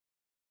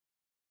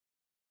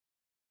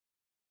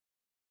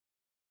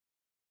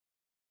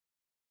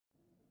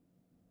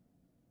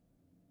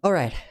All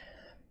right.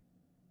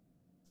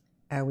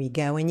 Are we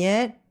going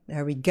yet?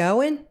 Are we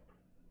going?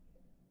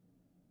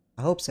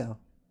 I hope so.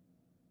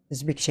 This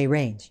is Ricochet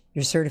Rhaynes,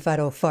 your certified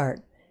old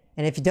fart.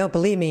 And if you don't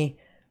believe me,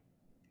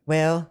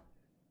 well,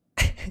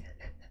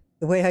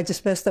 the way I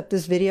just messed up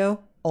this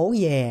video, oh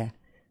yeah.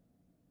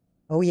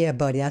 Oh yeah,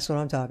 buddy, that's what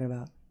I'm talking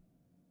about.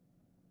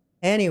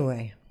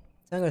 Anyway,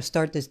 so I'm going to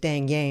start this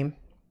dang game.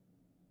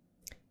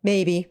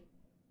 Maybe.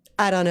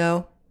 I don't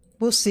know.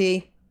 We'll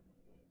see.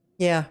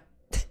 Yeah.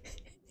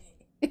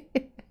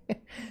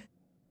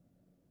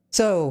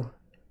 So,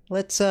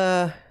 let's,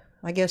 I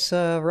guess,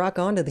 rock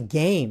on to the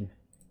game.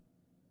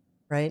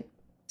 Right?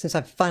 Since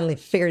I've finally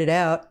figured it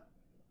out,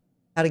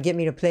 how to get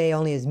me to play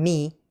only as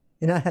me,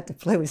 and not have to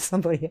play with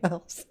somebody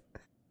else.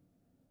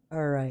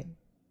 Alright.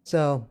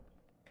 So,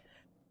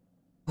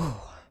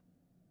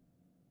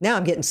 now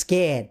I'm getting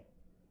scared.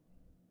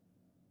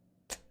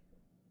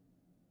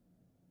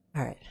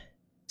 Alright.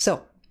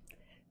 So,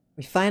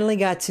 we finally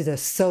got to the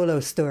solo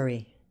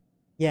story.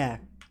 Yeah.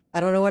 I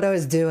don't know what I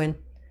was doing.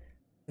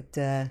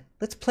 But,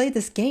 let's play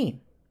this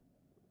game.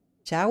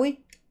 Shall we?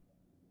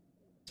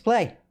 Let's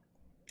play.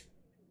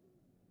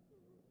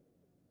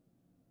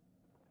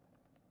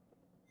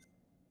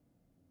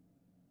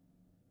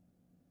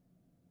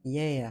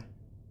 Yeah.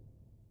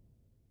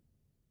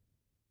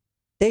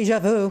 Deja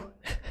vu.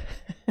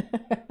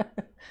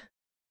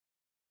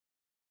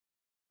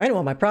 I know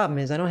what my problem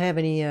is. I don't have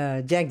any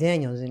Jack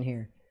Daniels in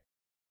here.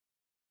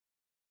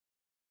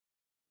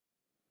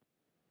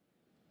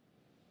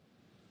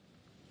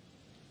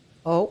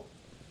 Oh.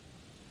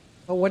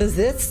 Oh, what is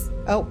this?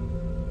 Oh.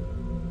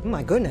 Oh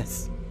my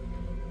goodness.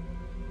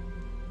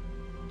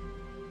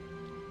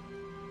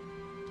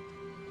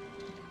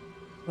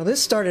 Well,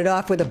 this started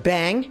off with a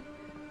bang.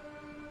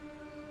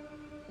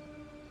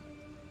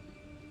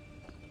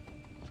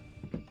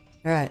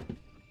 Alright.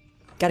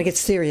 Gotta get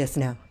serious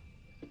now.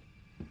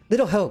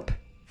 Little Hope.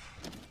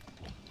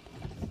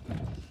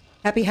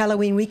 Happy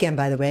Halloween weekend,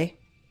 by the way.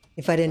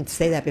 If I didn't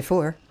say that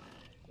before.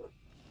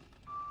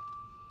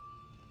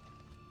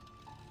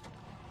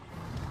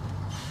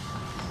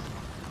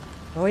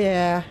 Oh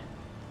yeah.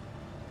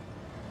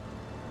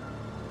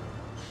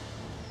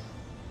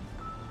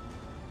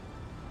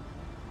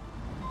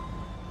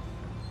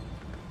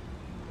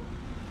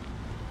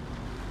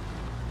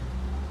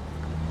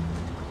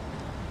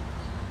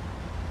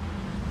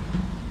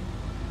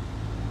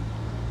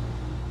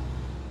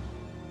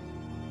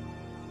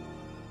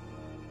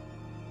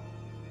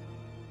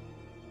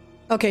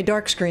 Okay,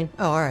 dark screen.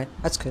 Oh, alright.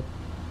 That's good.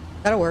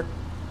 That'll work.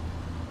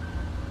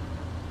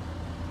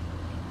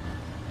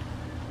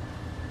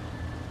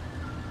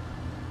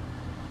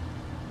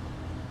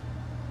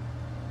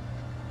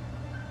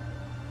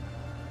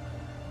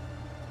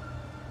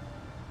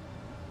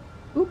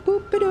 Boop,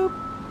 boop, ba-doop.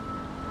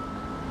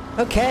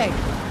 Okay.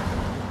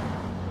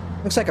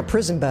 Looks like a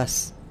prison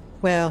bus.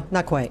 Well,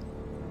 not quite.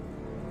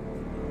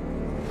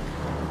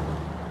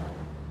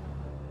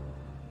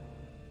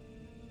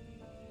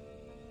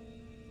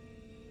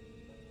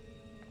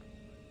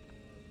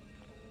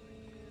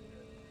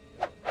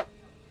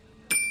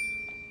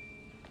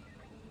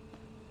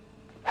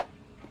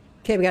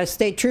 Okay, we got a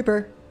state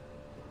trooper.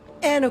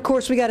 And of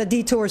course we got a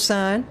detour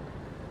sign.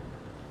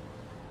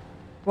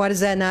 Why does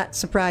that not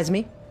surprise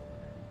me?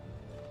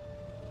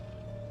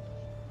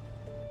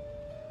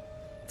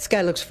 This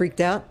guy looks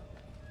freaked out.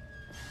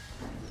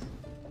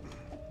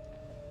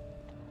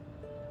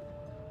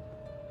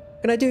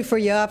 What can I do for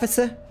you,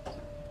 officer?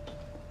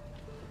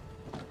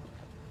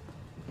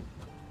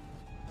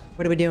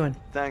 What are we doing?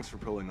 Thanks for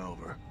pulling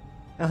over.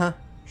 Uh-huh.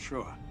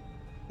 Sure.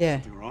 Yeah.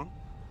 You wrong?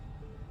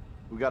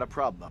 We got a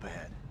problem up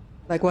ahead.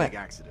 Like what? Big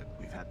accident.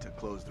 We've had to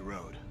close the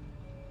road.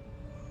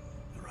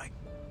 You're right.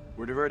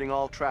 We're diverting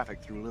all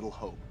traffic through Little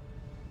Hope.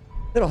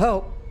 Little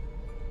Hope?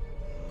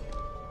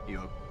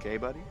 You okay,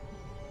 buddy?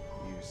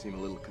 You seem a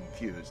little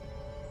confused.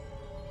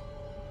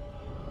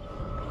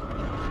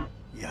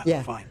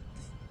 Yeah. Fine.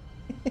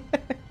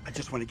 I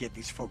just want to get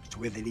these folks to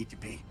where they need to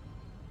be.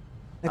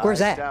 Like, where's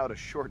that? I doubt a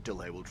short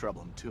delay will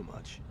trouble them too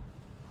much.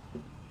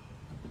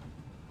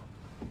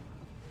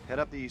 Head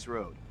up the East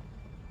Road.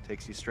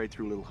 Takes you straight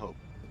through Little Hope.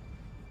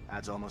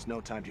 Adds almost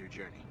no time to your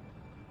journey.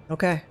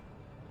 Okay.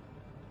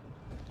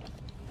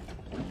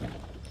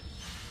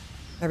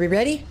 Are we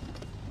ready?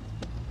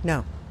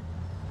 No.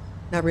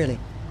 Not really.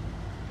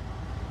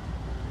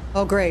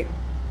 Oh, great.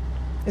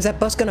 Is that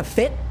bus gonna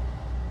fit?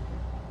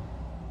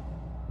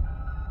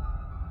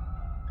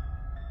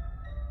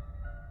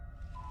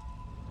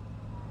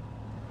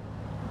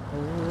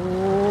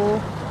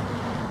 Oh.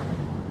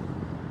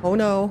 Oh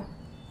no.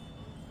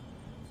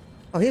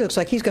 Oh, he looks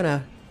like he's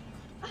gonna,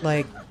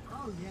 like...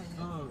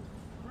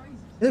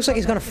 It looks like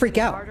he's gonna freak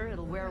out.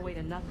 It'll wear away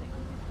to nothing.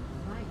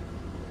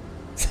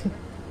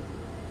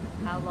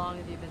 How long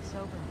have you been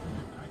sober?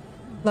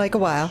 Like a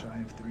while. Shy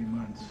of 3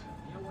 months.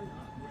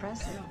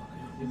 Impressive.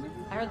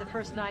 I heard the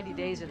first 90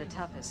 days are the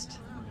toughest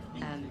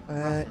and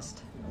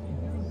roughest.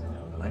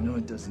 I know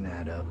it doesn't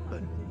add up,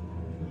 but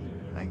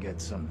I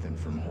get something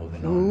from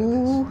holding on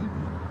Ooh. to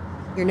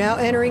this. You're now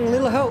entering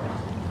Little Hope.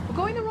 We're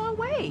going the wrong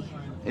way. okay.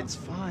 It's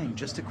fine.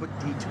 Just a quick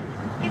detour.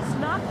 It's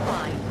not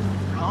fine.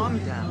 Calm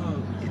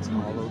down. It's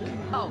all okay.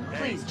 Oh,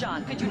 please,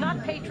 John, could you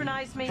not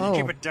patronize me? Oh.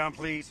 Keep it down,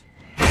 please.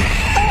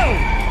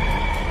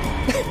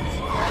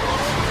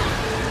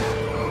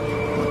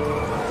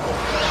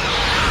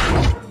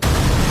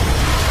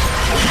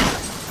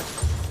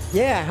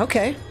 Yeah,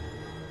 okay.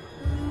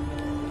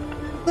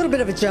 A little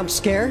bit of a jump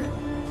scare.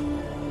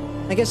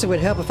 I guess it would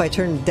help if I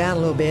turned it down a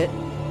little bit.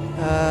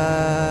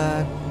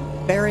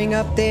 Bearing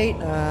update.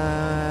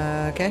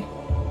 Okay.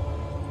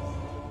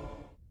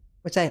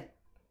 What's that?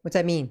 What's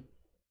that mean?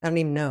 I don't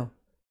even know.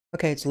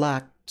 Okay, it's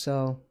locked,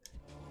 so...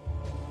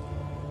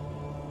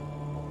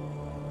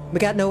 We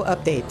got no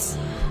updates.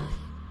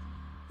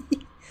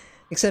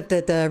 Except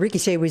that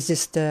Ricochet was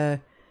just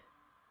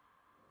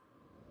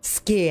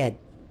scared.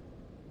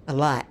 A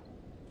lot.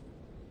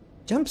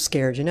 Jump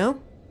scared, you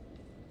know?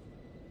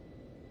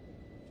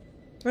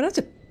 Well,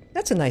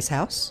 that's a nice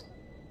house.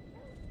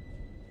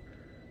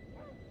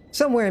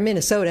 Somewhere in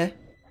Minnesota.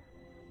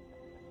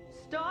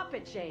 Stop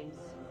it, James.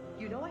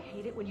 You know I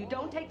hate it when you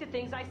don't take the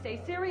things I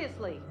say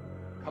seriously.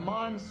 Come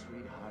on,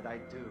 sweetheart. I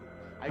do.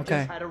 I Okay.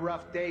 just had a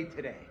rough day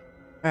today.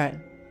 Alright.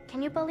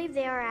 Can you believe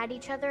they are at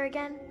each other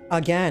again?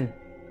 Again.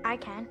 I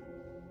can.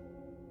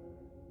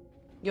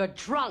 You're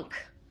drunk.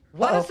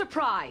 What Uh-oh. a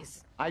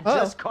surprise. I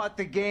just caught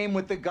the game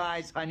with the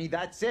guys, honey.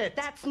 That's it.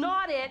 That's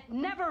not it.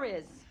 Never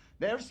is.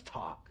 There's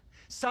talk.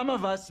 Some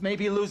of us may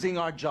be losing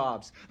our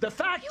jobs. The You've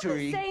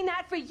factory... been saying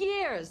that for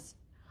years.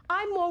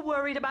 I'm more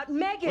worried about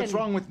Megan. What's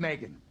wrong with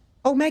Megan?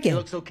 Oh, She Megan.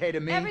 looks okay to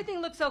me.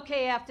 Everything looks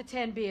okay after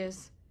 10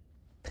 beers.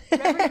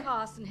 Reverend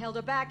Carson held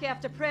her back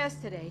after prayers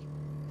today.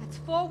 That's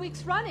 4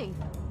 weeks running.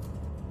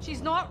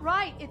 She's not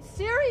right. It's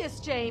serious,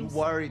 James. You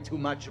worry too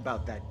much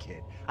about that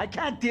kid. I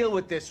can't deal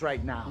with this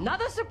right now.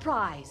 Another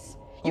surprise.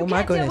 You Oh my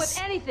can't deal goodness.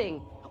 with anything.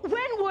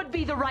 When would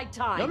be the right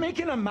time? You're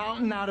making a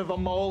mountain out of a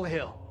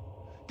molehill.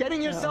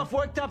 Getting yourself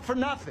worked up for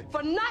nothing.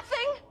 For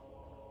nothing?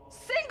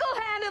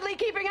 Single-handedly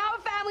keeping our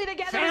family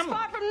together is Family?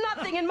 far from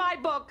nothing in my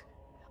book.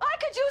 I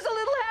could use a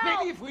little help.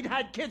 Maybe if we'd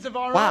had kids of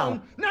our Wow.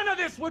 own, none of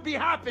this would be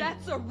happening.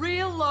 That's a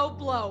real low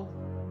blow.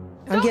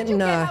 I'm Don't getting,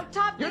 you get how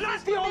tough You're this not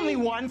is the for only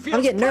me? one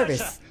feels getting pressure.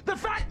 nervous. The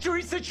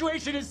factory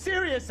situation is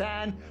serious,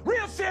 Anne.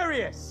 Real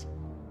serious.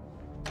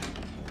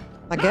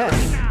 I Not guess.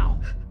 right now.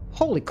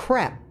 Holy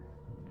crap.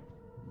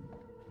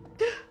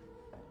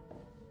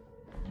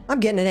 I'm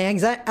getting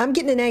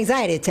an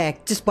anxiety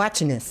attack just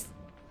watching this.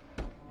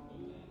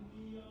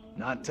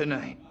 Not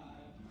tonight.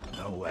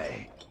 No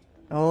way.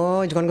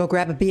 Oh, he's gonna go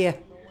grab a beer.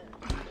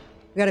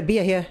 We got a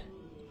beer here.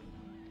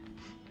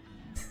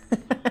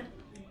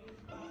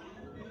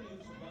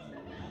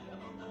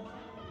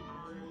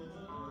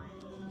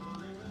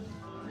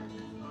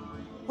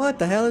 What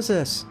the hell is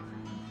this?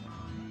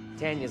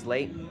 Tanya's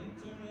late.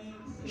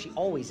 She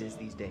always is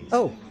these days.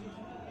 Oh.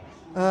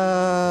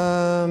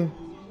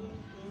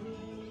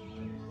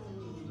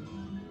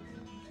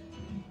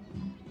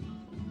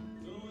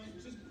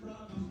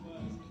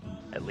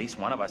 At least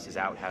one of us is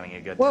out having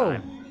a good Whoa.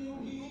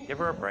 time. Give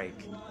her a break.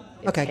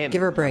 It's Okay, him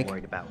give her a I'm break.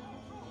 worried about.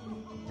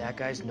 That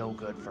guy's no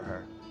good for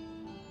her.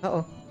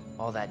 Uh-oh.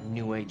 All that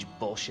new age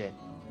bullshit.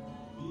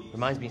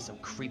 Reminds me of some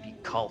creepy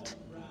cult.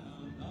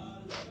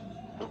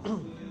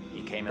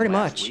 He came in Pretty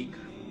last much. week.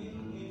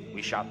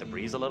 We shot the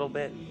breeze a little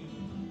bit.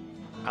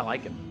 I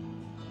like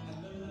him.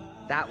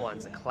 That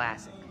one's a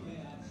classic.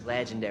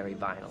 Legendary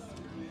vinyl.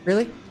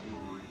 Really?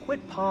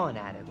 Quit pawing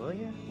at it, will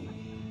you?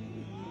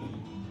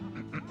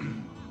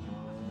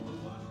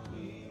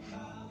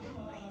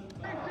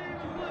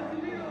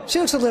 She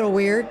looks a little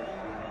weird.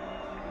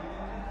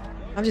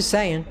 I'm just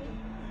saying.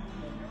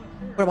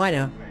 What do I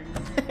know?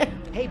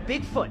 Hey,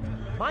 Bigfoot,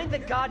 mind the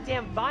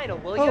goddamn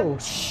vinyl, will you? Oh,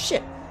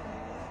 shit.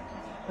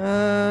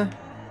 There's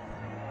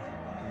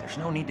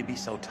no need to be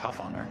so tough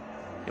on her.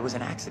 It was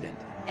an accident.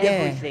 Yeah.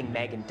 Everything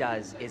Megan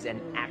does is an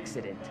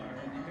accident.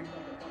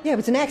 Yeah, it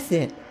was an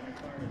accident.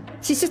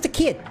 She's just a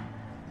kid.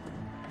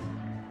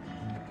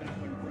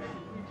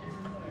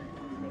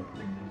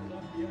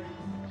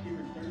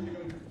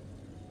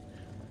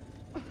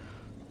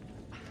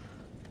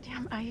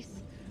 Damn ice.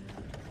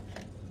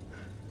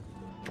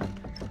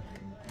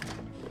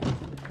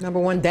 Number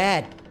one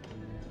dad.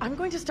 I'm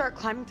going to start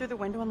climbing through the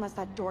window unless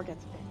that door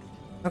gets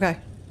fixed. Okay.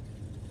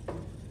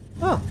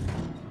 Oh.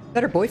 Is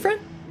that her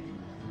boyfriend?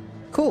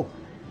 Cool.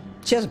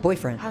 She has a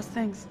boyfriend. How's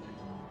things?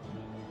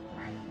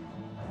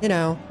 You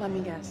know. Let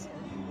me guess.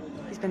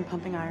 He's been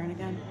pumping iron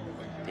again.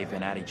 They've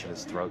been at each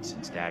other's throats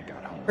since Dad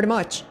got home. Pretty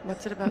much.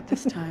 What's it about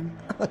this time?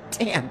 Oh,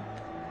 damn.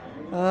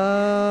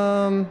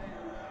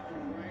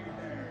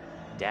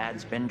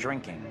 Dad's been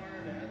drinking.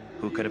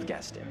 Who could have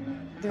guessed it?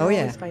 They're Oh, always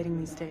yeah. fighting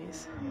these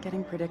days.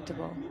 Getting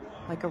predictable.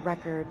 Like a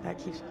record that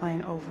keeps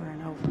playing over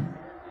and over.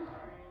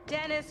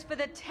 Dennis, for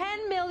the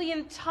 10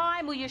 millionth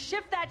time, will you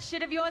shift that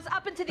shit of yours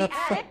up into the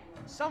attic?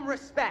 Some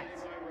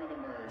respect.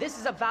 This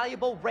is a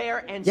valuable,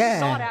 rare, and Yeah,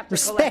 sought-after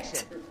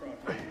respect.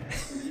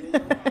 collection.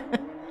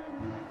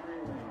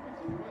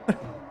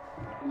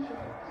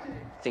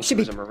 Think Should she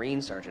was be- a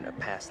Marine sergeant in her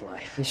past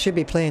life. You should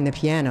be playing the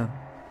piano.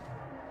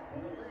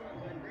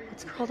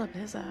 What's curled up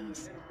his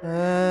ass?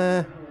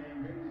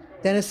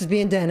 Dennis is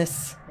being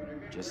Dennis.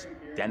 Just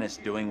Dennis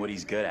doing what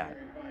he's good at.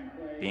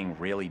 Being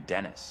really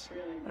Dennis.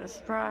 What a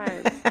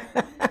surprise.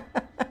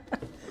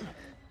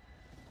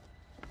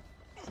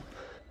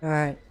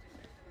 Alright.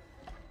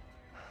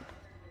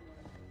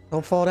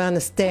 Don't fall down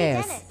the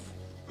stairs. Hey,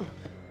 Dennis.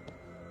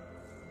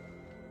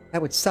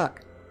 That would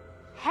suck.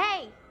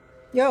 Hey!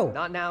 Yo!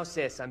 Not now,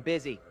 sis. I'm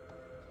busy.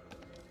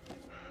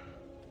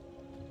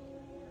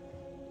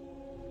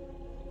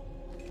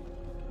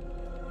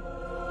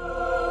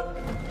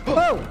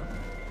 Whoa!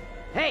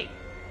 Hey!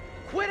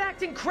 Quit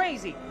acting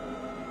crazy!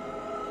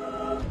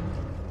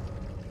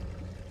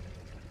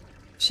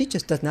 She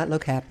just does not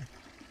look happy.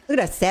 Look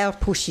at that sour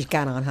push she's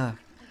got on her.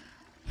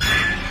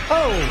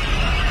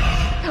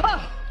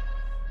 Oh!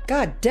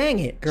 God dang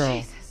it, girl.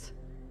 Jesus.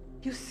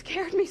 You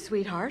scared me,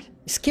 sweetheart.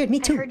 You scared me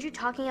I too. heard you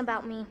talking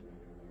about me.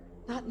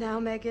 Not now,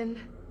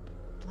 Megan.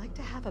 I'd like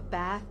to have a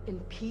bath in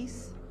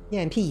peace.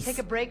 Yeah, in peace. Take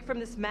a break from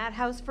this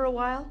madhouse for a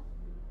while.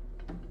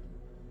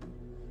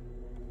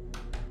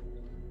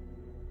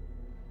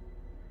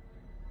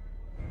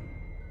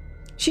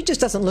 She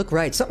just doesn't look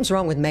right. Something's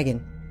wrong with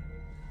Megan.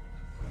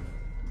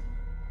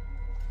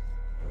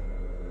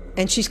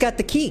 And she's got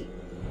the key.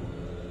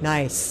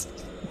 Nice.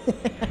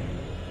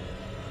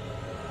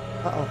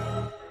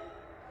 Uh-oh.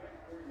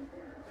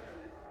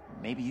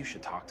 Maybe you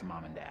should talk to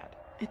Mom and Dad.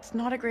 It's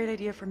not a great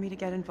idea for me to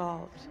get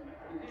involved.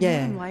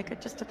 Yeah. Nothing like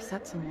it just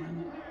upset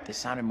someone. This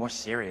sounded more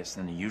serious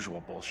than the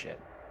usual bullshit.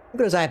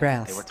 Look at those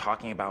eyebrows. They were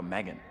talking about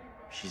Megan.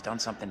 She's done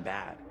something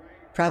bad.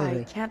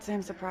 Probably. I can't say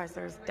I'm surprised.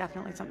 There's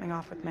definitely something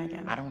off with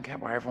Megan. I don't get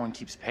why everyone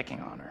keeps picking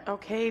on her.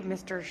 Okay,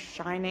 Mr.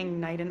 Shining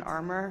Knight in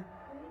Armor.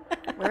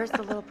 Where's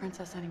the little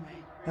princess anyway?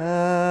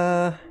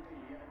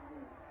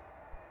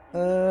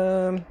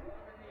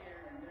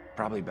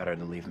 Probably better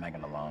to leave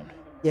Megan alone.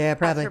 Yeah, As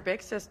probably. her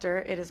big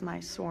sister, it is my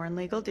sworn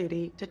legal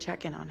duty to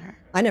check in on her.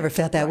 I never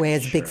felt that way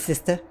as a big Sure.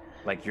 sister.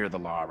 Like you're the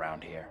law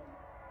around here.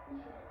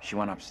 She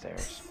went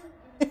upstairs.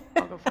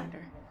 I'll go find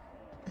her.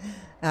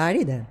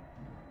 Alrighty then.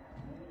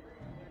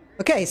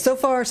 Okay, so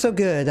far so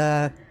good.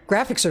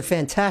 Graphics are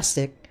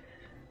fantastic.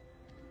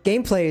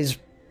 Gameplay is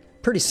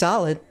pretty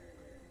solid.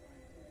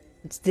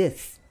 It's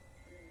this.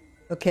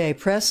 Okay,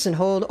 press and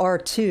hold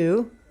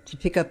R2 to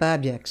pick up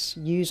objects.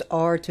 Use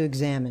R to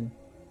examine.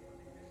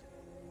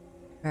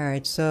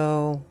 Alright,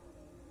 so...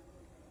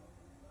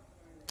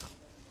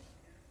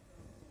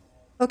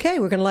 Okay,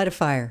 we're gonna light a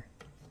fire.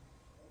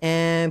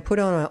 And put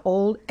on an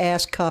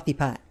old-ass coffee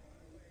pot.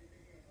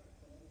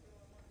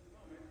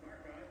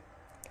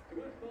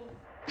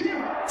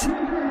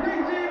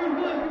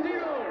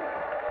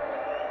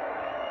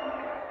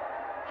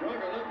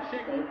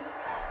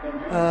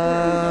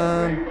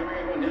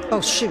 Oh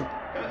shoot.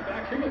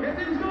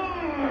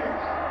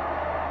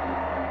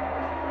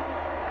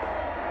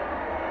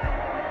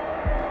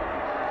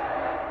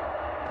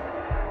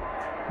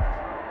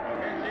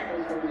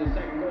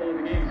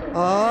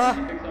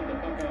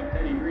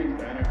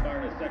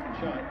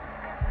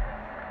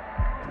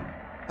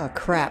 Oh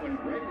crap. Woo!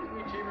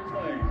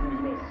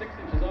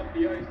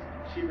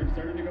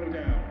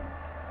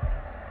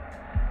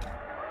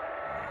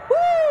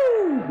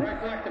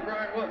 Right back to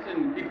Brian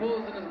Watson. He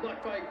pulls in his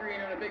black bike green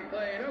on a big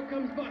play, and out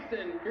comes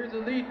Boston. Here's a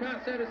lead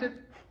pass out of it.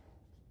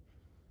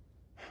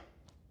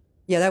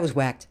 Yeah, that was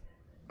whacked.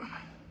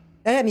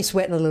 That had me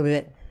sweating a little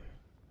bit.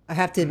 I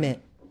have to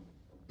admit.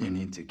 You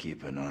need to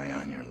keep an eye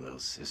on your little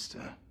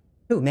sister.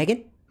 Who,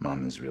 Megan?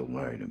 Mom is real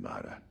worried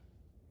about her.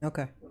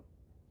 Okay.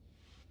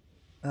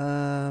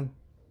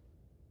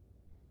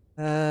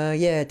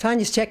 Yeah,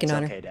 Tanya's checking It's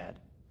on her. okay, Dad.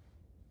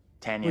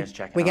 Tanya's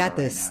checking We on got her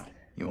this. right now.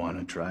 You want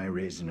to try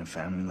raising a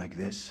family like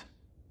this?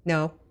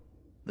 No.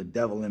 The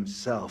devil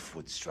himself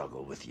would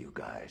struggle with you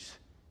guys.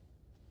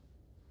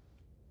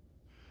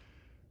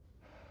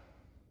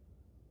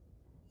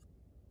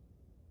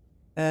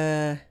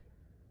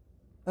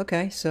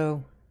 Okay,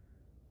 so...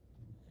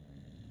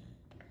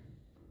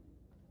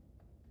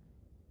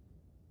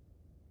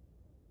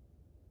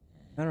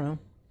 I don't know.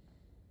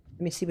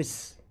 Let me see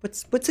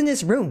what's in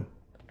this room.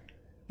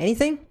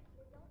 Anything?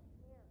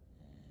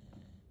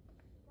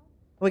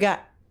 What we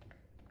got?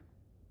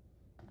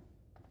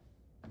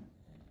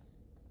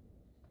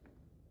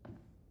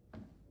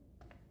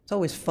 It's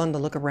always fun to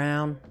look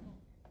around.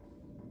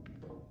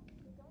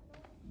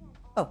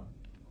 Oh.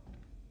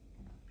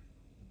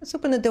 Let's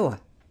open the door.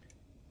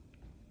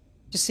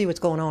 Just see what's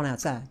going on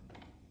outside.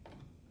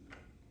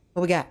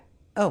 What we got?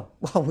 Oh,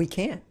 well, we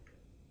can't.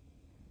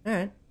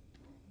 Alright.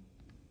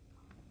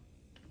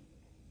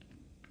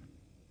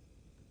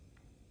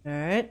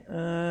 Alright,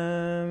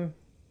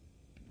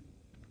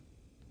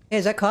 Hey,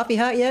 is that coffee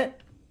hot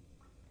yet?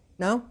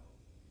 No?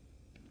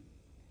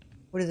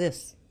 What is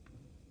this?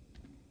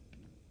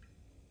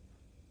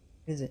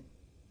 What is it?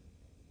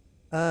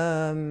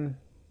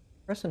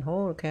 Press and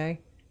hold, okay.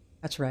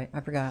 That's right, I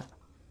forgot.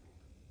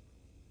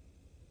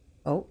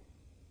 Oh.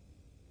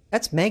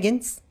 That's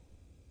Megan's.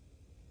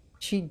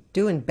 She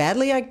doing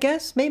badly, I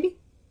guess, maybe?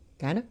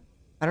 Kinda?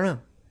 I don't know.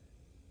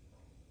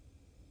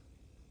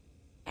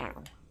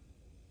 Ow.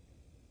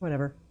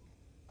 Whatever.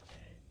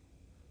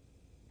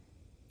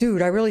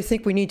 Dude, I really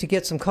think we need to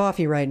get some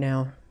coffee right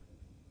now.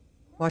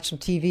 Watch some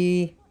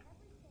TV.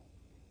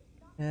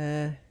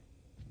 Go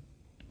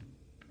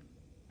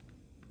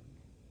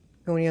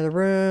in the other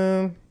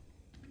room.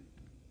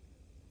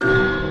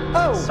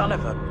 Oh! Son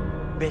of a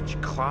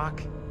bitch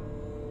clock.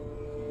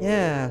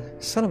 Yeah,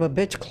 son of a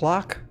bitch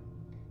clock.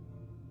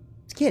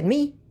 It's kidding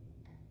me.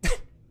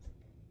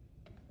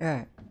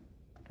 Alright.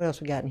 What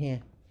else we got in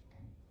here?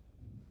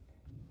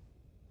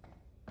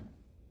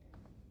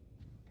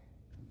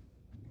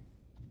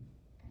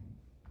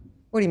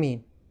 What do you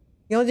mean?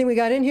 The only thing we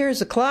got in here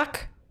is a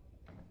clock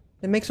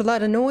that makes a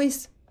lot of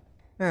noise?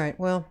 Alright,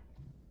 well.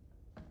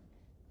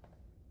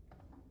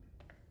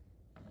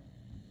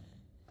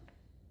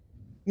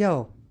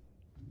 Yo.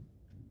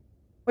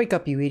 Wake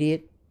up, you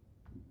idiot.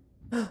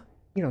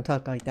 You don't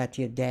talk like that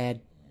to your dad.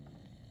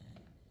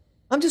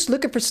 I'm just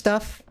looking for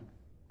stuff.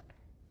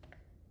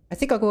 I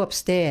think I'll go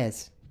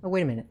upstairs. Oh,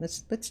 wait a minute.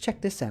 Let's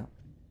check this out.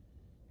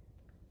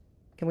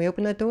 Can we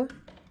open that door?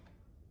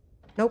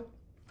 Nope.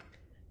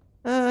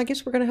 I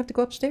guess we're gonna have to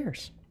go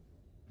upstairs.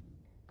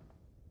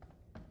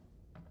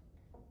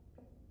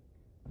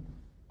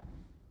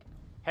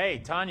 Hey,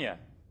 Tanya.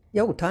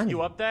 Yo, Tanya.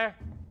 You up there?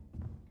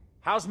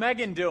 How's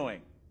Megan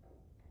doing?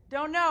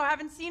 Don't know,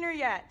 haven't seen her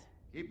yet.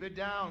 Keep it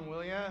down,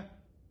 will ya?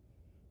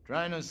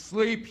 Trying to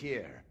sleep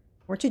here.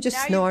 Weren't you just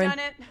now snoring? You've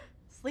done it.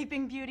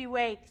 Sleeping Beauty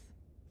wakes.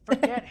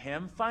 Forget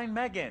him. Find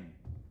Megan.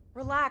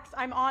 Relax,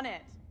 I'm on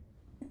it.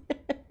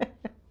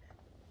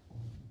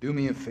 Do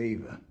me a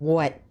favor.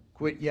 What?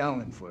 Quit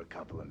yelling for a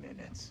couple of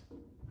minutes.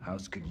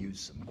 House could use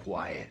some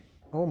quiet.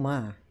 Oh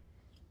my.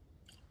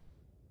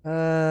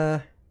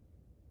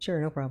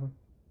 Sure, no problem.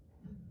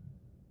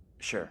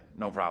 Sure,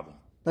 no problem.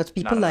 Let's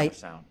be Not enough polite.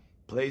 sound.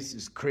 Place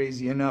is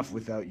crazy enough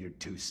without your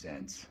 2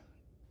 cents.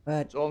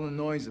 But It's all the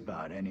noise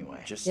about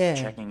anyway. Just Yeah.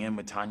 checking in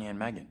with Tanya and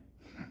Megan.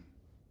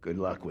 Good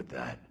luck with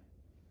that.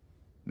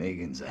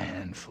 Megan's a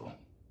handful.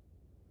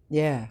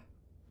 yeah,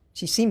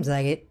 she seems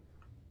like it.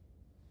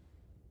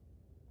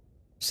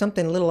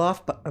 Something a little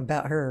off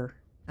about her,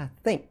 I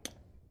think.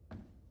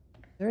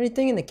 Is there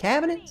anything in the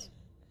cabinets?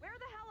 Where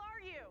the hell are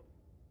you?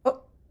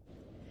 Oh.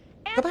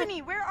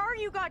 Anthony, where are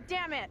you,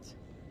 goddammit?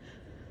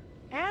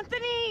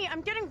 Anthony,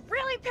 I'm getting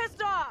really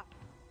pissed off.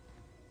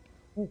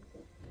 Ooh.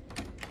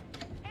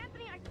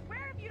 Anthony, I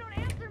swear if you don't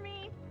answer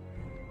me.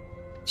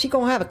 She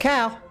gonna have a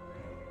cow.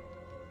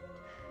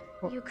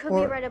 You could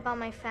be right about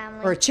my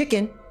family. Or a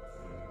chicken.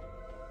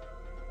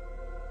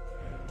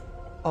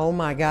 Oh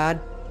my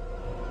god.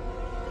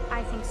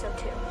 I think so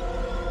too.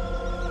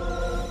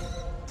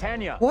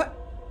 Tanya. What?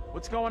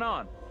 What's going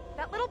on?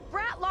 That little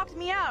brat locked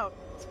me out.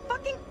 It's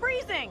fucking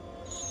freezing.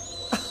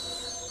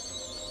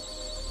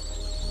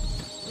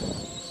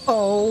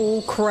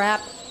 Oh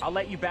crap. I'll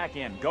let you back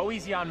in. Go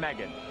easy on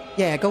Megan.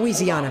 Yeah, go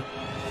easy on her.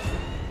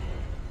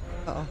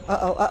 Uh-oh,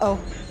 uh-oh, uh-oh.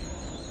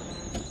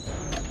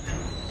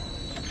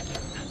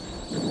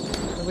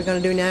 What are we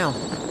gonna do now?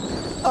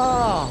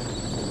 Oh!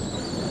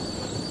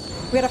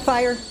 We got a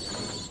fire.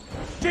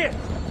 Shit!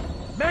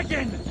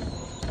 Megan!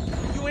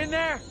 You in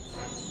there?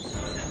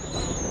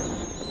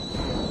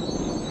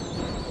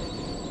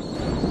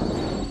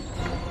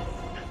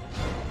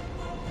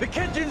 The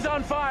kitchen's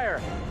on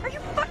fire! Are you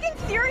fucking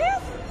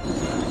serious?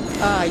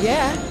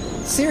 Yeah.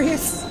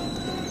 Serious?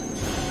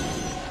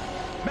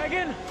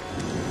 Megan?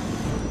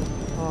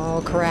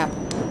 Oh, crap.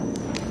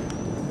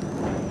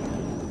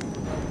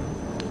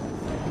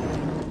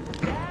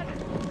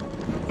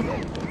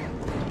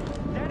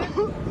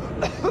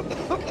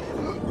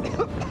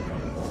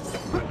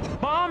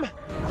 Mom?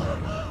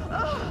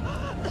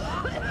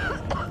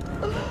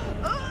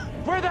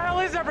 Where the hell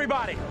is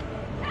everybody?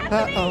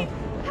 Uh-oh.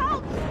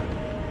 Help!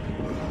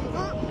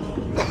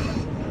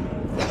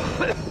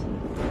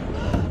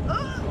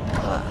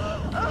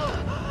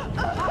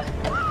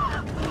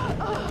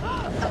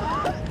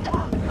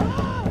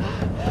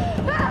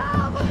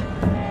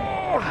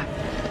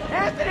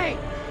 Anthony!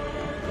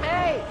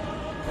 Hey!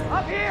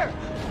 Up here!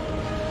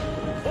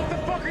 What the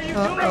fuck are you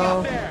doing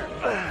up there?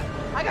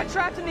 I got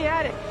trapped in the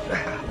attic.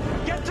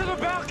 Get to the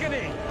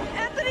balcony!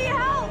 Anthony,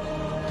 help!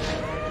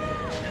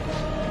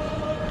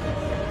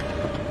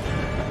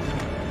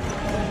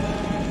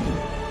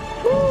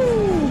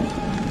 Woo!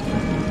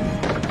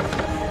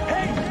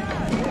 Hey,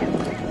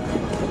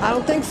 Dad! I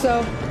don't think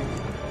so.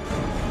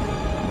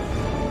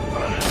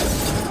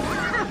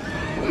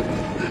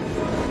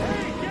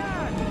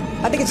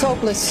 I think it's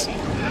hopeless.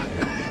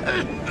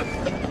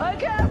 I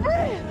can't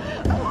breathe!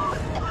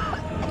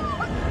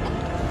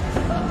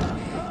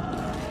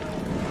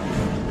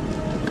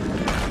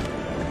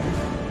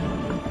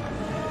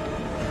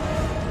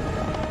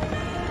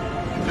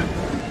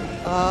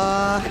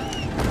 Oh.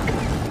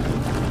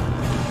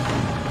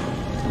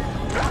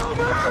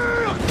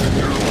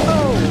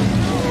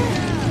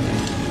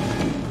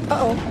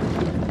 Uh-oh.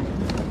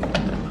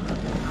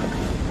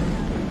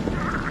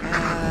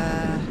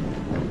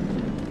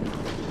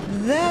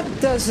 That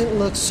doesn't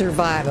look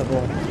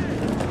survivable.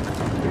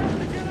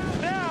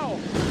 Now!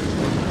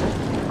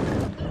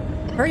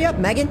 Hurry up,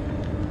 Megan.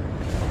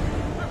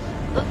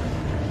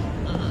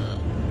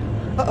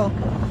 Uh-oh.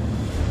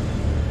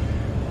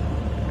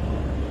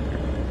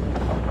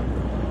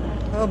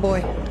 Oh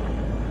boy.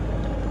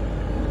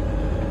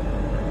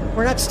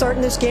 We're not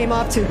starting this game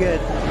off too good.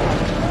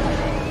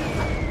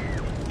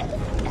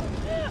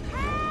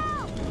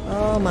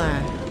 Oh my.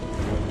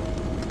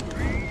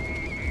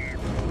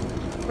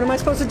 What am I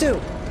supposed to do?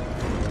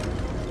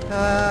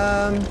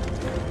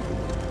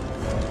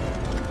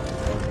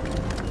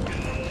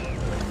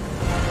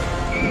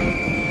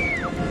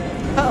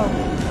 Uh-oh.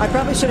 I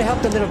probably should have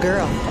helped the little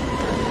girl.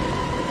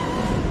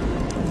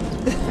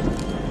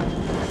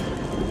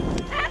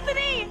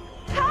 Anthony!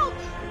 Help!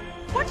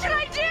 What should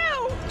I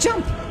do?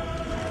 Jump!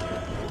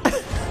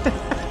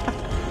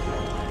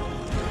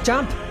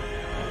 Jump!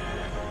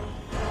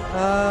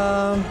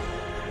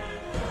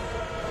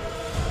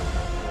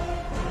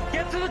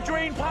 Get to the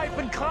drain pipe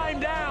and climb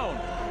down!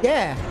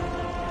 Yeah.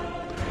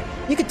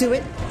 You could do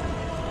it.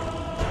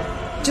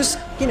 Just,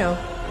 you know,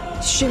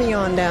 shimmy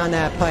on down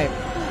that pipe.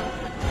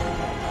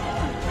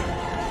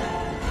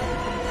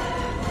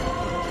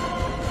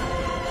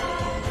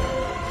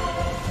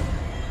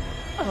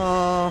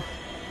 Oh.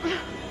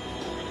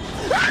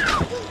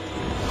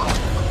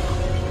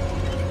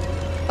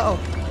 Oh.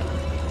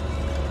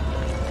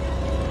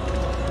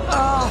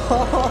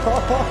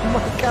 Oh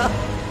my god.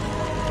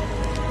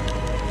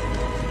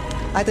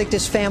 I think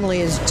this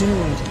family is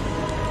doomed.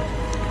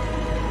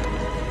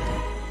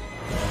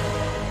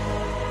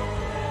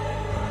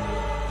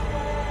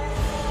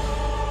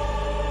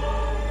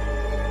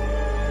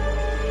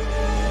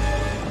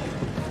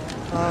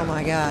 Oh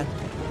my god.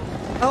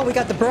 Oh, we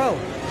got the bro.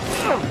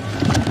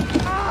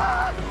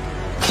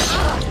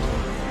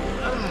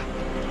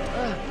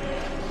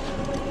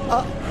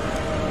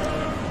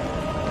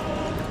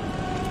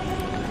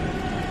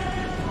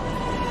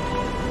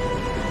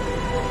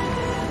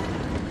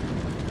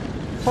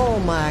 Oh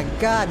my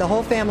god, the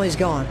whole family's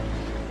gone.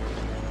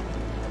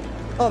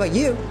 Oh, but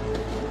you.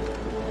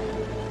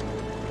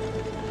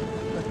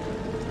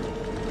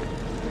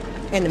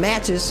 And the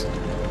matches.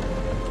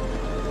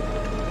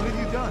 What have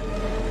you done?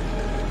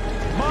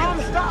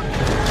 Mom, stop!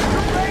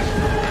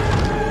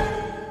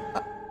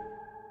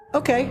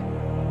 Okay.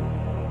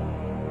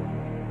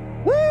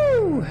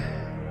 Woo!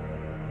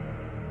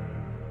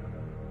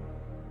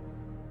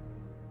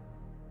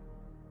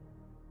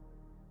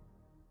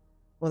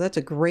 Well, that's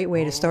a great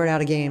way to start out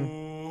a game.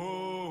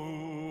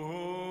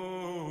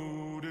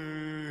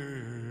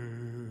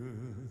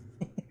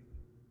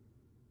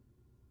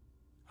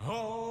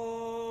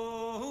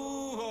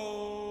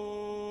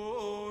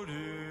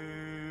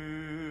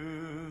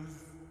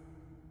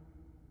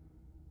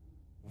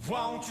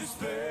 Won't you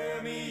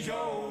spare me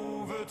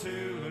over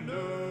till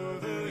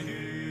another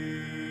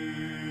year?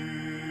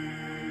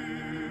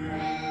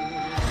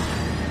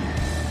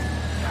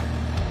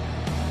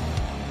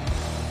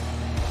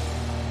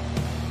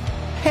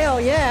 Hell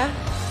yeah!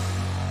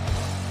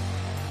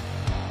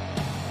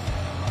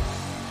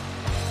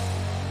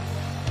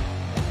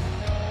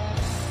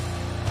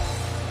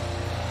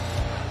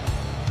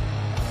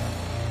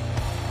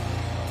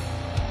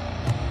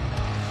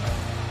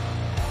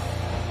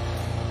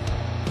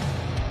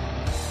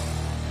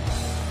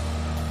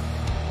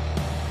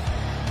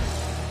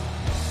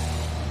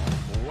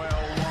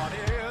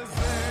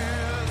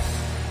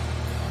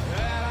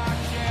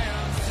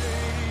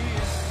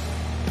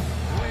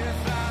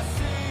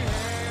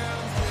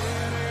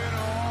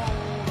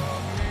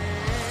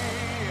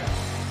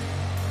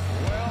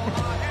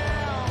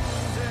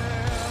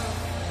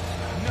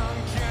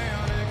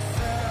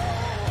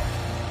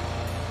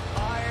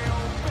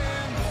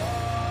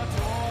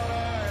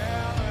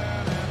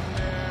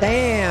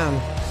 Damn!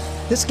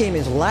 This game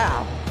is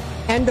loud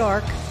and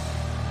dark.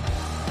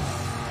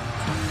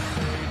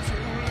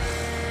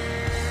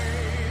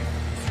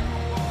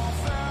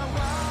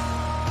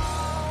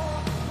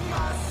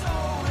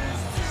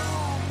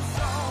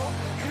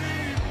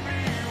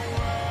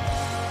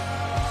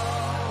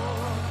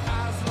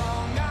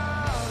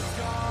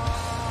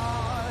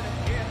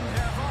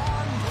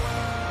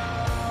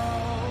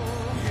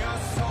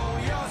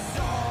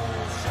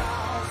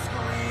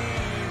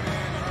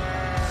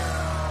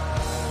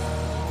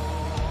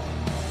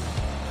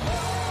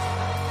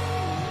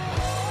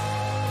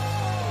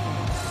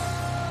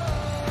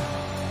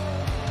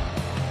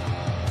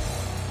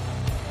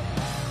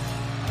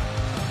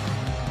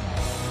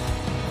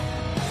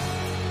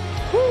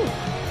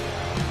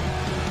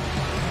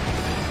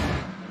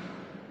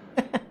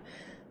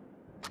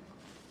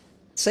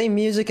 Same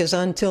music as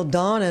Until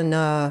Dawn, and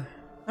I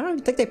don't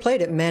even think they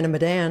played it in Man of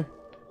Medan.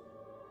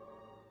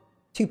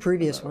 Two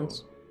previous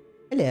ones.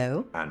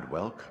 Hello. And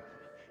welcome.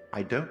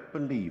 I don't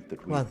believe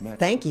that we've met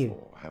thank before,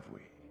 you. Have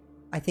we?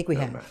 I think we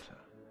No have. matter.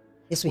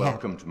 Yes, we have.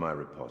 Welcome to my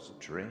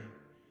repository.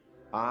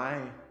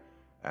 I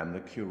am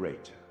the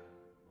curator,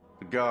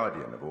 the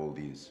guardian of all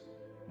these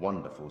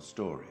wonderful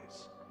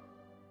stories.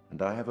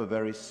 And I have a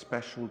very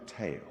special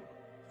tale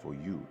for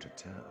you to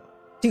tell.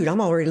 Dude, I'm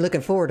already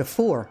looking forward to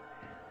 4.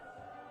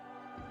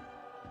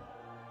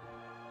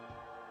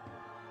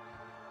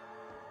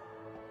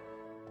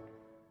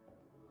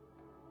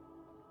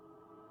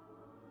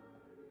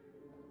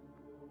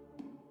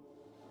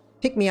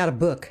 Pick me out a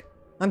book.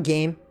 I'm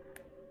game.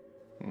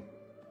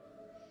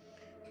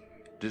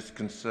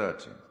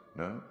 Disconcerting,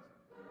 no?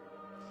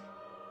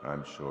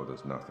 I'm sure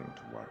there's nothing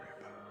to worry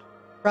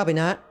about. Probably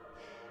not.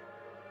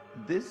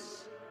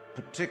 This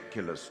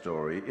particular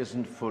story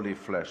isn't fully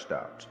fleshed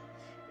out.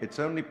 It's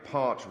only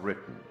part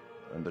written,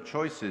 and the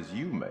choices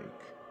you make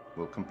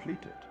will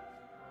complete it.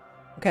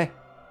 Okay.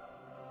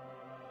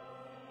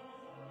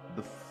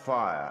 The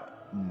fire.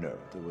 No,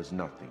 there was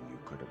nothing you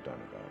could have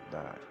done about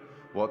that.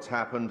 What's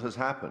happened has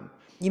happened.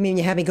 You mean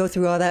you had me go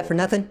through all that for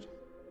nothing?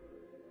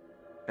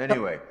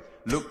 Anyway,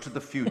 look to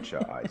the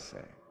future, I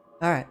say.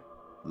 Alright.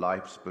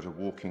 Life's but a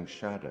walking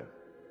shadow,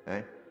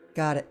 eh?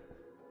 Got it.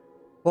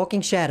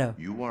 Walking shadow.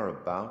 You are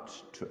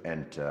about to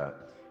enter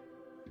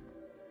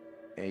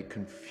a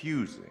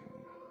confusing,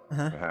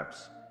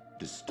 perhaps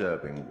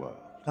disturbing world.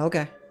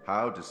 Okay.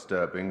 How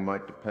disturbing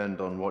might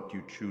depend on what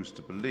you choose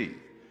to believe,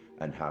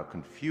 and how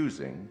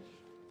confusing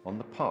on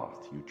the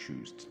path you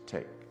choose to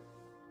take.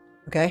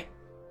 Okay.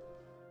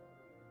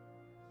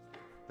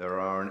 There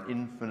are an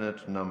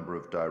infinite number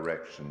of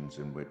directions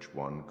in which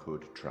one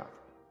could travel.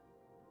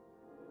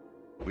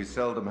 We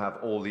seldom have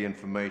all the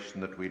information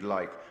that we'd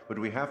like, but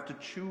we have to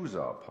choose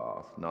our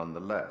path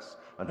nonetheless,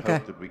 and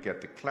hope that we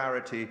get the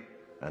clarity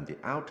and the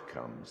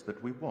outcomes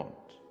that we want.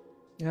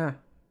 Yeah.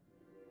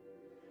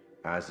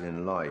 As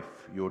in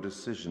life, your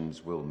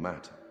decisions will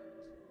matter.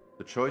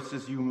 The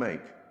choices you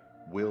make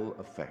will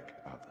affect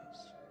others.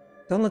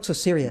 Don't look so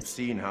serious.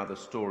 You've seen how the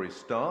story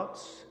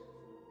starts.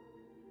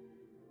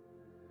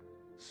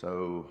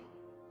 So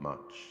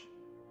much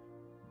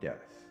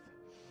death.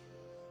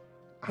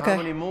 Okay. How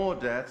many more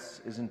deaths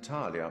is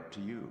entirely up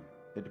to you.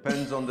 It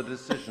depends on the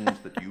decisions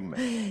that you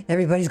make.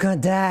 Everybody's gonna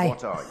die.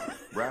 What are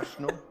you?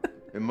 Rational?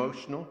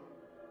 Emotional?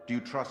 Do you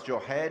trust your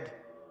head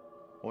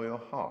or your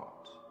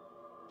heart?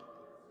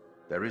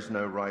 There is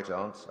no right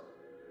answer.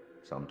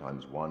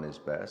 Sometimes one is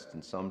best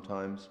and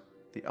sometimes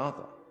the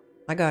other.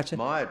 I got you.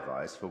 My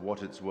advice, for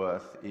what it's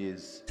worth,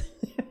 is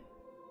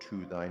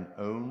to thine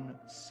own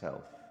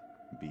self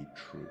be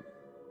true.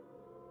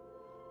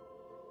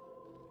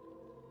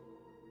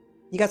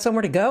 You got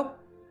somewhere to go?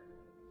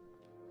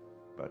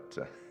 But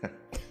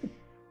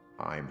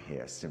I'm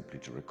here simply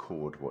to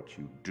record what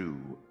you do,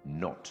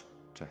 not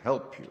to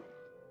help you.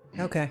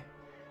 Okay.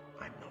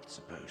 I'm not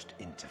supposed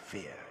to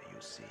interfere, you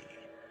see.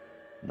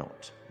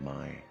 Not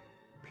my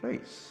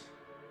place.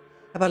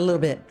 How about a little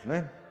bit?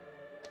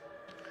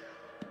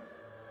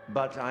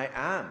 But I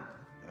am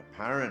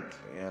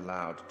apparently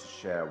allowed to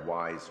share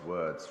wise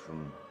words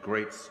from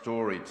great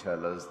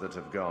storytellers that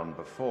have gone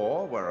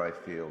before, where I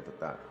feel that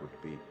that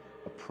would be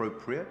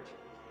appropriate.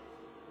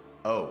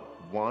 Oh,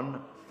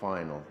 one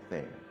final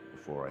thing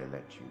before I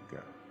let you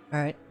go. All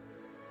right.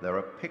 There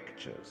are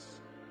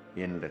pictures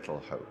in Little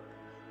Hope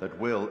that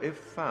will, if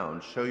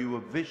found, show you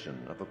a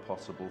vision of a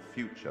possible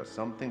future,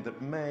 something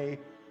that may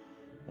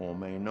or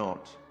may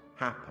not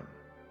happen.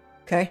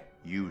 Okay.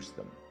 Use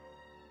them.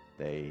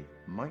 They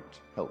might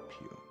help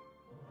you.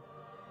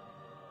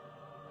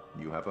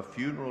 You have a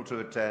funeral to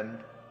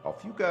attend.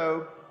 Off you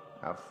go.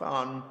 Have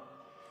fun.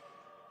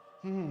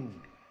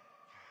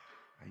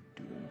 I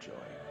do enjoy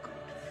a good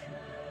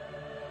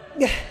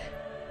funeral.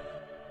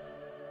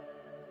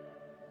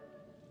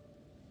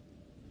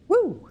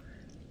 Woo!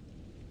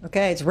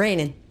 Okay, it's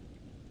raining.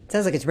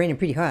 Sounds like it's raining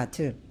pretty hard,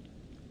 too.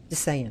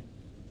 Just saying.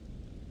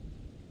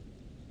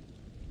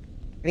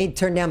 I need to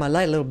turn down my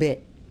light a little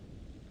bit.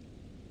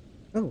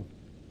 Oh.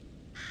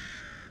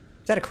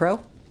 Is that a crow?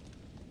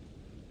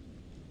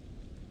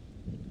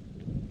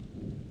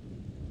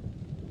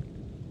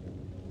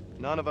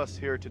 None of us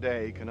here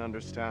today can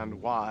understand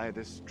why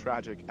this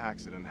tragic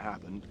accident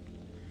happened.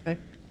 Okay.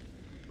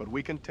 But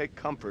we can take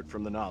comfort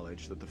from the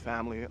knowledge that the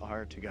family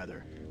are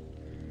together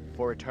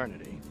for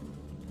eternity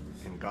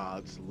in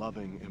God's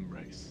loving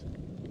embrace.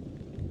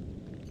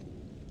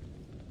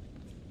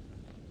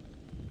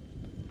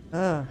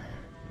 Oh,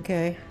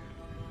 okay.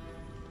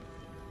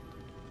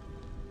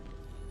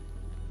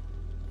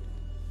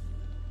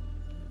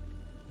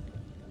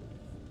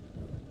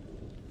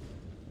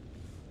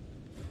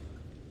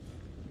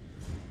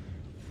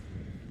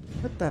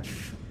 What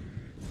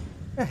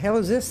the hell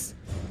is this?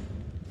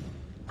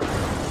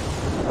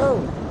 Oh.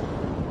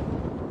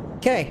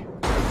 Okay.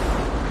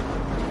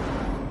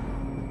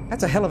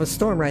 That's a hell of a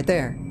storm right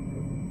there.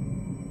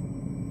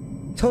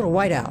 Total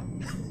whiteout.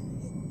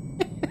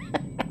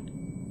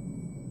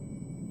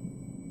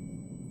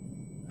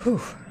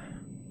 Whew.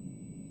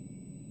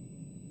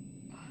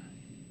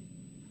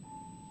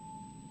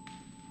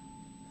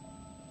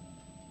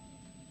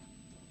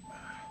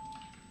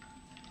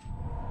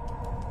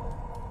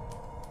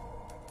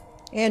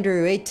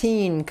 Andrew,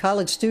 18,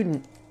 college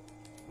student.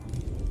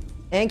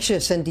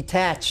 Anxious and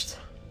detached.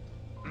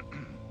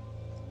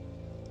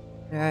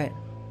 Alright.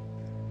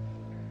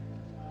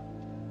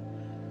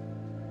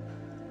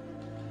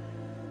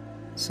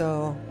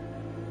 So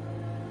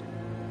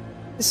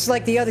this is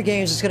like the other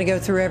games, it's gonna go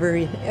through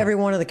every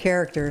one of the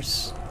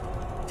characters.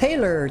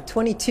 Taylor,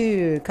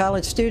 22,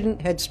 college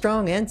student,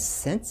 headstrong and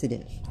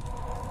sensitive.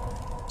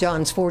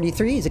 John's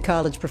 43. He's a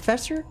college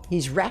professor.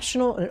 He's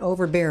rational and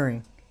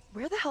overbearing.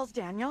 Where the hell's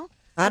Daniel?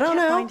 I don't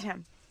can't know. Find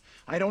him.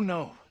 I don't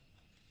know.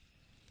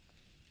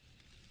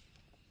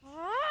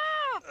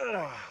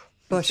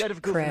 Instead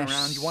of goofing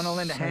around, you want to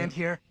lend a hand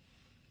here?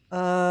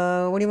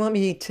 What do you want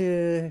me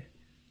to...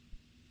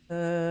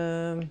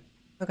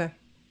 okay.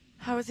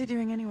 How is he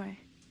doing anyway?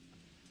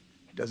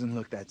 It doesn't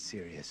look that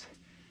serious.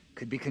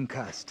 Could be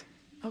concussed.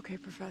 Okay,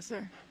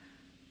 Professor.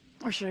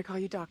 Or should I call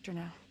you Doctor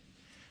now?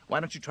 Why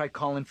don't you try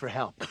calling for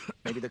help?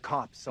 Maybe the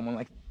cops, someone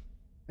like...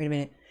 Wait a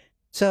minute.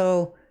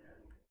 So...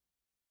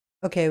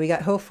 Okay, we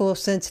got hopeful,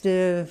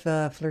 sensitive,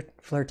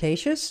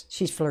 flirtatious.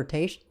 She's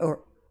flirtatious.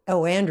 Or...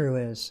 Oh, Andrew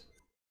is.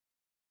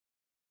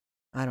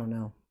 I don't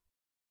know.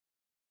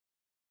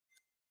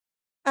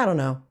 I don't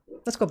know.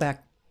 Let's go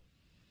back.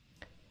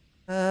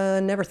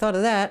 Never thought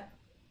of that.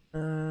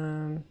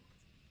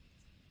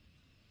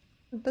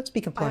 Let's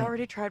be compliant. I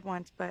already tried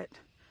once, but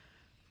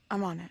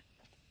I'm on it.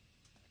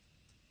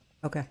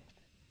 Okay.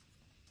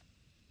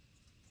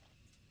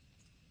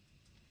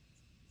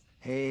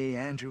 Hey,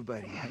 Andrew,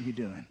 buddy. How you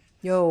doing?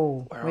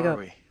 Yo, where wake are up.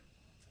 we?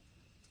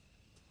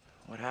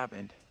 What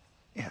happened?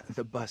 Yeah,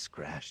 the bus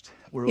crashed.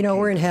 You know,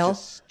 we're in hell.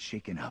 Just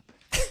shaken up.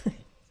 If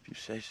you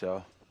say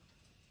so.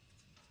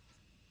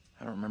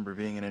 I don't remember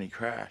being in any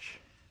crash.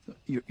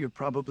 You're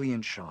probably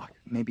in shock.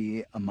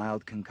 Maybe a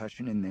mild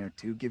concussion in there,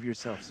 too. Give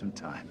yourself some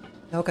time.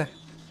 Okay.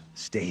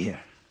 Stay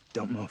here.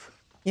 Don't move.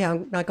 Yeah,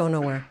 I'm not going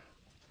nowhere.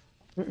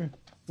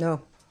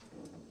 No.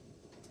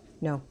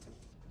 No.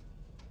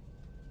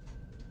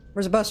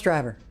 Where's the bus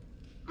driver?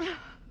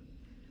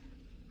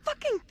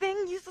 Fucking thing,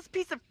 useless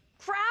piece of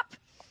crap.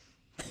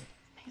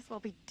 May as well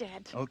be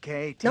dead.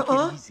 Okay, take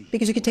it easy.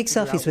 Because you can take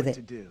Figure selfies out with what it.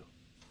 to do.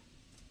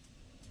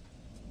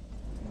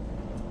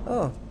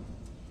 Oh.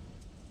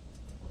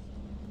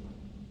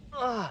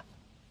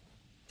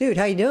 Dude,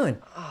 how you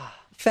doing?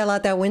 Fell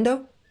out that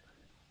window?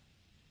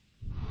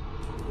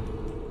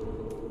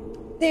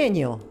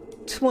 Daniel,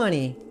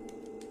 20.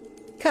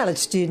 College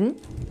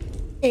student.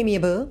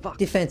 Amiable.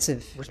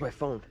 Defensive. Where's my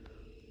phone?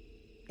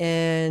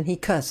 And he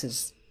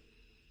cusses.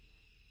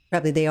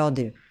 Probably they all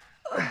do.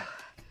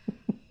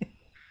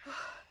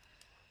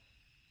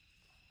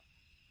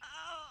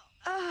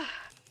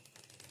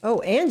 Oh,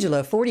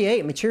 Angela,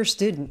 48, mature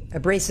student,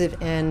 abrasive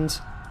and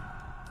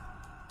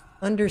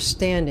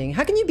understanding.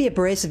 How can you be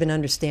abrasive and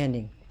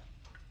understanding?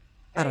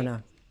 I don't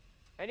know.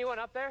 Anyone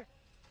up there?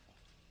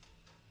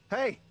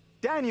 Hey,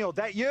 Daniel,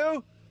 that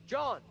you?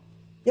 John.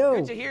 Yo.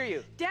 Good to hear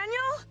you.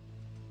 Daniel?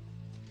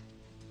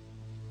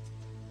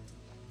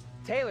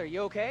 Taylor, you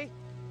okay?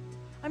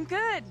 I'm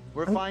good.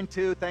 We're fine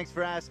too, thanks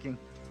for asking.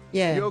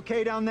 Yeah. You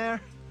okay down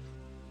there?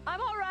 I'm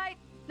all right.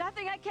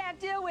 Nothing I can't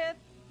deal with.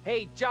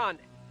 Hey, John.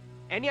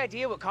 Any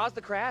idea what caused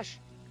the crash?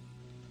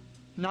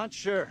 Not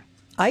sure.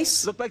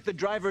 Ice? Looked like the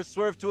driver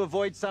swerved to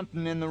avoid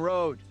something in the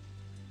road.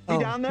 He Oh,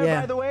 down there,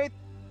 yeah. by the way?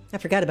 I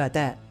forgot about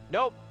that.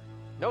 Nope.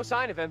 No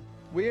sign of him.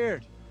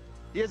 Weird.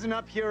 He isn't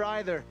up here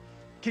either.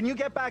 Can you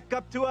get back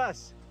up to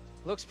us?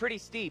 Looks pretty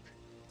steep.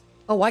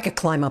 Oh, I could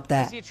climb up I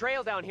that. see a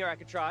trail down here I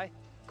could try.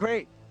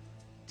 Great.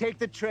 Take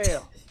the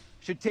trail.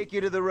 Should take you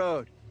to the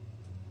road.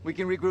 We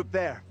can regroup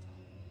there.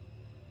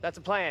 That's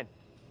a plan.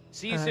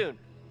 See you soon.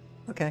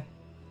 Okay.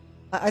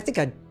 I think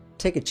I'd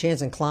take a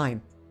chance and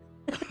climb.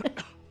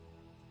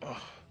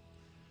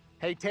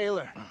 Hey,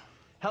 Taylor.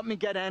 Help me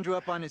get Andrew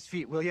up on his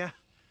feet, will ya?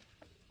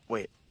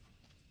 Wait,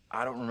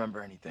 I don't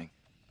remember anything.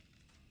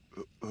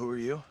 Who are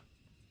you?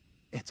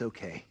 It's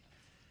okay.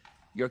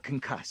 You're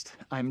concussed.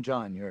 I'm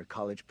John. You're a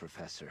college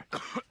professor.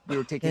 We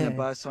were taking a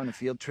bus on a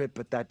field trip,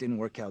 but that didn't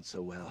work out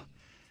so well.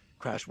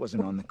 Crash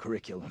wasn't on the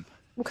curriculum.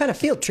 What kind of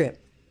field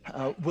trip?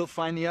 We'll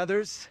find the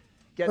others.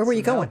 Get Where were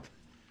you some going? help.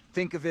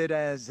 Think of it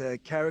as a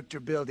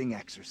character-building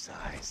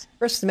exercise.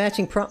 Press the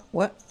matching prompt.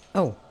 What?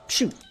 Oh,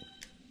 shoot.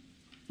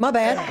 My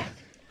bad.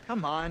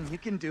 Come on, you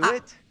can do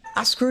it.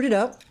 I screwed it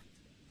up.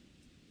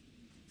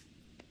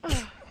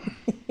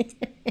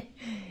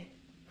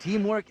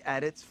 Teamwork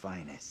at its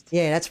finest.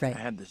 Yeah, that's right. I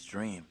had this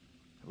dream.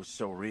 It was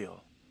so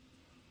real.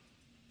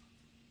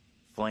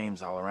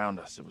 Flames all around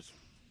us. It was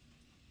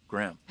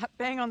grim. That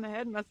bang on the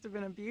head must have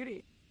been a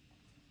beauty.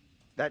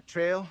 That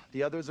trail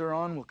the others are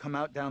on will come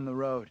out down the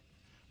road.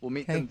 We'll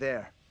meet them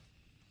there.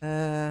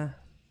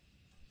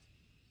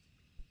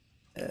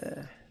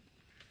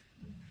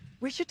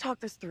 We should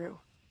talk this through.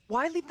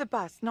 Why leave the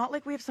bus? Not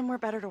like we have somewhere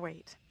better to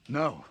wait.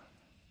 No.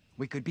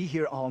 We could be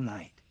here all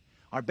night.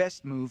 Our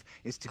best move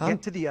is to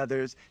get to the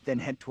others, then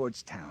head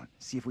towards town.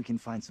 See if we can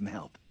find some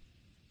help.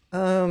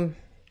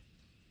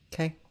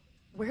 Okay.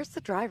 Where's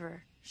the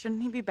driver?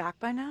 Shouldn't he be back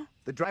by now?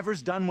 The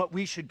driver's done what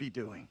we should be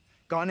doing.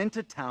 Gone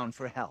into town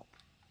for help.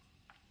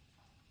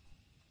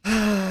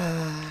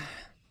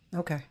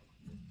 Okay.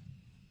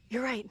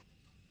 You're right.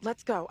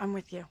 Let's go. I'm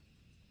with you.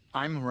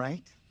 I'm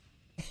right.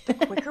 The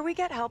quicker we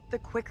get help, the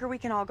quicker we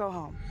can all go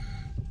home.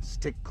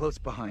 Stick close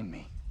behind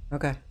me.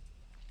 Okay.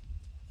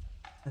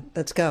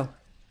 Let's go.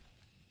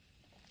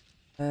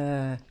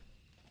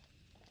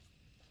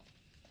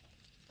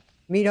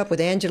 Meet up with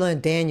Angela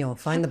and Daniel.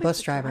 Find the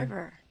bus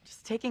driver.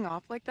 Just taking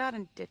off like that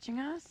and ditching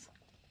us?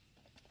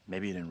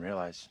 Maybe he didn't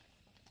realize.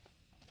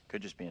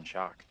 Could just be in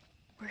shock.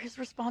 We're his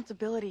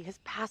responsibility, his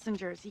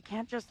passengers. He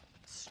can't just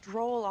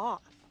stroll off.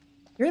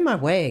 You're in my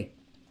way.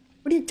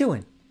 What are you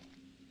doing?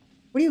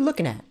 What are you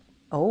looking at?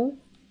 Oh.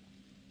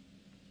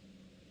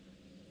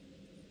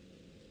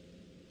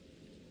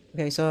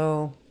 Okay,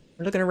 so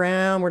we're looking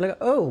around. We're looking.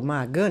 Oh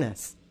my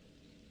goodness.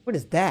 What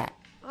is that?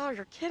 Oh,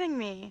 you're kidding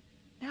me.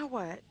 Now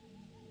what?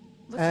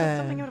 Looks like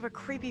something out of a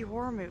creepy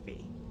horror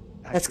movie.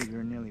 Actually,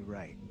 you're nearly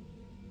right.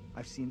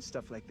 I've seen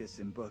stuff like this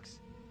in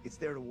books. It's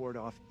there to ward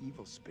off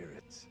evil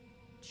spirits.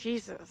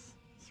 Jesus.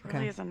 This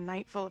really is a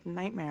night full of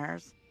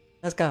nightmares.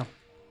 Let's go.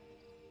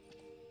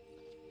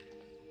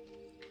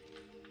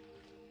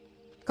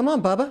 Come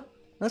on, Bubba.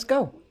 Let's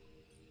go.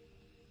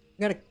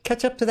 We gotta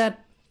catch up to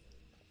that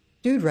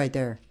dude right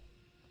there.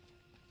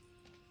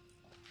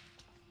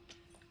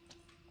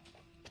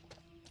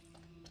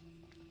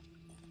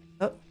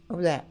 Oh, what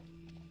was that?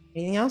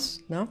 Anything else?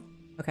 No?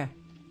 Okay.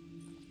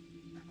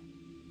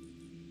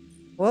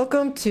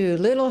 Welcome to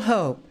Little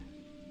Hope.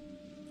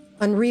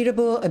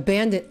 Unreadable,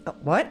 abandoned...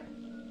 what?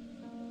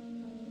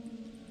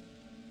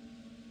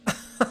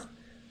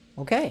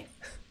 Okay.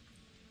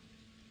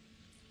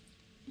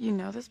 You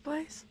know this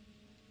place?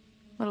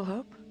 Little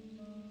Hope?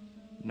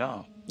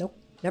 No. Nope.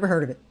 Never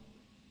heard of it.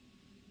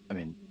 I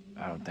mean,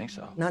 I don't think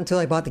so. Not until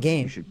I bought the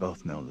game. You should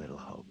both know Little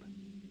Hope.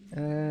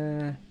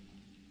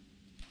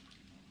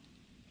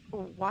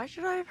 Why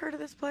should I have heard of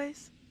this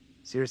place?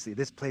 Seriously,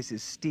 this place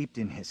is steeped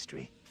in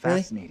history. Really?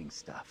 Fascinating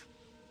stuff.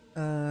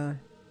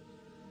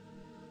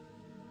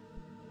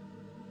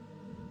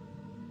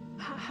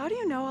 How do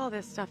you know all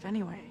this stuff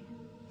anyway?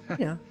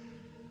 Yeah.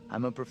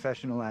 I'm a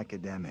professional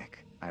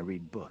academic. I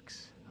read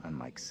books,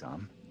 unlike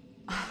some.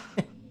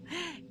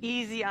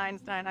 Easy,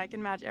 Einstein. I can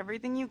match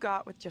everything you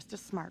got with just a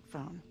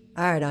smartphone.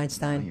 All right,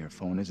 Einstein. Your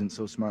phone isn't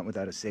so smart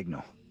without a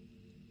signal.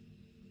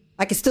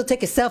 I can still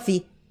take a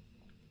selfie.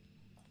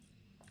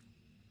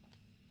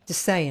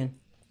 Just saying.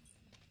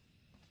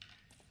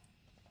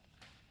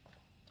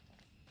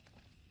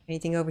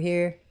 Anything over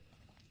here?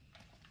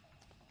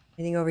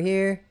 Anything over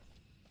here?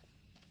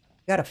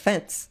 Got a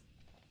fence.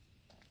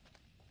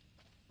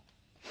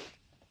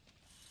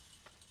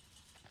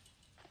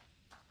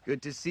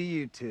 Good to see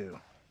you two.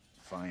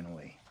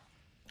 Finally.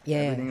 Yeah.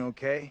 Everything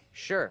okay?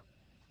 Sure.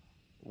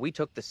 We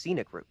took the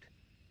scenic route.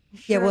 You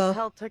Yeah, sure well- as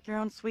hell took your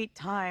own sweet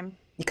time.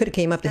 You could have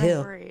came up the I'm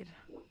hill. worried.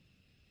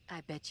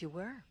 I bet you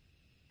were.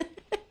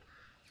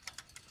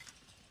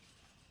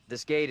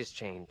 This gate is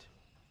chained.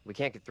 We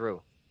can't get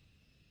through.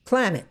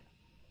 Climb it.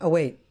 Oh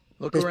wait.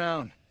 Look There's-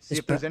 around. See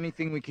if there's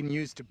anything we can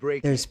use to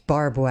break There's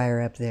barbed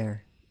wire up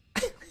there.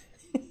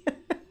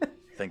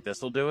 Think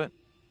this'll do it?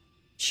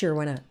 Sure,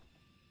 why not?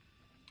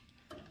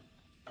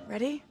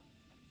 Ready?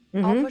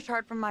 Mm-hmm. I'll push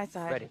hard from my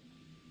side. Ready.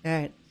 All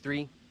right.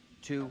 3,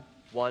 2,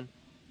 1,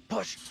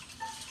 push!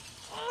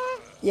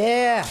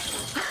 Yeah.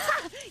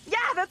 Yeah,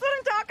 that's what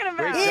I'm talking about.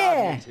 Great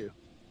Yeah. job, you two.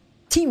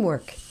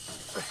 Teamwork.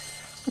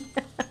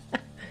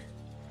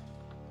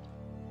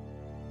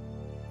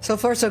 So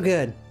far, so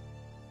good.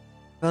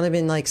 I've only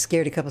been like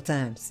scared a couple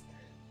times.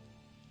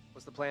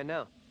 What's the plan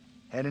now?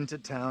 Head into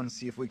town,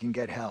 see if we can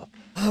get help.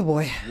 Oh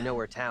boy. You know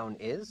where town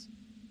is?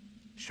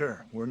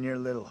 Sure, we're near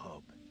Little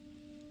Hope.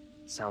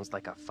 Sounds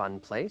like a fun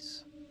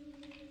place.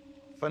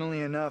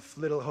 Funnily enough,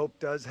 Little Hope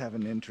does have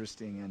an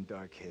interesting and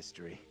dark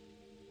history.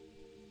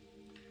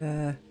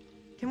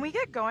 Can we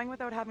get going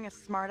without having a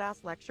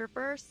smart-ass lecture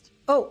first?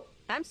 Oh.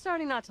 I'm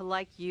starting not to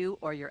like you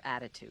or your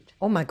attitude.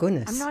 Oh my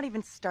goodness. I'm not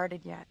even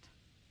started yet.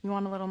 You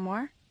want a little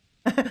more?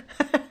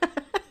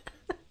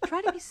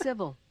 Try to be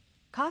civil.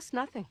 Costs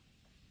nothing.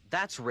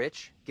 That's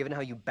rich, given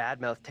how you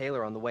badmouthed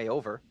Taylor on the way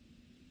over.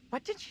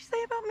 What did she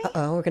say about me?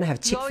 Uh-oh, we're gonna have a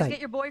You chick always fight. get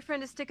your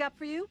boyfriend to stick up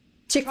for you?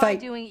 Chick Try fight.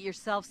 doing it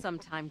yourself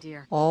sometime,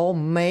 dear. Oh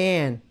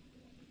man.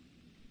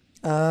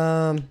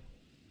 I'm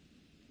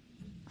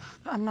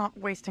not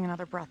wasting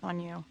another breath on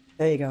you.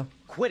 There you go.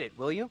 Quit it,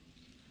 will you?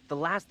 The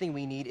last thing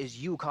we need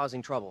is you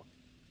causing trouble.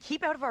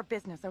 Keep out of our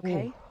business,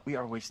 okay? Ooh. We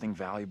are wasting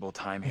valuable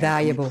time here.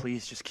 Valuable. Can we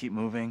please just keep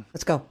moving?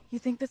 Let's go. You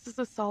think this is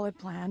a solid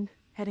plan,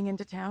 heading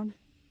into town?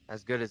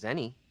 As good as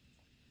any.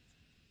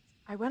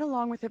 I went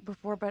along with it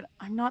before, but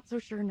I'm not so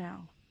sure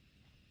now.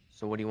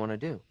 So what do you want to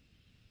do?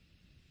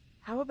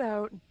 How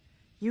about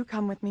you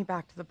come with me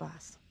back to the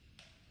bus?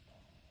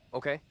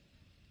 Okay.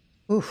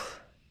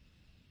 Oof.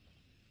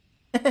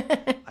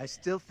 I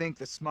still think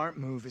the smart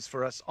move is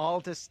for us all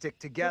to stick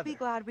You'll together. be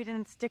glad we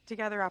didn't stick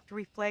together after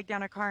we flagged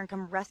down a car and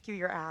come rescue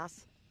your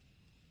ass.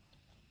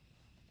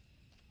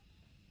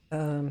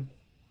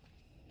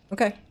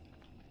 Okay.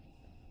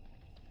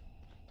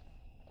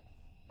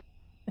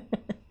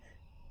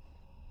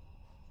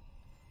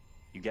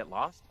 You get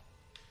lost?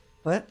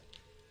 What?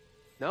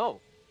 No.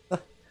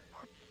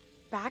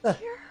 Back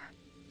here?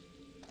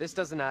 This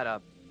doesn't add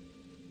up.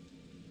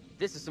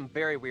 This is some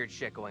very weird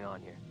shit going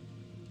on here.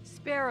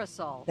 Spare us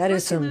all. That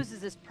is First some- he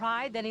loses his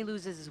pride, then he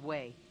loses his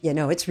way. Yeah,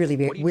 no, it's really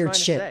What are you weird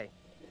trying shit. to say?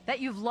 That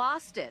you've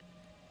lost it.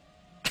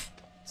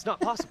 It's not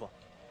possible.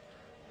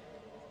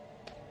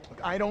 Look,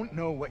 I don't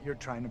know what you're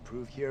trying to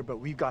prove here, but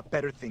we've got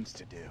better things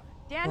to do.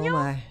 Daniel? Oh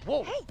my.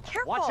 Whoa! Hey,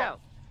 careful! Watch out!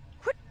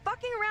 Quit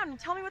fucking around and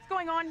tell me what's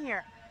going on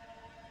here.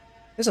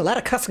 There's a lot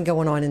of cussing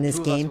going on in this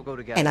Two of us game, will go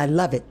together. and I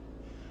love it.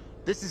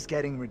 This is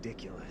getting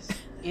ridiculous.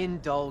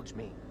 Indulge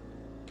me.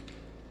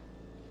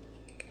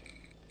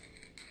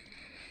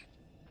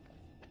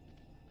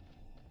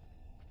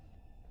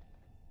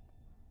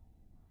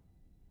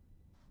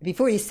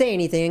 Before you say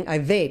anything, I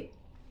vape.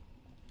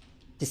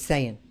 Just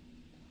saying.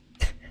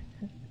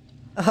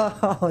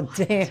 Oh,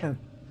 damn.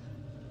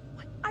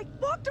 I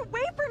walked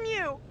away from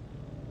you!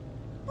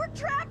 We're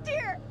trapped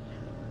here!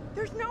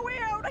 There's no way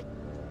out!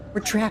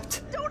 We're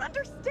trapped. Don't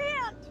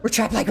understand! We're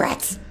trapped like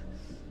rats!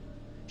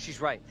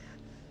 She's right.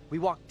 We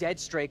walked dead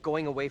straight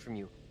going away from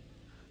you.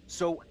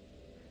 So,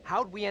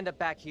 how'd we end up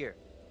back here?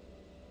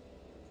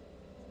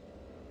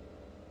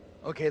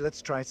 Okay,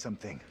 let's try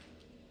something.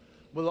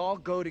 We'll all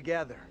go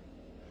together.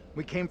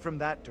 We came from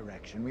that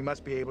direction. We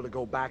must be able to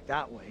go back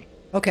that way.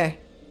 Okay.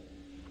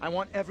 I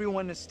want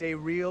everyone to stay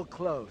real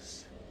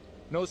close.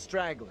 No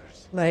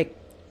stragglers. Like,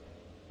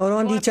 hold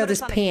on to each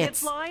other's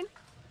pants.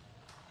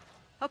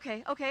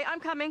 Okay,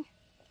 I'm coming.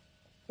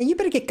 And you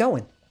better get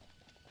going.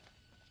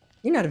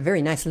 You're not a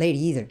very nice lady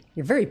either.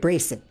 You're very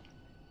abrasive.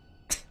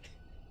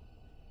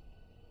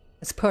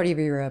 That's part of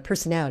your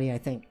personality, I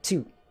think,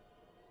 too.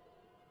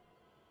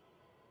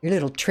 Your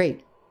little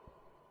trait.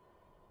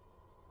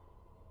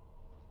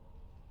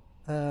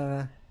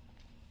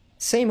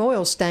 Same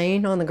oil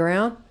stain on the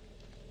ground.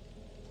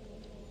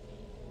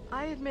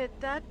 I admit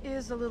that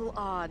is a little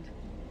odd.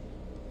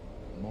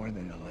 More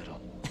than a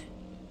little.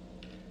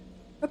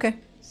 Okay.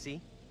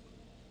 See?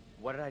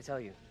 What did I tell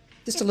you?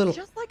 Just a little.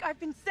 Just like I've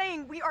been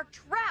saying, we are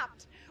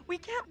trapped. We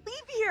can't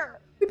leave here.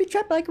 We'd be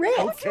trapped like rats.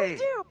 Okay,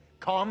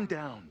 calm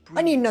down. Breathe.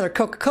 I need another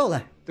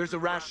Coca-Cola. There's a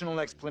rational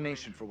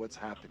explanation for what's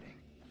happening.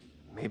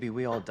 Maybe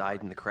we all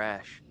died in the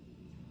crash.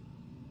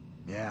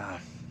 Yeah,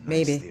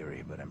 maybe. Nice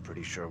theory, but I'm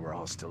pretty sure we're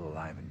all still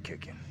alive and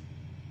kicking.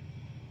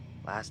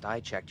 Last I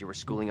checked, you were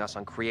schooling us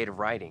on creative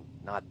writing,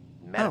 not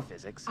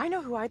metaphysics. I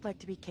know who I'd like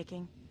to be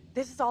kicking.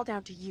 This is all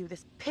down to you,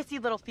 this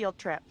pissy little field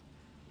trip.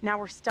 Now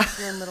we're stuck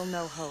here in Little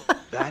No Hope.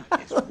 That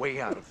is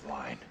way out of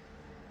line.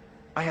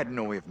 I had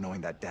no way of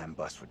knowing that damn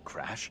bus would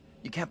crash.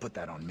 You can't put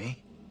that on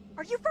me.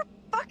 Are you for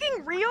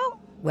fucking real?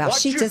 Wow,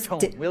 Watch she your just tone,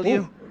 did. will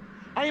you?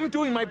 I am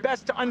doing my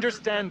best to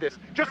understand this,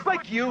 just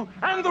like you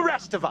and the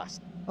rest of us.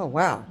 Oh,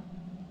 wow.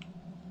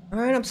 All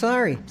right, I'm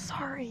sorry. I'm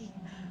sorry.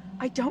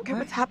 I don't get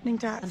what's happening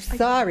to us. I'm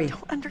sorry. I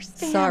don't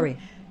understand. Sorry.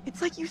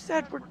 It's like you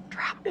said, we're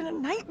trapped in a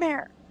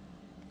nightmare.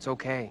 It's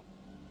okay.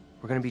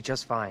 We're gonna be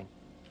just fine.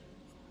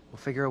 We'll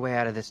figure a way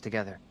out of this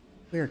together.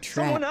 We're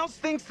trapped. Someone else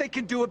thinks they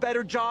can do a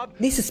better job.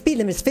 At least the speed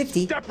limit is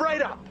 50. Step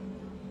right up.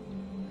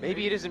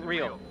 Maybe it isn't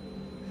real.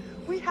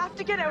 We have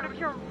to get out of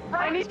here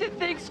right I need to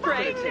think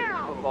straight.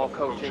 now. Football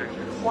coaching.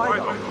 Why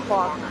the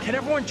fuck? Can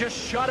everyone just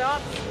shut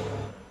up?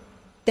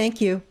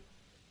 Thank you.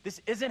 This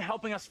isn't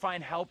helping us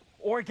find help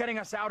or getting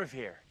us out of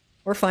here.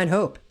 Or find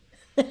hope.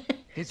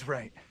 He's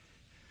right.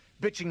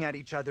 Bitching at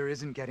each other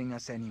isn't getting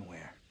us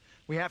anywhere.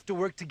 We have to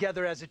work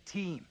together as a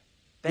team.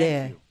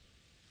 Thank you.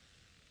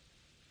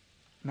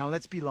 Now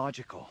let's be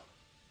logical.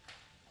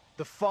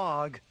 The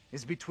fog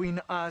is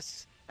between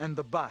us and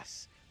the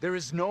bus. There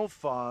is no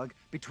fog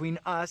between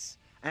us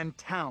and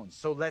town,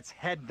 so let's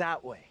head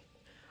that way.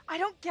 I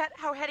don't get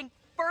how heading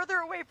further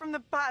away from the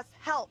bus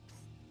helps.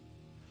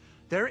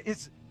 There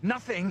is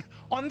nothing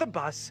on the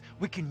bus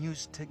we can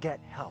use to get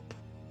help.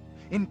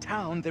 In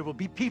town, there will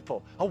be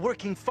people, a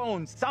working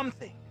phone,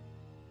 something.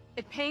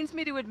 It pains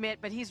me to admit,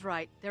 but he's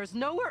right. There's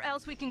nowhere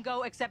else we can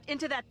go except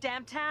into that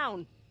damn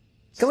town.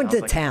 Go into the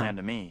Sounds like a town. plan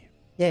to me.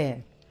 Yeah.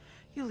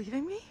 You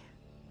leaving me?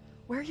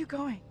 Where are you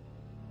going?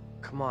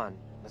 Come on,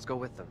 let's go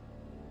with them.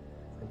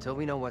 Until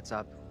we know what's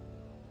up,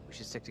 we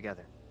should stick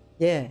together.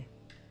 Yeah.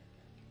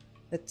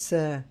 Let's,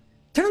 turn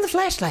on the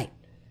flashlight.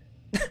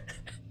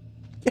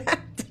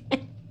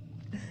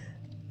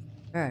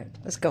 Alright,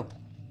 let's go.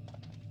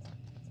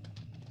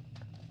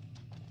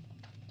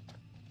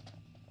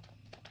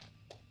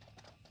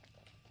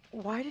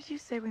 Why did you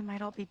say we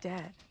might all be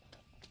dead?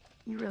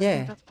 You really Yeah.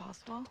 think that's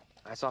possible?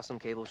 I saw some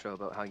cable show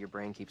about how your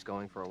brain keeps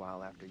going for a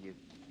while after you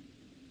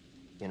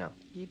know.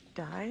 You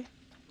die?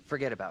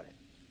 Forget about it.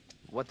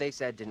 What they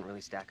said didn't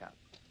really stack up.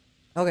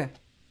 Okay.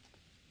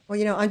 Well,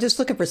 you know, I'm just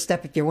looking for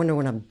stuff if you're wondering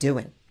what I'm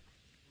doing.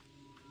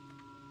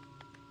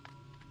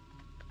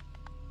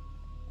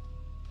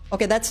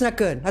 Okay, that's not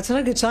good. That's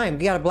not a good sign.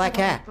 We got a black I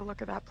don't cat. like the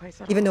look of that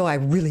place at Even all. though I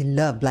really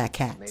love black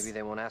cats. Maybe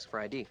they won't ask for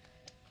ID.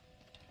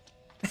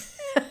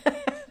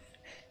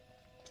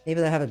 Maybe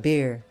they'll have a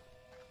beer.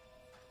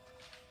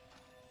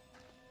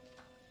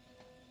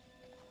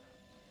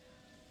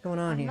 What's going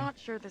on I'm here? not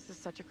sure this is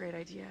such a great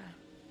idea.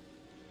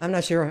 I'm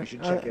not sure. We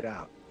should check it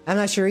out. I'm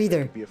not sure either.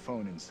 There'd be a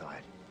phone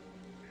inside.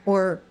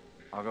 Or,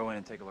 I'll go in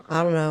and take a look.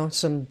 I don't know,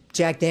 some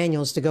Jack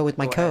Daniels to go with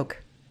my Go ahead.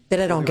 Coke. That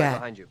I We'll don't be right got.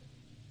 behind you.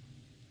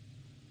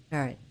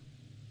 Alright.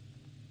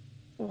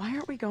 Why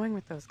aren't we going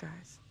with those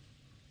guys?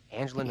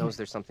 Angela knows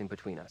there's something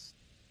between us.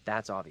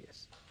 That's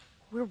obvious.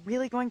 We're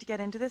really going to get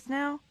into this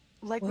now?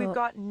 Like we've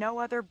got no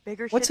other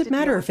bigger shit What's to it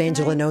matter deal if with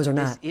Angela tonight? knows or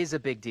not? This is a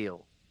big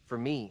deal. For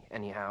me,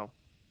 anyhow.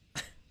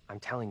 I'm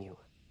telling you,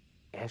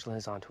 Angela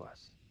is onto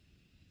us.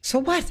 So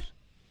what?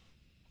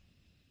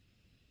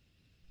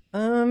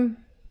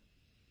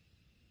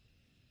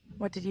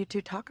 What did you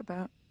two talk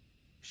about?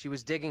 She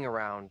was digging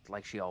around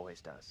like she always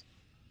does.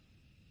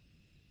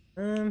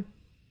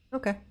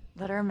 Okay.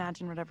 Let her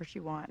imagine whatever she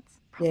wants.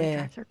 Probably Yeah.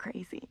 drives her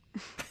crazy.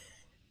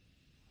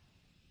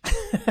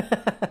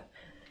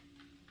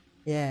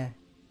 Yeah.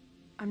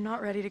 I'm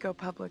not ready to go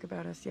public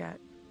about us yet.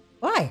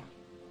 Why?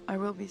 I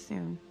will be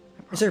soon.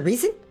 Is there a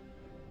reason?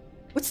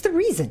 What's the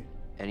reason?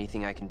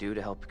 Anything I can do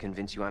to help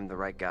convince you I'm the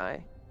right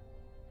guy?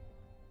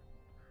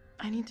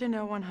 I need to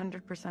know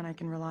 100% I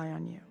can rely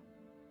on you.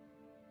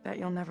 That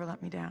you'll never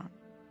let me down.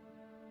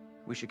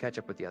 We should catch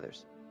up with the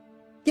others.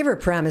 Give her a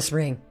promise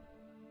ring.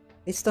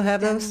 They still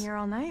have Standing those? here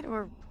all night,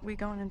 or we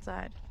going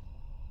inside?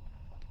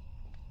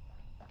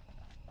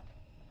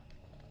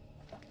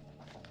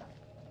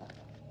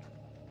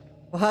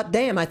 Well, hot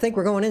damn, I think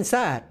we're going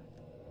inside.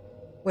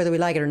 Whether we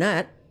like it or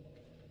not.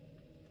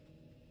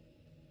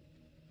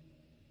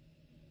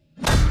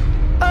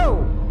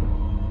 Oh!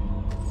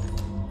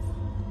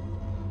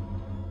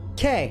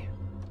 Okay.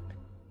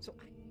 So,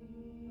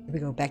 here we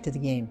go, back to the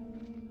game.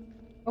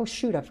 Oh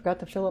shoot, I forgot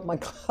to fill up my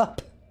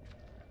cup.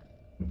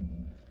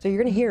 So you're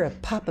gonna hear a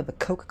pop of a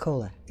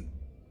Coca-Cola.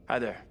 Hi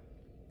there.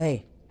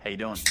 Hey. How you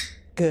doing?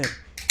 Good.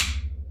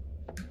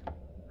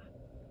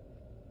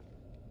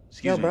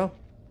 Excuse Yo, me, bro.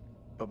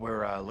 but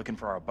we're looking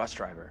for our bus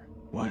driver.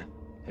 What?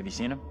 Have you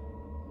seen him?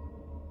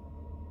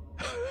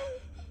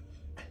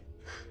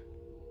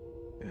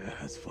 Yeah,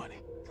 that's funny.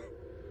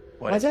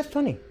 Why is that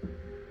funny?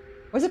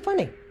 Why is it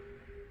funny?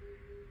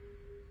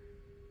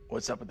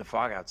 What's up with the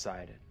fog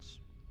outside? It's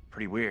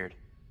pretty weird.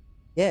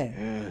 Yeah.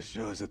 Yeah,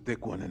 sure is a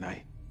thick one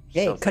tonight.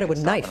 Yeah, Still cut it with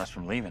a stopping knife. us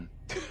from leaving.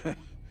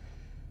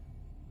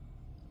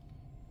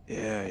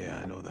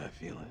 Yeah, I know that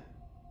feeling.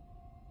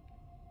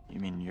 You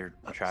mean you're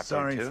trapped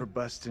Sorry there too? for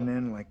busting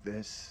in like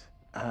this.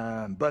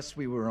 Bus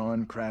we were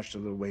on crashed a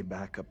little way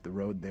back up the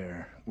road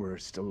there. We're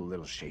still a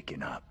little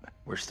shaken up.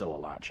 We're still a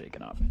lot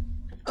shaken up.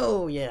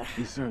 Oh, yeah.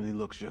 You certainly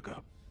look shook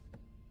up.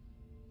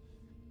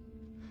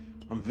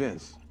 I'm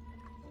Vince.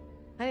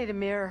 I need a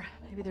mirror.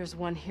 Maybe there's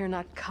one here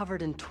not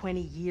covered in 20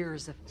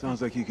 years of...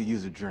 Sounds like you could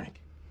use a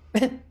drink.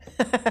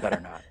 Better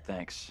not,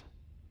 thanks.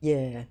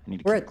 Yeah. I need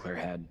to We're keep a clear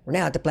head. We're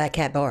now at the Black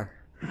Cat Bar.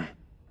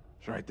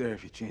 It's right there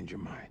if you change your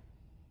mind.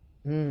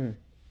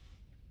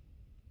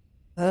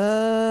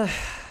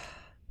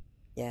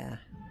 Yeah.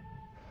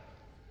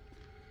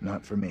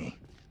 Not for me.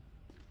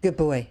 Good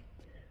boy.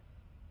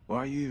 Why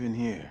are you even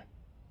here?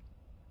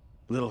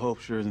 Little Hope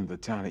sure isn't the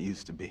town it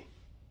used to be.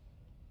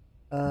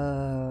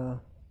 What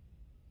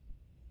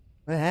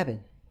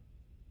happened?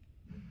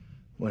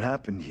 What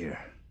happened here?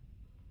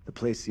 The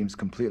place seems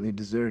completely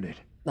deserted.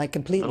 Like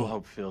completely. Little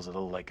Hope feels a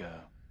little like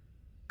a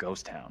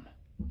ghost town.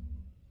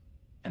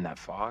 And that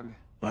fog?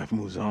 Life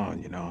moves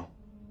on, you know.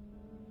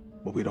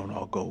 But we don't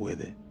all go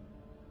with it.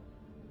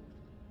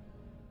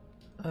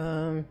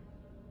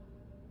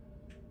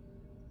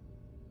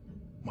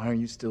 Why are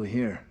you still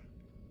here?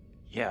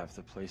 Yeah, if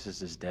the place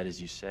is as dead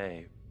as you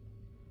say,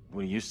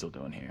 what are you still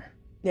doing here?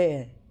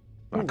 Yeah.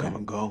 I come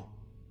and go.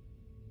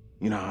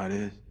 You know how it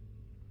is.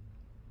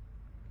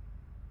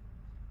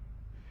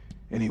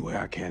 Anyway,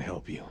 I can't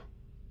help you.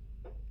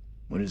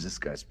 What is this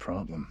guy's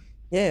problem?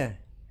 Yeah.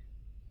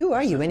 Who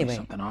are you There's anyway?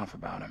 something off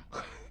about him.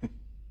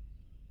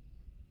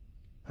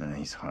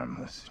 He's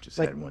harmless. Just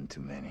Like- had one too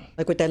many.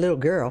 Like with that little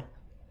girl.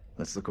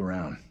 Let's look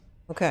around.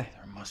 Okay.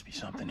 There must be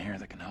something here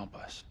that can help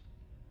us.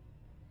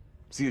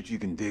 See what you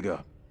can dig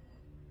up.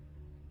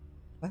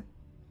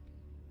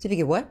 See if you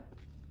get what?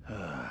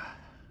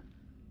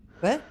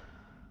 What?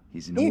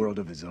 He's in a world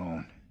of his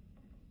own.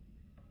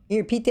 Can you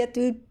repeat that,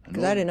 dude?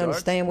 Because I old didn't darts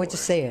understand what you boy.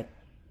 said.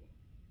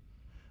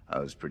 I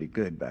was pretty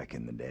good back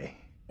in the day.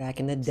 Back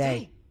in the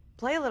day.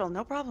 Play a little,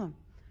 no problem.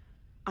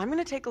 I'm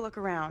gonna take a look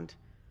around.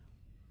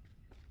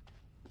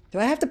 Do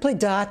I have to play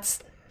dots?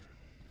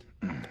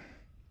 You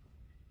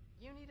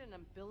need an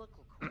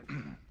umbilical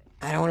cord.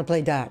 I don't want to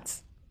play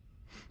dots.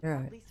 All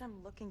right. At least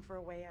I'm looking for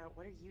a way out.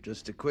 What are you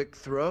Just a quick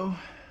throw,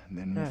 and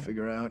then we'll Alright.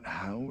 figure out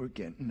how we're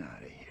getting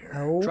out of here.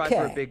 Try for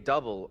a Okay. big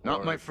double. Not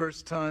or- my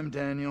first time,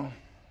 Daniel.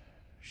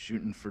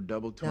 Shooting for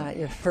double 20. Not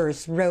your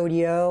first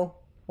rodeo.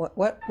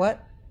 What?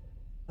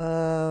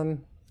 All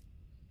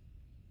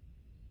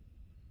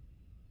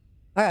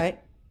right.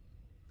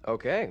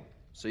 Okay,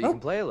 so you Oh. can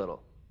play a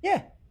little.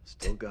 Yeah.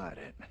 Still got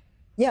it.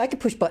 Yeah, I can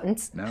push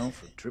buttons. Now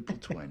for triple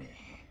 20.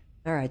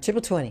 All right,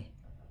 triple 20.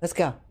 Let's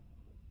go.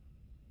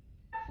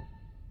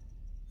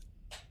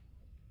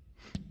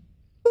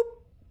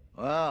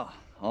 Well,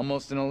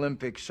 almost an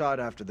Olympic shot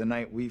after the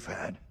night we've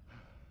had.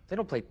 They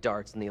don't play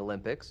darts in the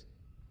Olympics.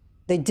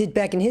 They did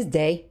back in his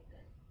day.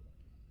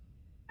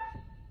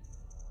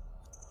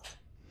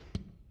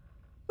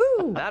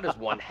 Woo! That is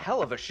one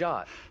hell of a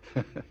shot.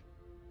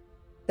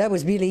 That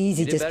was really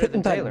easy, You did just better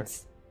putting than Taylor.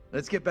 buttons.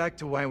 Let's get back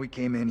to why we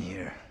came in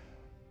here.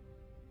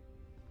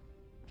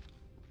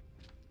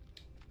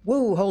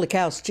 Woo, holy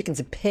cows, chickens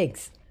and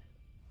pigs.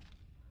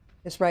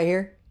 This right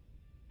here.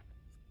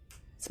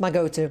 It's my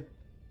go-to.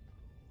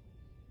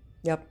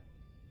 Yep.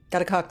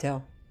 Got a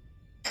cocktail.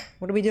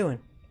 What are we doing?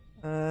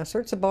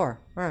 Search the bar.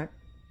 Alright.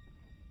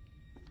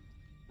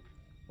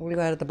 What do we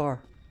got at the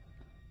bar?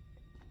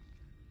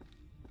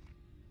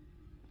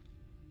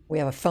 We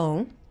have a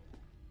phone.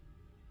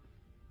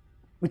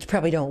 Which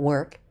probably don't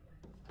work.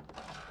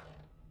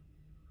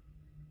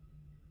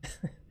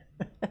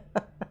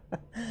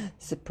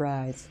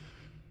 Surprise.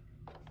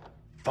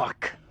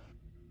 Fuck.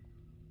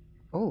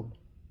 Oh.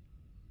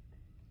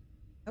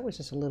 That was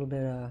just a little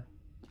bit,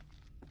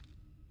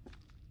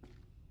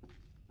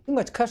 too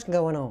much cussing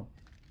going on.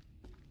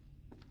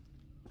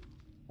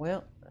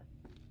 Well,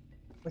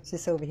 what's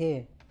this over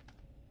here?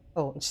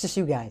 Oh, it's just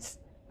you guys.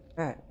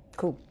 Alright,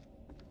 cool.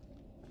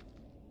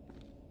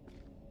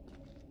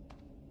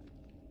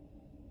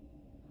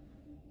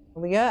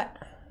 What we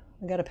got?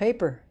 We got a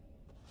paper.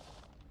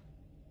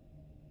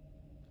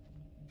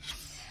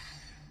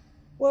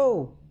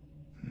 Whoa!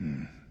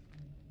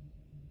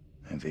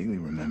 I vaguely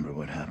remember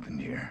what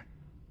happened here.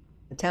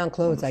 The town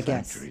closed, I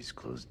guess. Factories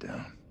closed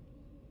down.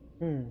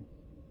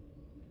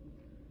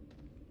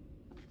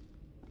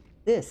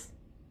 This.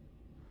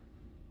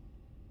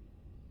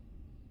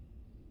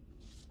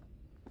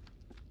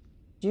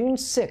 June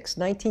 6,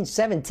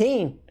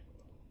 1917.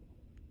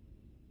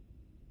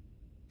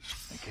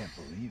 I can't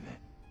believe it.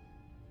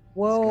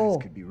 Whoa. These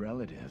guys could be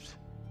relatives.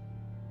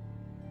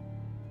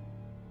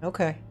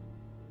 Okay.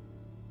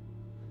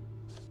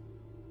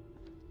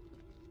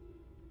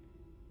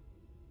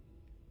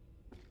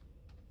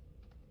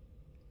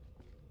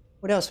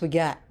 What else we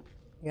got?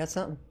 You got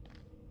something?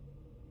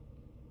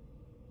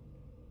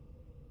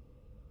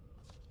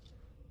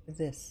 What is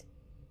this?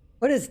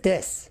 What is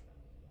this?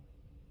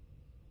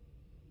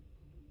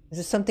 Is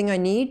this something I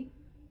need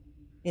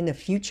in the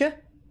future?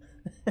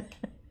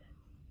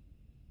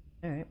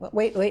 All right. Well,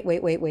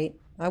 wait.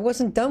 I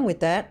wasn't done with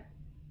that.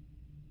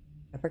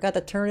 I forgot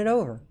to turn it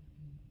over.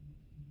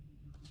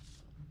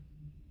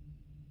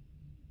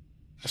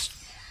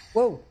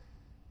 Whoa.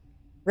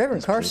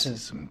 Reverend Carson.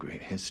 This is some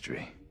great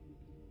history.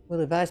 Will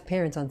advise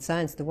parents on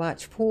signs to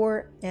watch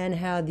for and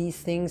how these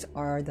things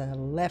are the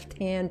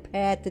left-hand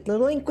path to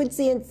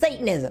delinquency and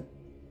Satanism.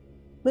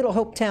 Little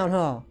Hope Town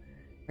Hall.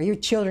 Are your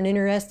children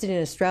interested in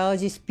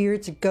astrology,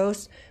 spirits, or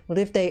ghosts? Well,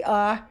 if they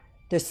are,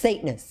 they're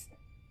Satanists.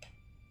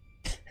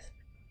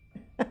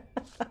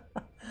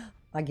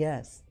 I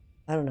guess.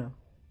 I don't know.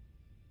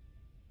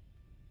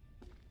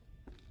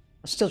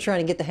 I'm still trying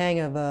to get the hang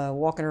of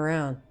walking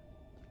around.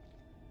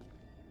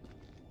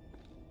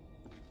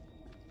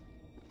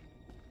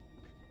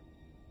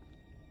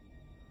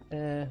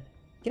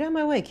 Get out of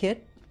my way,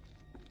 kid.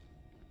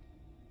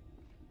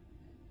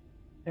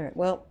 Alright,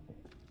 well.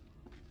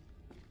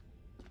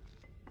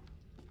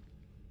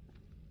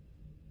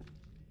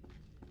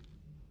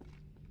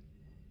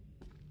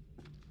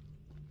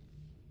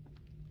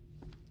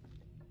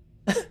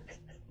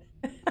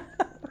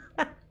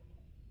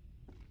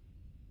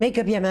 Make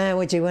up your mind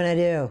what you want to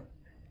do.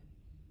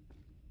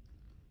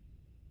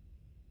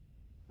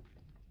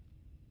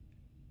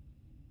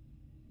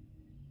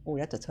 Oh,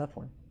 that's a tough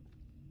one.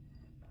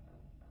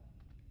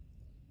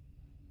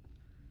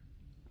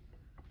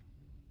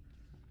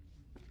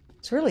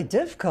 It's really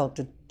difficult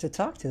to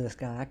talk to this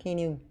guy. I can't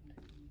even...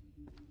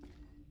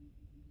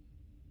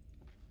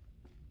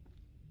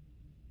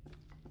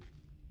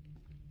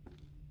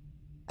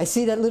 I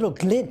see that little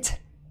glint,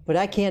 but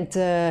I can't...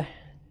 I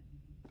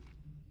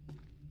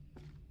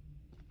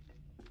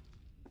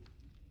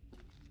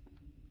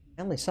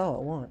only saw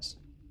it once.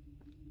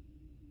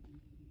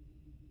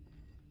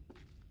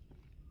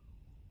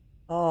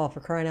 Oh, for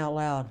crying out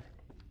loud.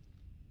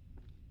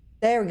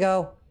 There we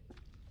go.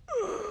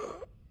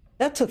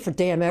 That took for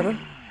damn ever.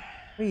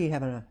 What are you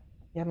having a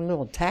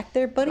little attack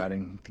there, buddy? Got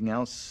anything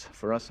else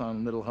for us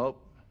on Little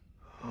Hope?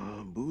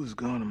 Booze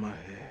gone in my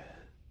head.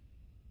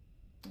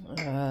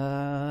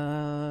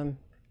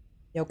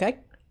 You okay?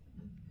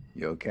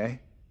 You okay?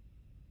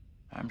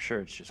 I'm sure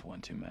it's just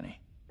one too many.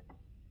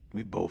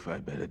 We both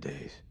had better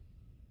days.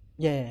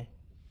 Yeah.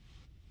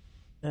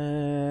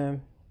 There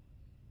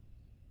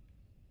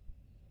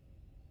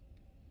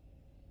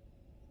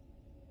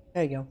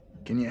you go.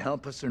 Can you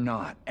help us or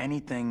not?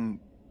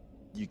 Anything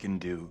you can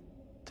do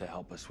to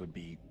help us would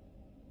be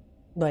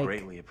like,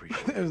 greatly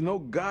appreciated. There's no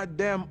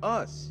goddamn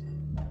us.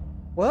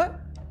 What?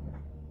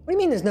 What do you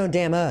mean there's no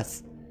damn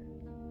us?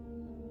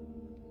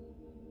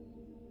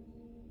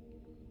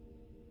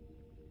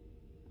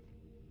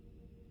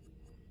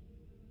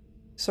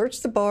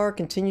 Search the bar,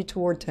 continue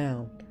toward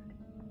town.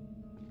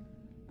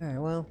 Alright,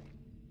 well.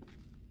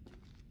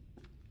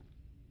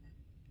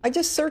 I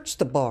just searched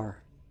the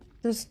bar.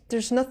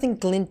 There's nothing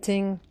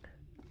glinting.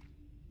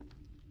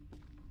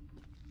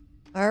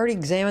 I already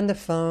examined the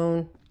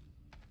phone.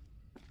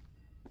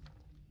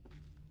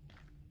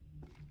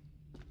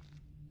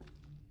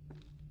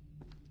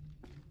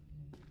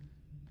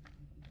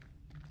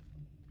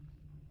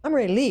 I'm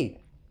ready to leave.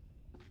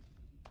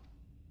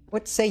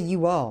 What say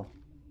you all?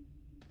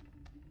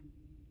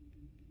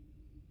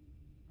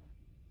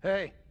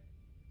 Hey,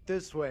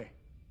 this way.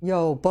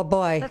 Yo,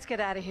 bye-bye. Let's get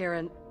out of here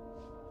and...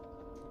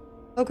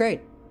 Oh,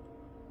 great.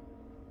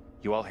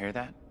 You all hear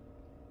that?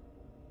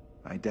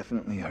 I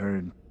definitely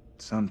heard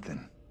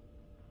something.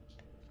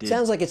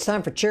 Sounds like it's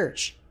time for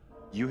church.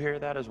 You hear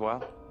that as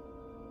well?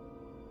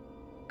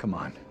 Come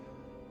on.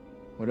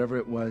 Whatever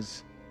it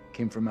was,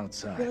 came from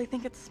outside. Really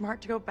think it's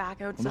smart to go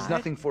back outside? Well, there's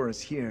nothing for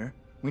us here.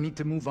 We need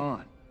to move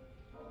on.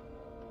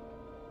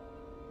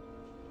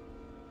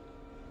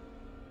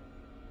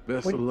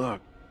 Best of luck.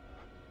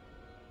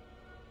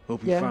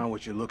 Hope you find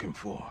what you're looking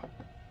for.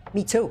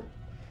 Me too.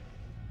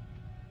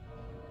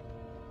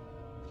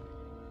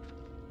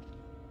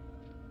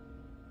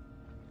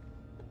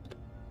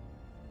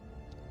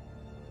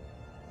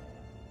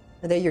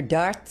 Are they your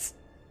darts?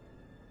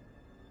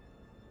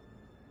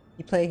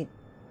 You play...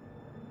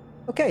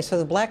 Okay, so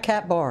the Black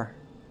Cat Bar.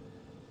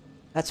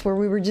 That's where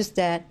we were just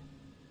at.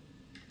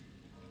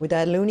 With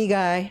that loony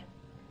guy.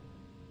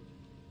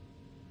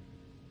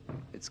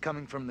 It's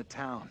coming from the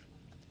town.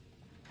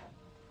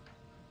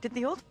 Did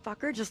the old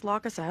fucker just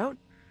lock us out?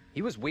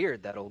 He was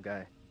weird, that old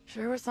guy.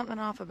 Sure was something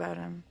off about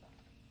him.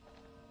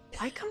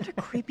 I come to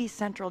Creepy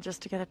Central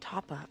just to get a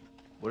top-up.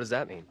 What does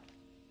that mean?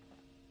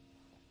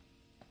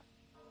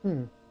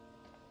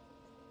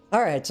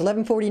 Alright, it's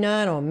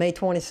 11:49 on May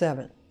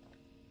 27th.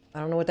 I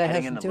don't know what that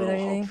has to do with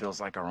anything. Feels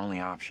like our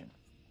only option.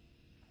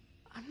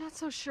 I'm not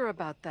so sure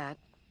about that.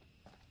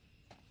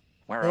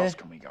 Where else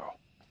can we go?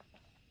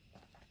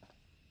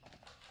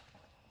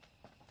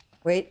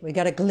 Wait, we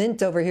got a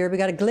glint over here. We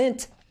got a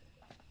glint.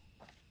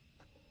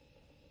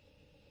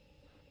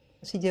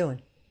 What's he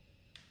doing?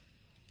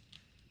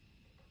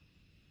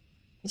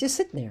 He's just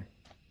sitting there.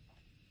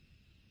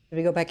 Did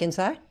we go back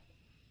inside?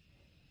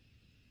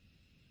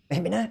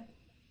 Maybe not.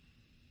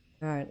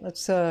 All right,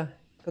 let's go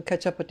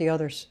catch up with the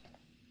others.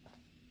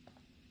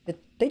 Did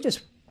they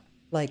just,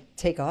 like,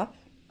 take off?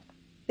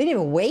 They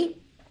didn't even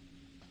wait?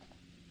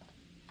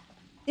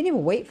 They didn't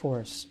even wait for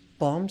us,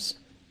 bums.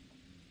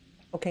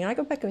 Okay, can I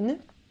go back in there?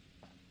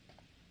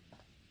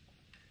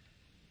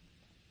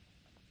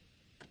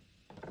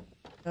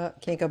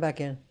 Can't go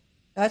back in.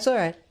 That's all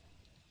right.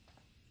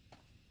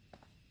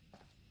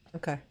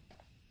 Okay.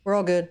 We're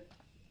all good.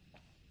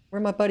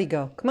 Where'd my buddy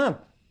go? Come on.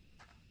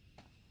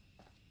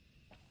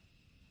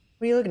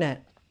 What are you looking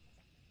at?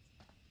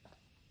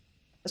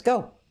 Let's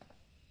go.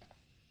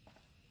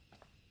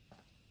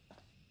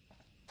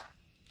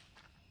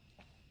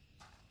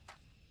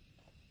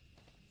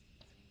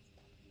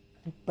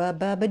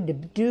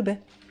 Ba-ba-ba-dooba.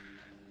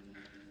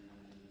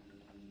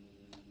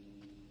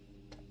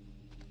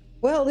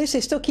 Well, at least they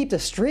still keep the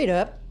street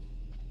up.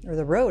 Or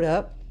the road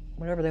up.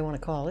 Whatever they want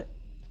to call it.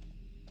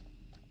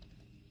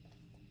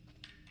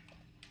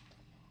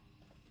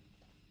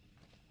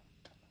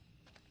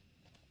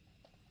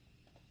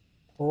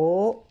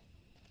 Oh,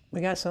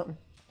 we got something.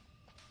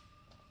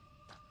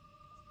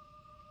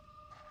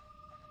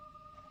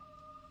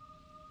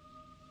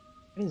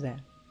 What is that?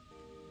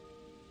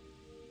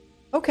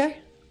 Okay.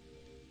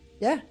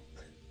 Yeah.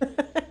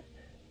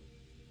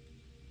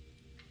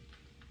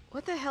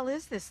 What the hell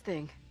is this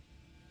thing?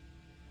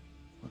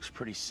 Looks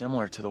pretty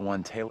similar to the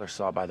one Taylor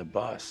saw by the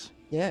bus.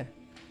 Yeah.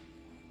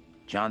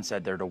 John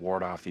said they're to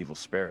ward off evil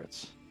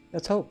spirits.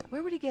 Let's hope.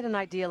 Where would he get an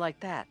idea like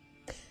that?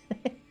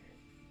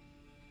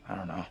 I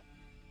don't know.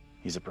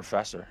 He's a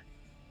professor.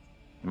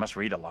 He must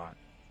read a lot.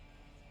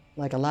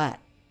 Like a lot.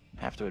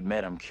 I have to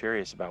admit, I'm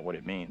curious about what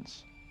it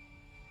means.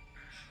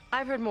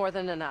 I've heard more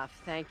than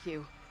enough, thank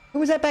you. Who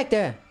was that back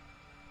there?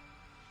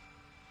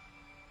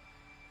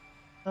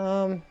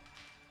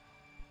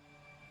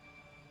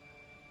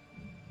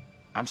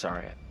 I'm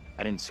sorry,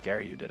 I didn't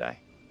scare you, did I?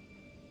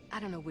 I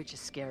don't know which is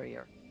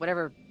scarier.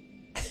 Whatever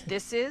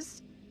this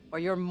is, or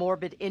your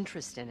morbid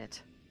interest in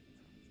it.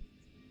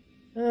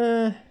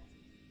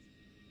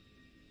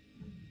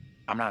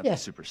 I'm not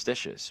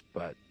superstitious,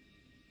 but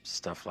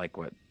stuff like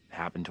what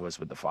happened to us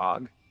with the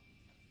fog.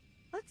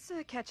 Let's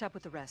catch up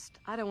with the rest.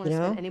 I don't want to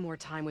spend any more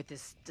time with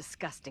this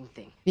disgusting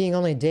thing. Being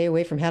only a day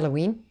away from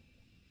Halloween?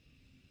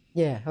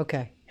 Yeah,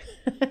 okay.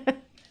 All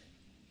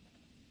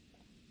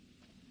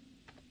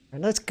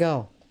right, let's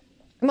go.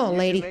 Come on,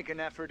 lady. Make an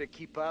effort to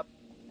keep up.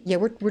 Yeah,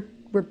 we're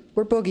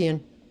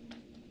boogieing.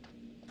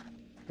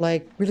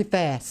 Like, really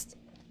fast.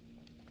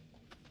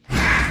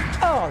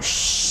 Oh,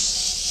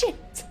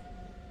 shit!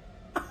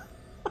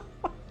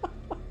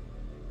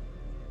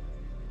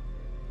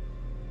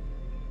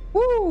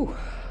 Woo!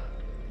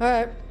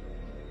 Alright.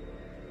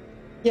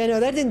 Yeah, no,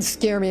 that didn't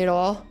scare me at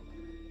all.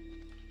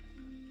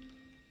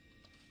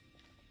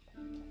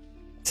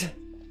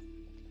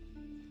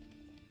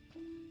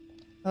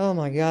 Oh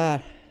my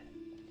god.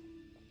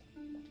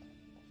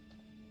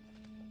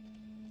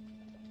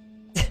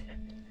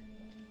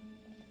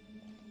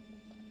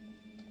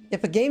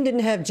 If a game didn't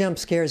have jump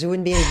scares, it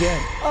wouldn't be any good.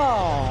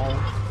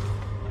 Oh.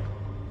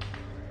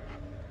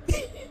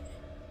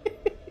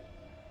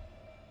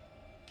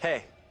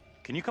 Hey,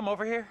 can you come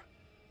over here?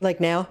 Like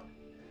now?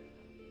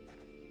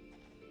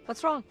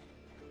 What's wrong?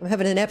 I'm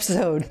having an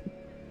episode.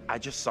 I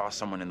just saw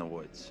someone in the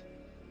woods.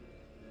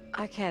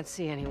 I can't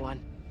see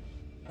anyone.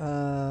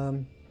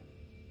 I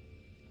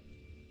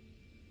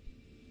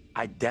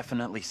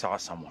definitely saw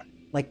someone.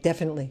 Like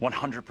definitely.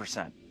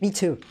 100%. Me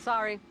too.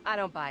 Sorry, I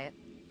don't buy it.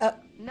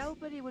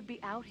 Nobody would be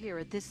out here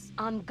at this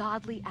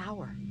ungodly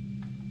hour.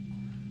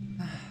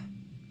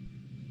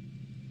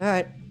 All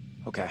right.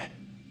 Okay.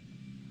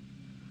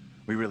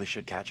 We really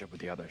should catch up with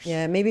the others.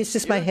 Yeah, maybe it's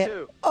just my head.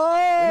 Too.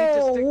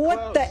 Oh,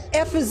 what the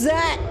F is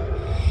that?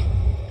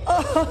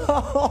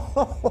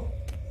 Oh.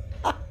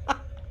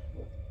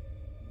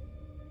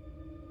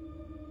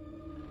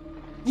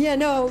 Yeah,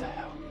 no.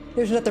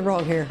 There's nothing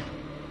wrong here.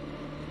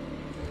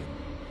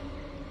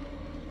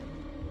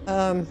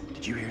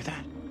 Did you hear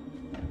that?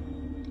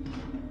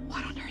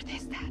 What on earth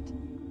is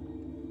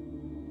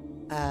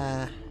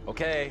that?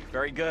 Okay,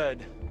 very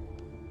good.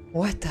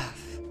 What the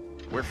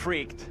We're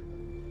freaked.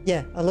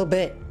 Yeah, a little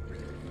bit.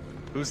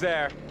 Who's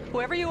there?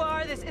 Whoever you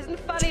are, this isn't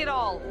funny at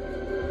all.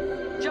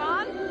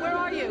 John, where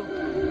are you?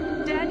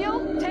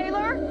 Daniel?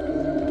 Taylor?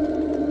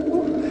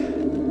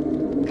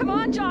 Come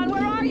on, John,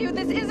 where are you?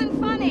 This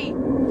isn't funny.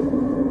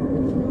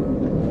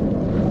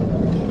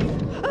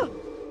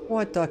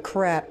 What the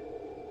crap?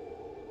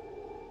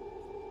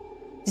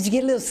 Did you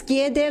get a little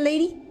scared there,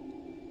 lady?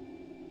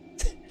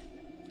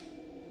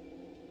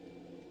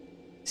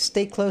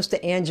 Stay close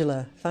to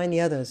Angela. Find the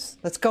others.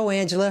 Let's go,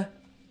 Angela.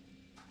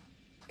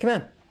 Come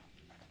on.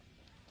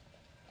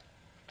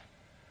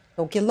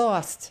 Don't get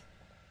lost.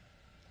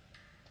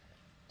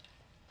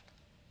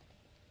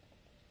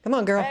 Come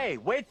on, girl. Hey,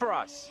 wait for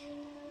us.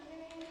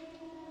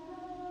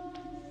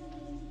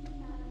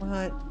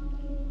 What?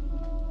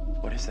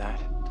 What is that?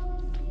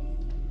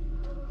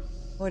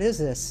 What is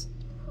this?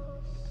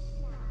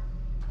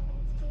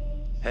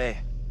 Hey.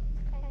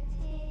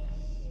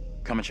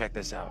 Come and check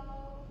this out.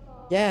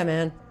 Yeah,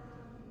 man.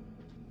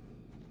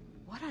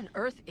 What on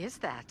earth is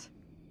that?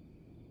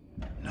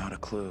 Not a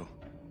clue.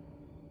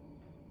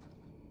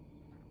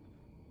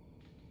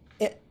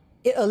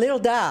 A little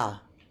doll.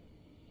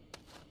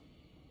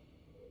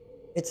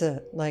 It's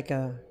a, like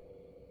a,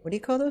 what do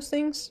you call those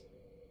things?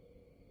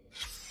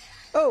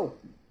 Oh!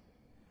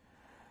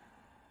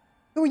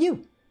 Who are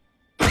you?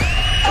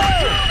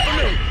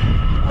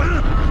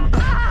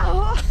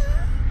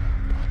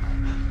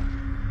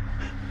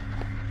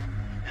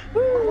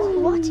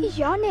 What is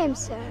your name,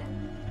 sir?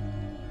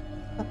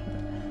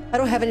 I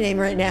don't have a name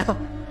right now.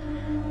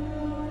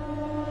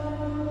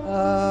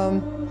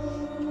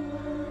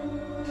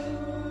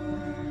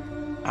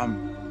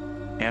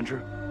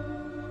 Andrew?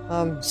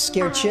 I'm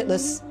scared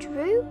shitless.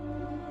 Drew?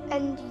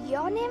 And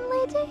your name,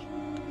 lady?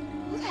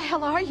 Who the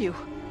hell are you?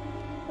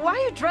 Why are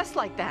you dressed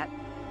like that?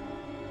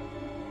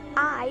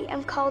 I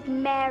am called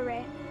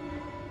Mary.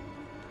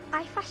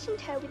 I fashioned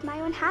her with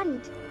my own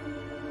hand.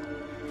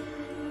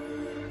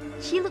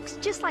 She looks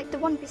just like the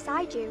one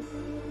beside you.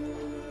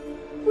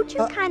 Would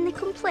you kindly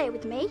come play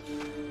with me?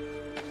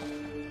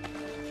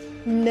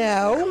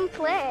 No. Come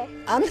play.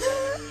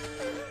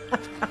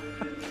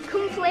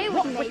 Come play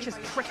with me. What witch's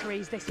trickery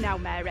is this now,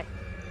 Mary?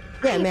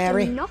 Yeah,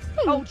 Mary.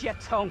 Nothing. Hold your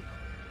tongue.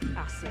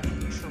 I see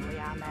you truly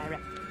are, Mary.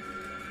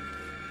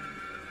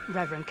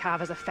 Reverend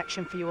Carver's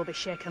affection for you will be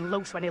shaken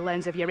loose when he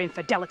learns of your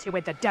infidelity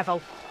with the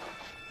devil.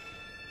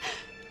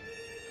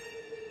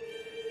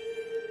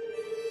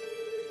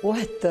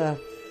 What the?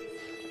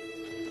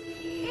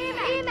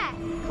 Amy,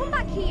 come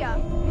back here.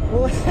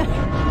 What?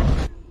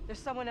 There's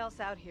someone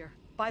else out here,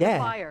 by Yeah.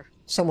 the fire.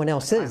 Someone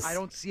else is. I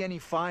don't see any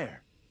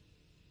fire.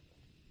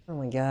 Oh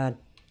my god.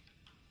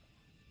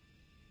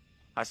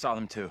 I saw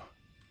them too.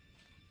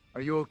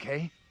 Are you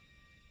okay?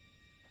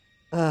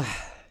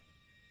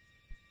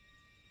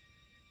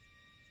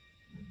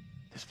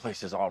 This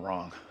place is all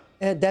wrong.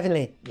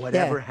 Definitely.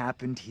 Whatever Yeah.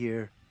 happened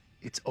here,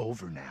 it's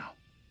over now.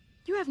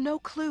 You have no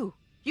clue.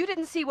 You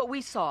didn't see what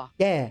we saw.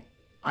 Yeah.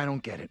 I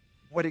don't get it.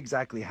 What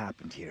exactly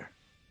happened here?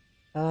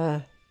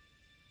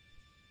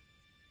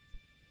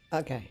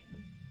 Okay.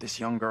 This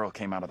young girl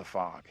came out of the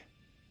fog.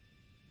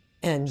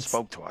 And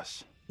spoke to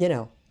us. You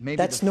know, Maybe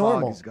that's the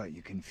normal. fog has got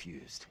you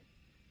confused.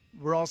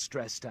 We're all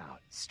stressed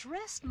out.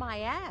 Stressed my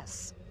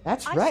ass.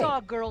 That's I right. saw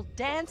a girl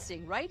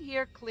dancing right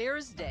here, clear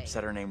as day.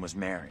 Said her name was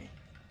Mary.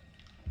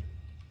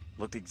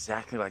 Looked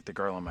exactly like the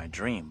girl in my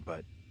dream,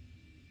 but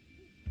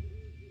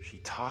she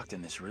talked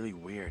in this really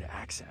weird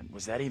accent.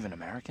 Was that even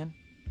American?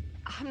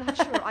 I'm not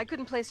sure. I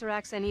couldn't place her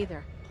accent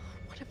either.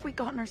 What have we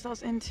gotten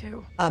ourselves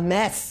into? A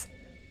mess.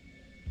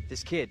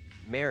 This kid,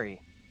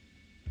 Mary,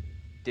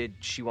 did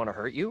she want to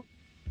hurt you?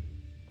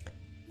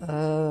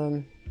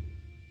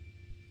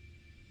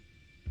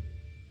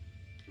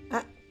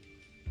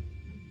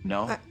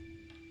 No.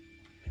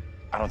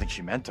 I don't think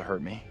she meant to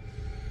hurt me.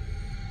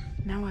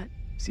 Now what?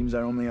 Seems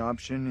our only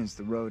option is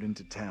the road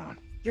into town.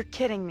 You're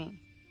kidding me.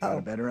 Got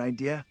a better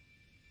idea?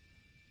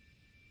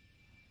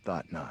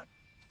 Thought not.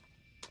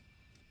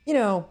 You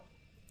know,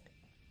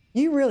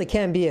 you really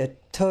can be a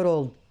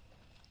total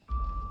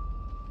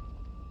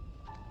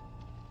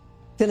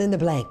fill in the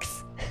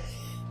blanks.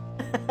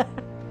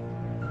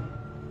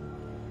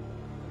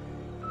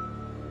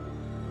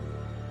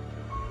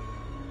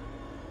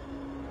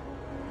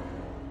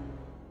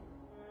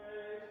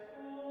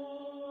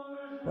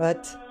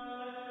 What?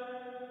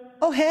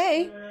 Oh,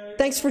 hey!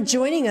 Thanks for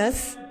joining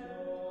us.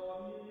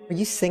 Are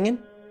you singing?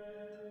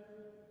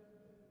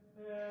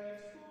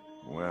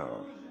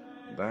 Well,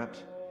 that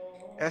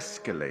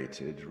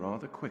escalated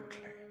rather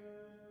quickly.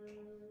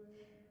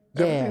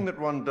 Yeah. Everything that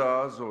one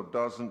does or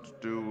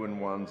doesn't do in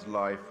one's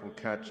life will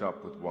catch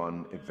up with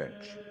one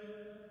eventually.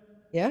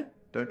 Yeah?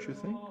 Don't you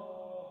think?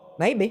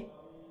 Maybe.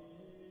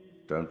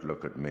 Don't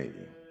look at me.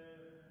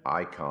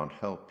 I can't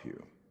help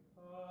you.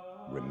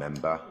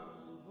 Remember?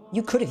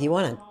 You could if you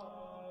wanted.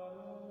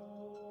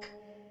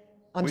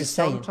 I'm just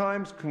saying. We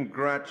sometimes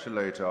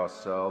congratulate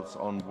ourselves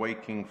on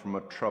waking from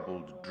a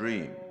troubled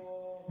dream.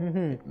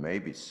 It may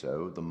be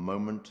so the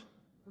moment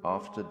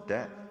after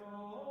death.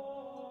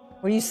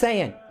 What are you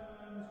saying?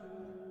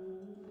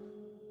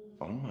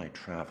 On my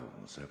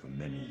travels over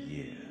many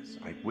years,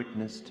 I've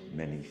witnessed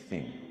many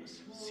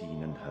things,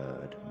 seen and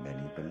heard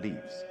many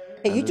beliefs.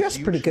 Hey, you dress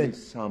pretty good.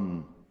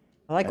 Some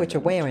I like what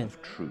you're wearing.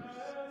 of truth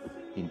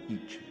in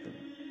each of them.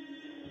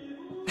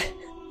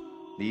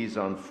 These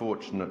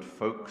unfortunate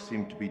folk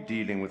seem to be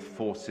dealing with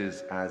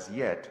forces as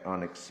yet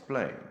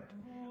unexplained.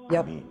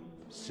 Yep. I mean,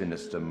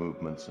 sinister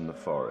movements in the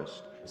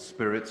forest,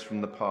 spirits from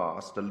the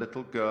past, a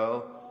little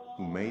girl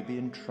who may be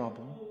in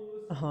trouble.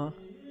 Uh-huh.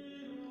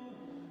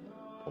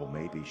 Or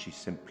maybe she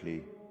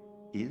simply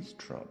is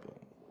trouble.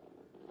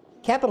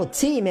 Capital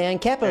T, man.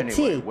 Capital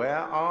Anyway, T. where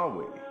are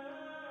we?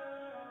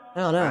 I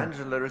don't know.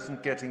 Angela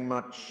isn't getting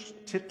much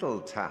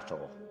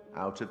tittle-tattle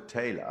out of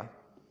Taylor.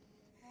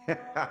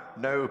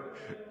 No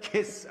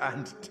kiss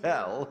and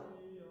tell.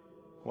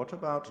 What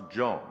about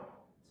John?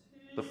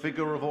 The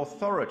figure of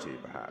authority,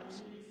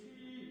 perhaps?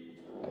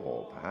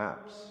 Or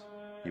perhaps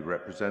he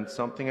represents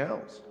something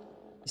else.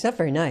 He's not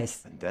very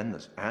nice. And then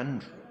there's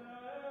Andrew.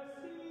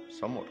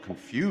 Somewhat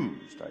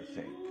confused, I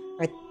think.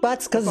 Right,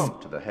 that's because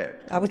Bump to the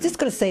head. I was just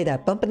going to say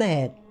that. Bump in the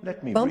head.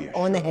 Let me Bump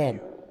on the reassure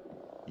head.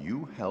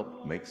 You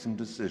helped make some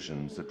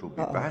decisions that will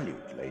be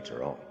valued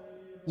later on.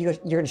 You're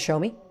going to show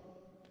me?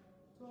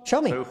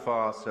 Show me. So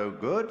far, so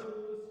good.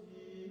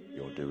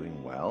 You're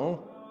doing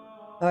well.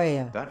 Oh,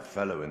 yeah. That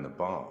fellow in the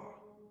bar.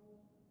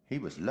 He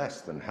was less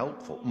than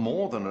helpful,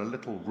 more than a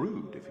little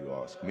rude, if you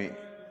ask me.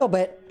 Oh,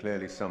 but...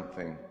 Clearly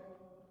something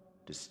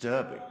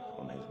disturbing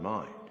on his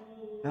mind.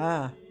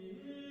 Ah.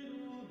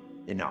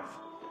 Enough.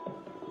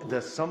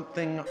 There's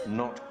something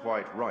not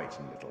quite right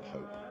in Little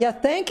Hope. You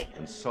think?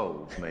 And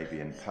souls may be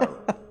in peril.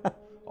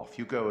 Off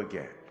you go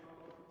again.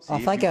 See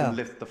Off if I you go. can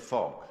lift the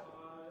fog.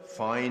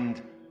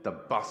 Find the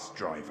bus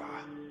driver.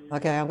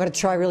 Okay, I'm going to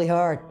try really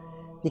hard.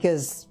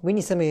 Because we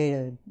need somebody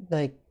to,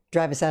 like,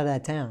 drive us out of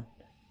that town.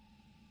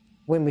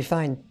 When we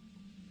find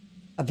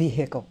a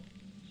vehicle.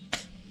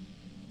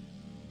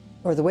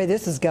 Or the way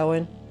this is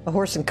going, a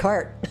horse and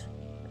cart.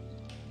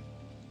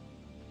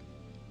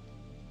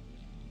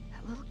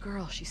 That little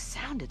girl, she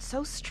sounded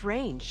so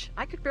strange.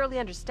 I could barely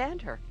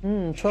understand her.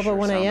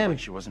 12:01 a.m. Like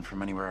she wasn't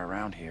from anywhere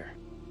around here.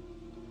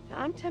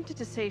 I'm tempted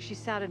to say she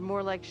sounded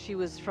more like she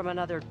was from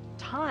another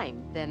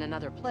time than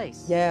another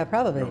place. Yeah,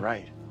 probably. You're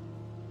right.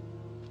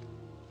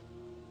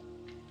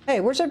 Hey,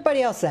 where's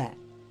everybody else at?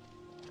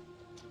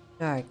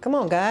 Alright, come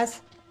on, guys.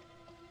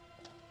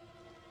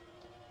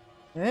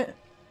 Alright.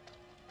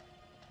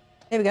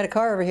 Hey, we got a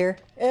car over here.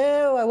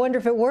 Oh, I wonder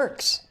if it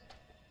works.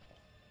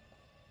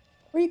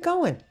 Where are you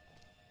going?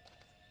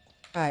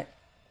 Alright.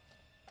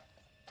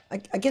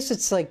 I guess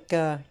it's like,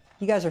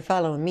 you guys are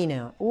following me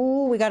now.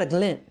 Ooh, we got a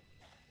glint.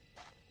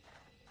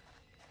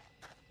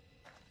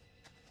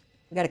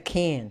 We got a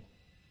can.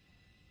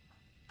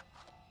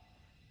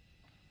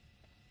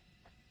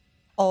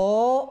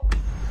 Oh.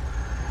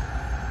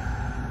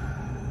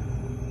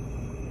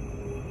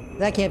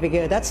 That can't be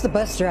good. That's the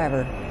bus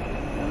driver.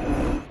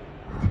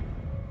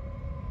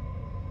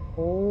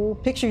 Oh,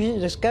 pictures you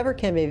discover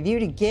can be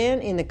viewed again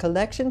in the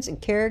collections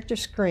and character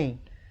screen.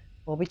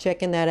 We'll be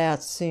checking that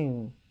out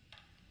soon.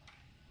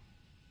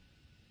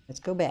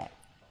 Let's go back.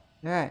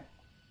 All right.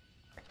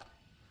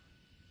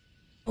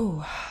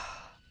 Oh.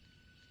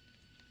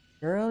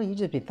 Girl, you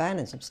just be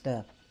finding some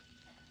stuff.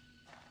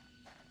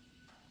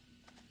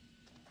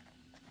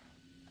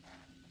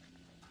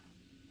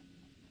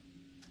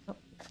 Oh.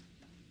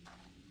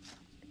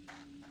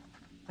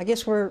 I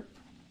guess we're...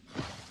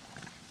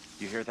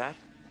 You hear that?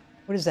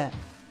 What is that?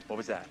 What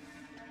was that?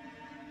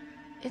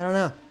 It's I don't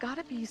know.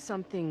 Gotta be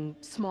something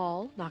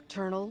small,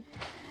 nocturnal.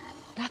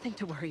 Nothing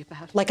to worry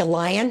about. Like a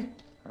lion?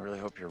 I really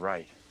hope you're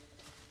right.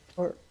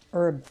 Or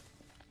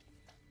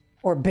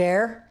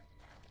bear?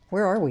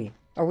 Where are we?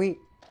 Are we...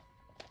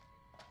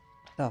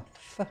 Oh,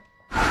 fuck.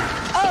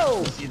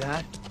 Oh! See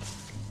that?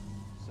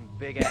 Some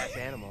big-ass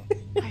animal.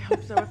 I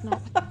hope so, if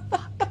not.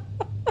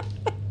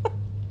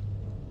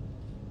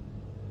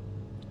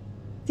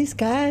 These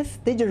guys,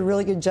 they did a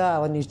really good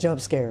job on these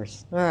jump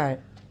scares. All right.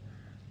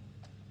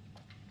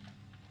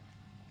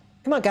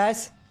 Come on,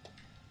 guys.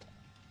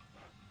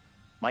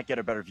 Might get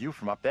a better view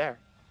from up there.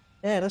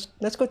 Yeah,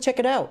 let's go check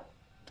it out.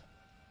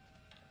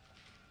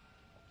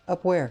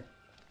 Up where?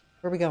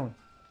 Where are we going?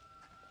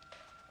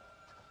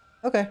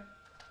 Okay.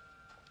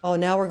 Oh,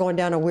 now we're going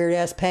down a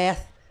weird-ass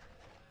path.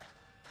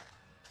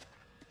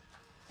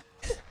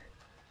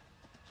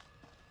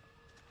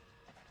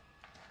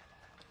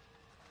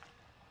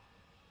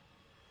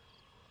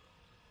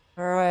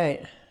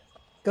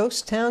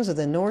 Ghost towns of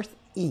the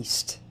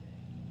Northeast.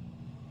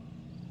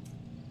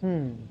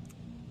 Little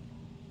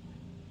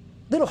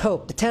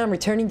Hope, the town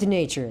returning to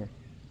nature.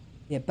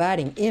 The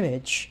abiding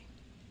image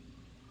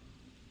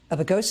of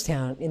a ghost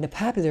town in the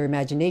popular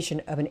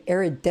imagination of an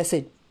arid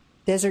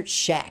desert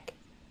shack.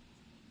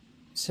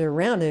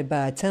 Surrounded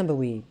by a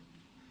tumbleweed.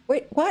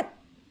 Wait, what?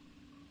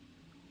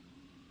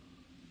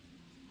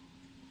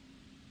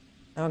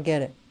 I don't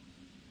get it.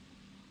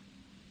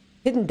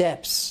 Hidden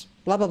depths.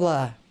 Blah, blah,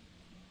 blah.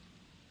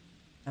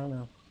 I don't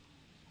know.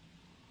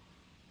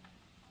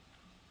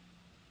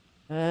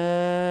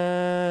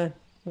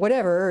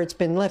 Whatever. It's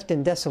been left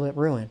in desolate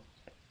ruin.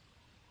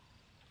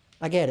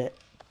 I get it.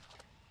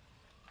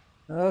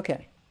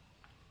 Okay.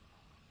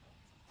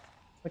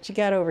 What you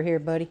got over here,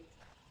 buddy?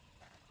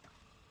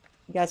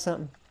 You got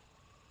something?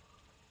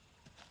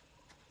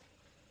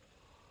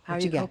 How are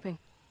you coping?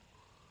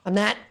 I'm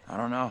not. I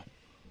don't know.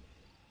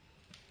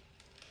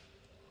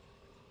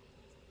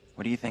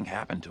 What do you think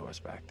happened to us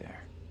back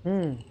there?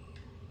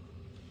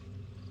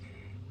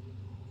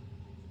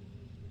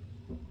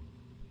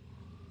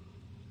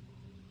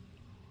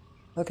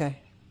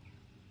 Okay.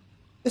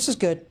 This is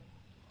good.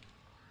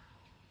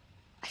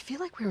 I feel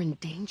like we're in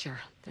danger.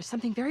 There's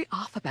something very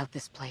off about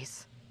this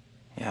place.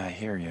 Yeah, I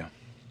hear you.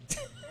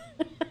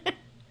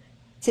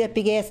 See that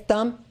big ass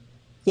thumb?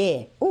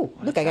 Yeah. Oh,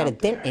 look, I got a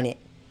dent in it.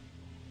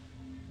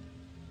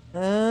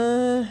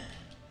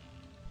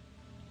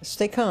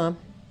 Stay calm.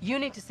 You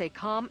need to stay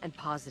calm and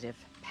positive.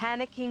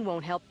 Panicking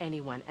won't help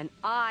anyone, and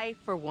I,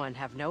 for one,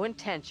 have no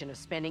intention of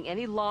spending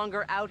any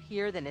longer out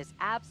here than is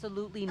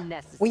absolutely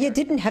necessary. Well, you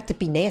didn't have to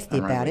be nasty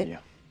I'm right about with it. you.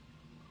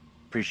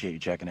 Appreciate you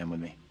checking in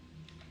with me.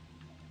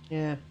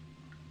 Yeah.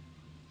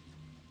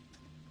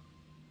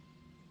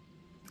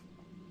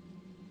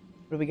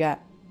 What do we got?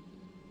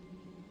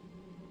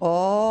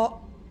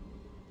 Oh.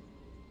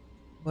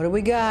 What do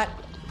we got?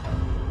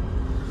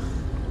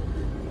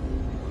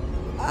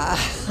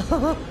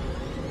 Ah.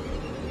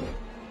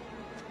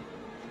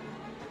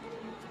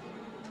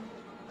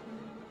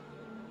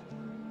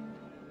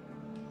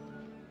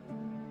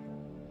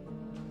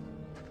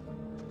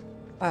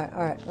 All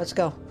right, let's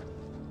go.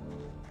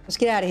 Let's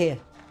get out of here.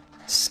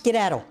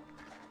 Skedaddle.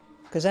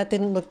 Because that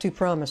didn't look too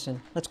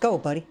promising. Let's go,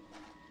 buddy.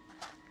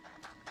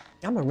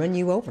 I'm gonna run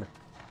you over.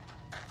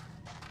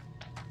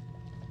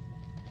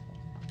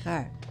 All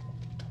right.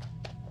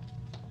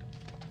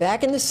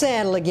 Back in the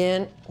saddle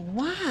again.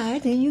 Why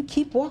do you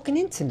keep walking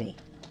into me?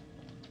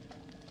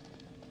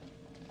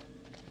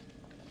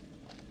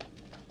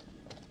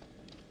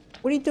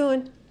 What are you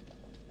doing?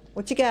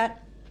 What you got?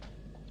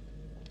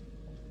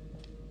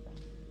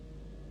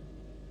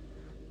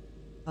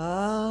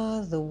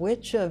 Ah, the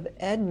Witch of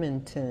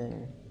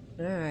Edmonton.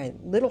 All right.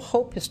 Little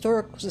Hope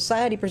Historical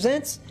Society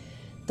presents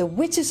The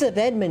Witches of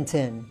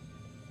Edmonton,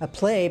 a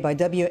play by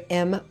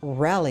W.M.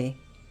 Raleigh,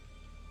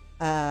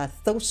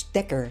 Thos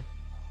Decker,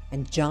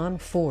 and John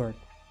Ford,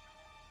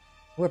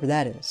 whoever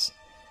that is.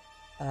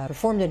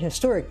 Performed in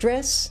historic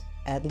dress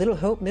at Little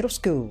Hope Middle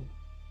School.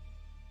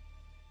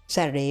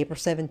 Saturday, April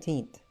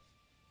 17th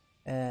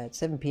at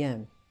 7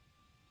 p.m.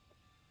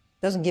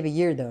 Doesn't give a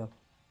year, though.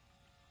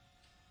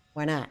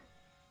 Why not?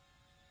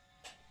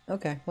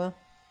 Okay, well.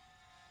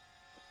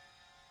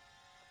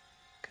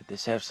 Could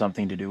this have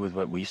something to do with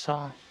what we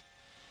saw?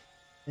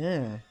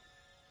 Yeah.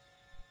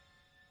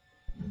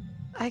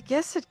 I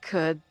guess it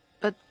could,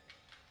 but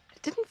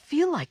it didn't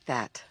feel like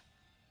that.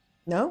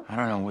 No? I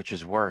don't know which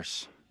is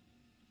worse.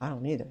 I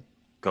don't either.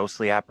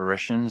 Ghostly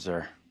apparitions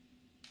or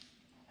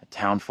a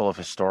town full of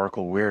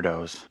historical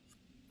weirdos?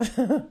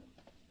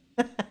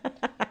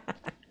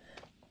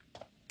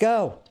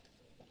 Go.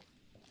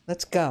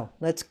 Let's go.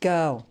 Let's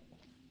go.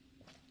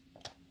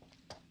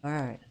 All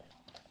right.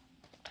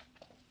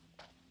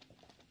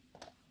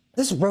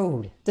 This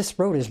road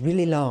is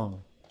really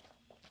long.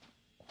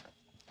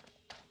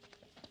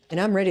 And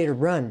I'm ready to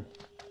run.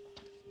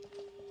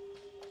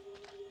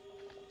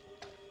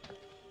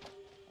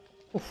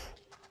 Oof.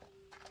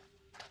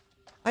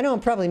 I know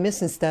I'm probably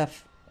missing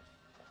stuff.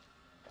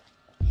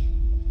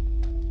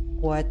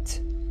 What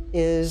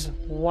is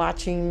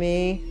watching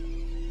me?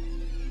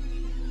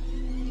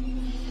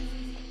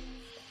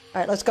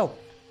 All right, let's go.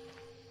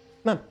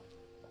 Come on.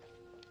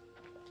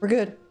 We're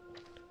good.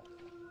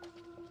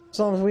 As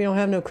long as we don't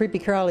have no creepy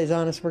crawlies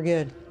on us, we're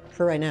good.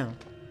 For right now.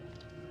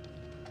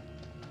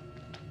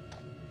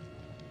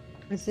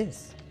 What is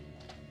this?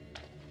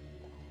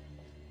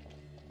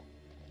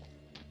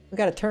 We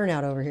got a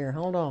turnout over here.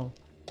 Hold on.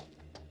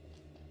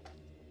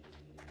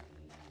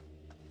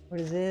 What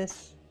is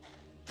this?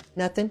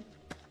 Nothing?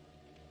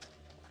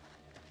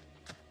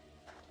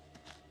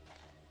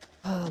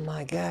 Oh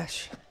my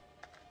gosh.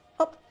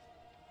 Oh,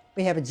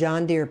 we have a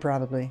John Deere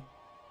probably.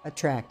 A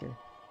tractor.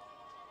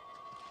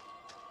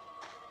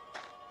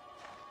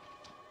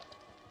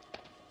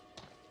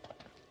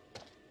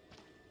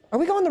 Are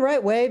we going the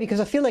right way?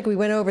 Because I feel like we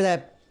went over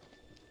that...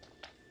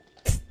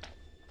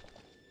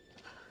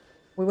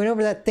 We went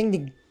over that thing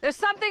to... There's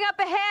something up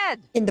ahead!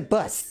 In the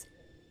bus.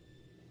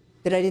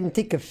 That I didn't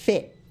think could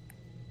fit.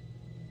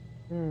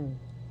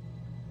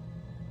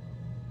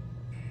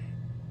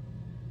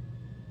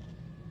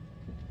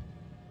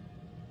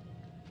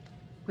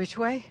 Which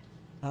way?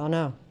 I don't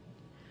know.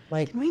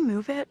 Like, can we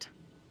move it?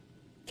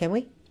 Can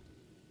we?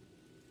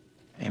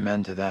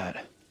 Amen to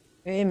that.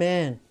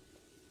 Amen.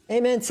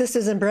 Amen,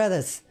 sisters and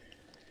brothers.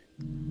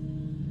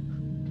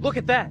 Look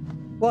at that.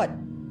 What?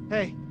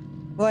 Hey.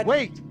 What?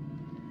 Wait.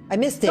 I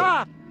missed it.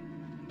 Stop.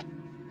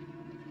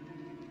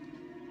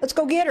 Let's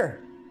go get her.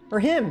 Or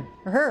him.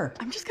 Or her.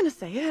 I'm just gonna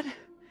say it.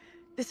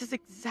 This is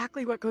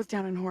exactly what goes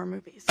down in horror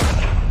movies.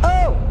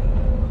 Oh!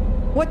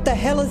 What the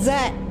hell is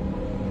that?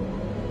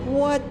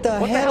 What the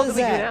hell is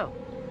that? do now?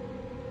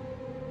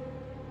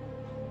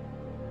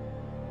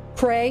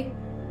 Pray.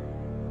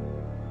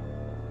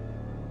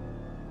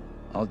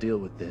 I'll deal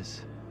with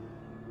this.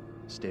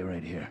 Stay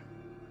right here.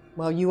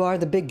 Well, you are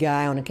the big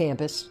guy on the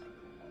campus.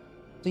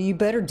 So you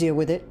better deal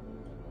with it.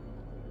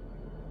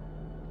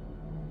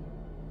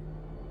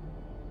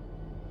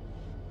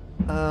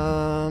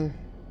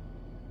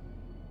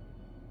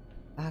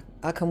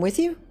 I'll come with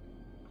you?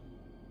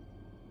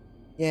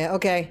 Yeah,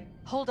 okay.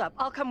 Hold up,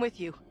 I'll come with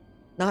you.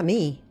 Not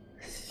me.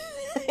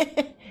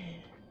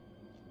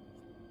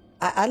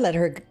 I'd let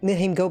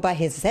him go by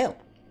himself.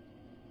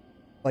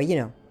 Well, you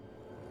know.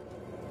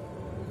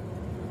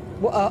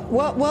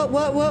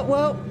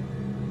 Whoa.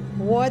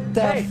 What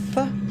the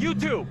fuck? You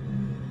two!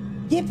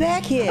 Get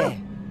back here!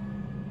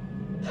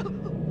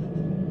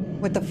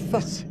 What the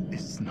fuck?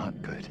 It's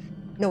not good.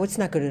 No, it's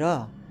not good at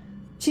all.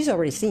 She's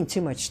already seen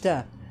too much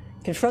stuff.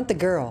 Confront the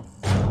girl.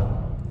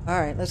 All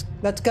right,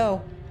 let's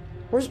go.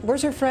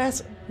 Where's her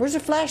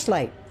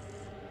flashlight?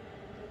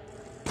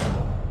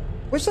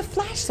 Where's the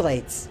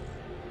flashlights?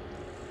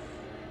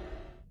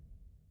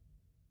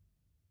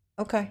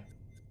 Okay.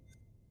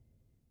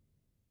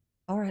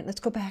 All right, let's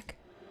go back.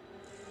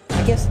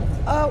 I guess.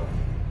 Oh.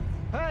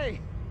 Hey.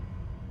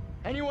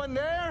 Anyone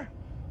there?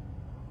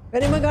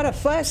 Anyone got a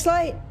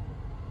flashlight?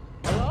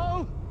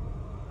 Hello?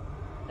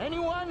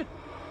 Anyone?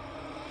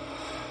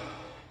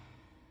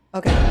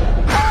 Okay.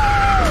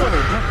 Oh!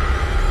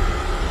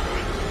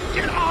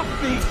 Get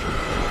off me!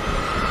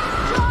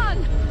 John!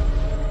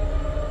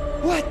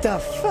 What the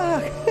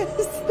fuck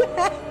is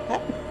that?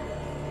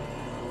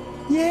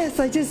 Yes,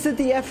 I just said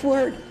the F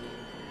word.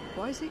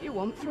 What is it you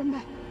want from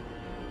me?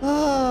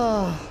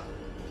 Oh.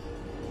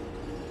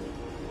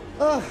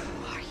 Oh.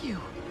 Who are you?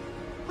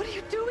 What are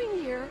you doing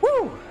here?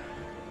 Woo!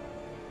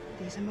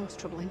 These are most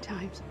troubling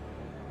times.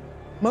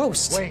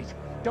 Most. Wait,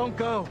 don't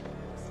go.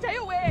 Stay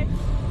away!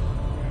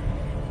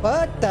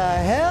 What the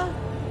hell?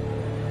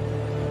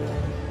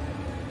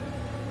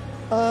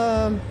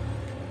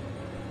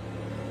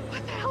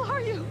 What the hell are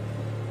you?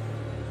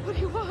 What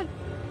do you want?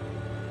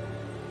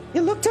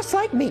 You look just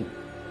like me.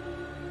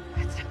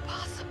 It's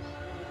impossible.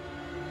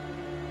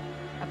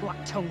 A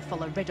black tongue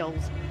full of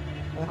riddles.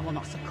 I will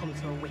not succumb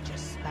to a witch's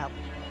spell.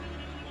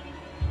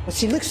 Well,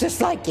 she looks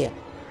just like you.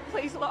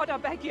 Please, Lord, I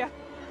beg you.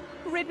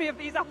 Rid me of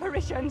these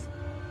apparitions.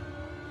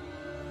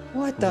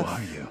 What the? Who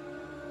are you?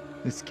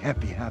 This can't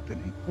be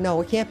happening.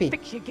 No, it can't be.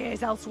 Fix your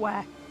gaze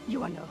elsewhere.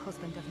 You are no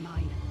husband of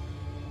mine.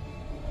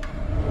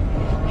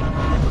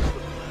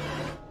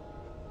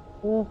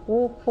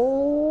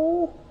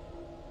 Oh.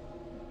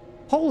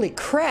 Holy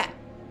crap!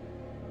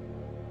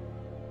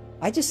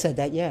 I just said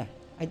that, yeah.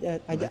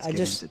 Let's get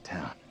into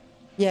town.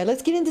 Yeah,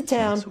 let's get into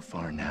town. Not so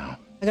far now.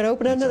 I gotta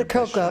open another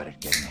Coke up.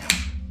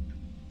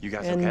 You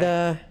guys and,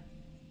 okay?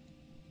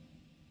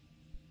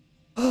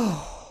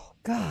 Oh,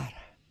 God.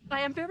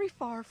 I am very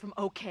far from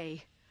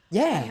okay.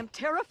 Yeah. I am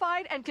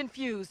terrified and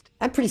confused.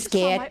 I'm pretty I just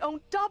scared. saw my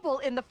own double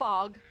in the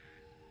fog.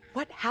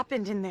 What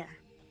happened in there?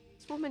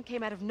 This woman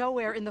came out of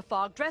nowhere in the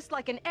fog, dressed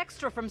like an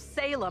extra from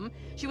Salem.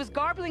 She was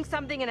garbling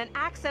something in an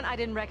accent I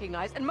didn't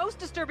recognize, and most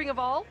disturbing of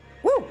all,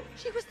 woo!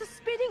 She was the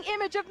spitting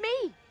image of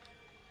me.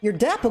 Your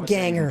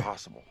doppelganger.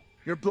 Impossible.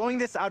 You're blowing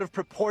this out of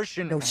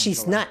proportion. No, she's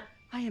Angela. not.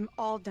 I am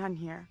all done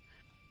here.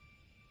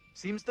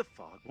 Seems the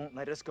fog won't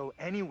let us go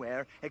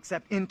anywhere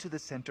except into the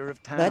center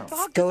of town. Let's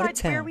Fog go to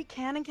decides where town. we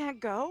can and can't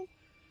go?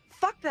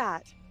 Fuck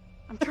that.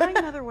 I'm trying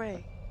another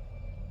way.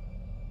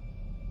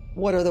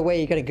 What other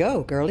way you gonna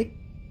go, girlie?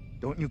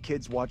 Don't you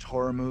kids watch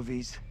horror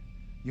movies?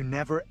 You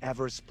never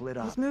ever split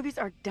up. Those movies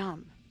are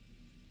dumb.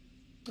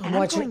 I'm And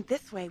watching- I'm going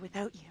this way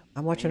without you.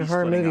 I'm watching Maybe a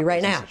horror splitting movie up right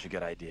isn't now. Such a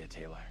good idea,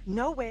 Taylor.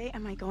 No way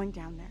am I going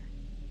down there.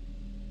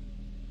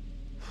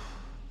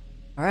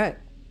 All right.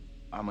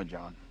 I'm with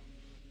John.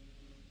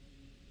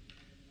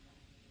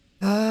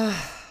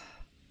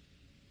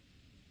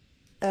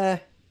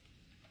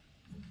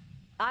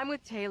 I'm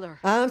with Taylor.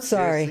 I'm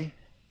sorry. Seriously?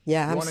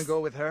 Yeah, You I'm. want to go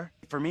with her?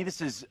 For me,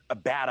 this is a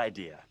bad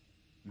idea.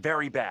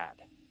 Very bad.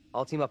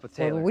 I'll team up with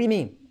Well, Taylor. what do you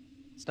mean?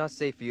 It's not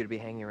safe for you to be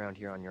hanging around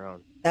here on your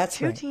own. That's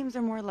Two right. teams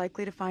are more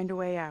likely to find a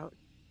way out,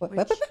 What-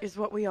 which is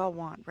what we all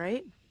want,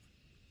 right?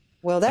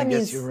 Well, that I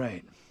means guess you're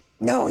right.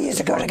 no. You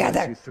should go Fog lets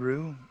together. you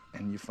through,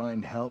 and you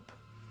find help.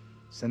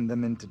 Send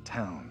them into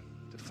town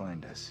to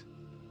find us.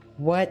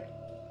 What?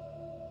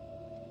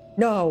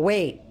 No,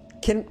 wait.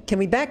 Can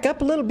we back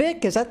up a little bit?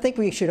 Because I think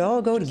we should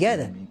all go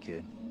together. Me,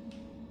 kid.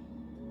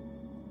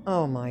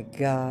 Oh my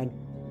God.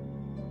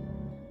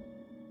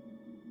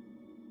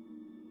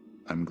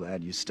 I'm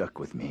glad you stuck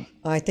with me.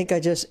 I think I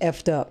just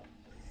effed up.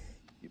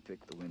 You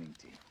pick the winning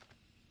team.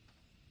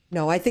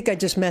 No, I think I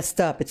just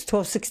messed up. It's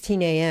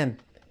 12:16 a.m.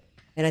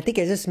 And I think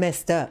I just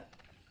messed up.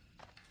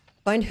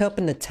 Find help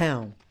in the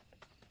town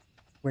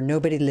where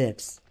nobody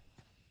lives.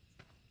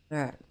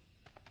 Alright.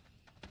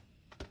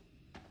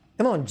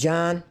 Come on,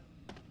 John.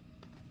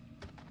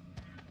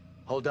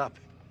 Hold up.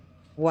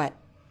 What?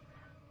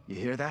 You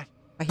hear that?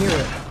 I hear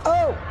it.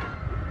 Oh!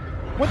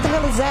 What the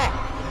hell is that?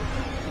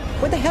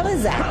 What the hell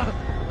is that?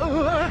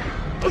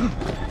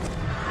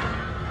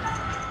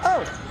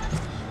 Oh!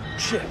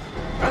 Shit.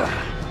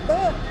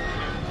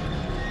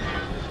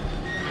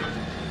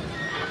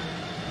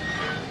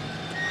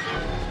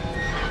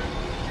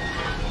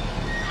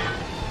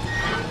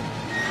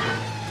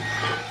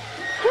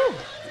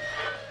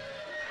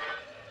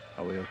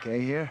 Are we okay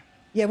here?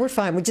 Yeah, we're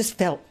fine. We just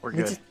felt. We're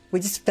good. We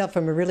just fell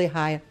from a really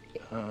high.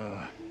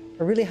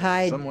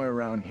 Somewhere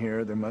around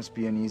here, there must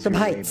be an easier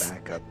way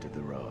back up to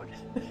the road.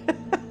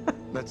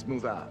 Let's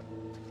move out.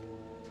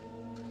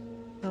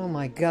 Oh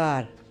my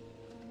God.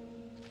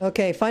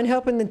 Okay, find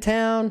help in the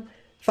town.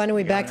 Find a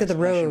way back to the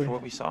road. For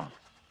what we saw?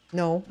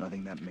 No.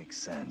 Nothing that makes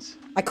sense.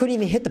 I couldn't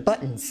even hit the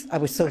buttons. I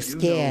was so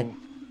scared. Know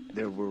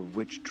there were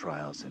witch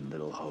trials in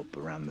Little Hope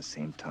around the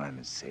same time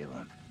as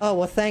Salem. Oh,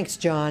 well, thanks,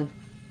 John.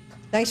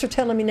 Thanks for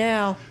telling me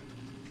now.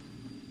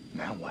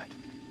 Now what?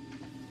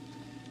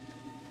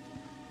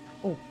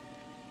 Oh.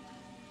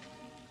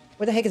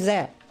 What the heck is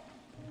that?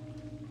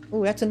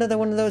 Oh, that's another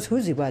one of those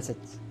whoozy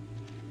buzzards.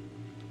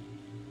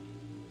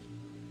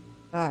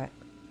 Alright.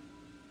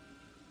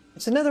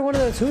 It's another one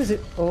of those whoozy...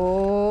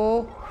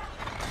 Oh.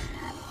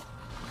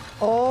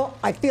 Oh,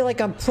 I feel like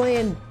I'm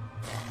playing...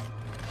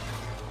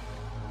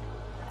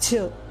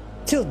 Till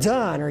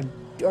dawn,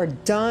 or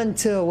dawn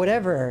till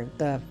whatever,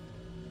 the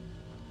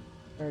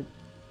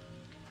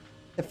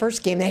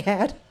first game they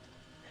had.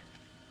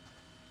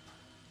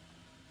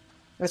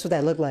 That's what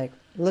that looked like.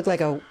 It looked like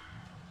a... Are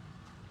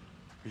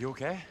you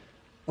okay?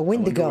 A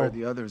Wendigo. I wonder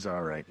where the others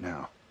are right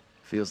now.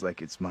 Feels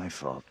like it's my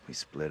fault we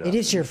split up. It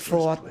is your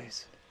fault.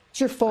 It's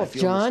your fault,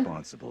 John. I feel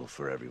responsible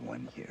for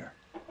everyone here.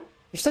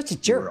 You're such a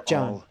jerk,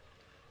 John. All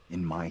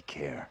in my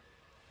care.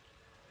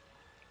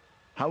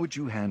 How would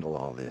you handle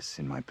all this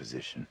in my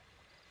position?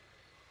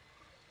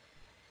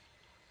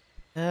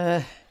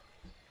 Stay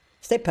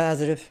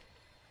positive.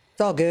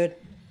 It's all good.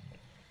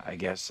 I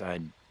guess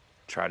I'd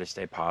try to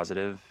stay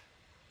positive,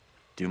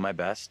 do my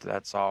best.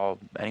 That's all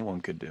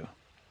anyone could do.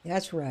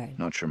 That's right.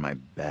 Not sure my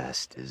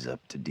best is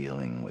up to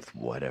dealing with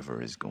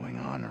whatever is going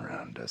on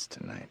around us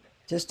tonight.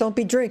 Just don't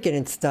be drinking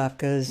and stuff,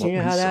 because you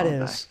know how that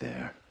is. Back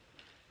there.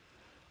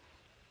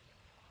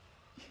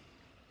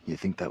 You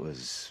think that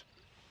was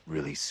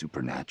really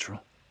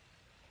supernatural?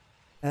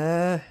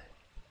 It's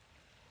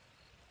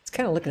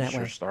kind of looking that way.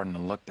 Sure starting to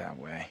look that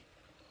way.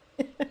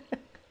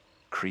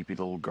 Creepy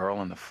little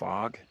girl in the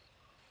fog.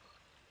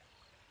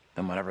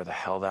 Then whatever the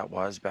hell that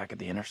was back at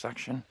the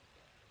intersection.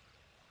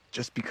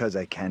 Just because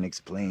I can't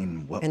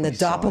explain what and the we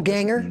saw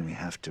doppelganger, doesn't mean we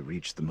have to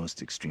reach the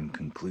most extreme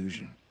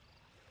conclusion.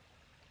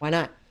 Why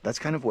not? That's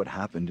kind of what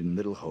happened in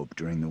Little Hope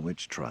during the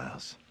witch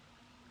trials.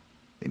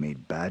 They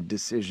made bad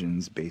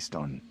decisions based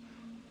on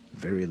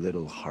very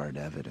little hard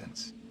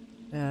evidence.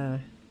 All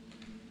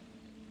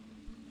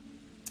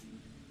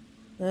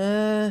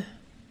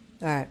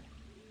right.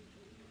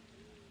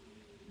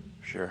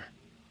 Sure.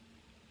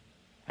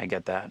 I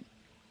get that.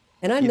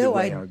 And I know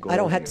I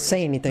don't have to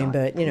say anything,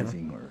 but, you know.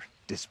 Proving or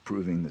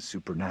disproving the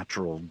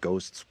supernatural,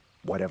 ghosts,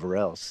 whatever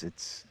else.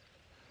 It's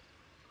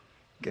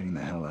getting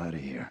the hell out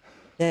of here.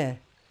 Yeah.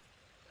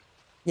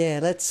 Yeah,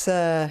 let's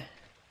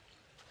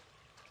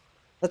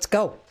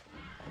go.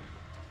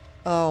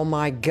 Oh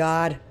my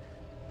God.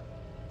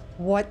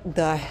 What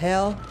the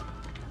hell?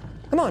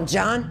 Come on,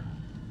 John.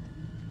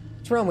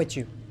 What's wrong with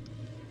you?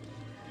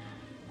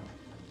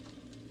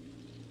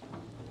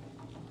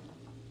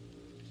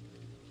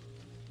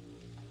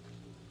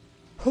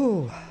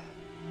 Whew.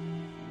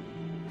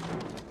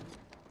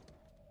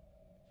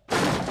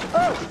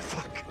 Oh!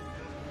 Fuck.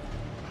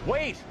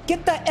 Wait!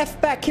 Get the F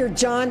back here,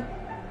 John!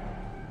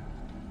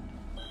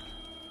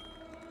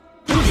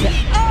 Who's that?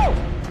 Oh!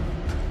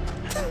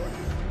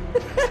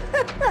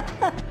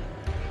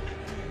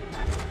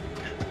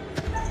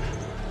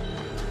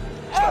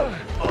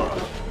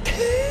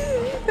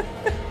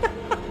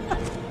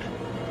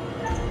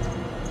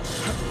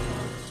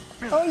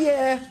 Oh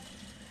yeah!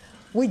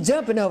 We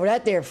jumping over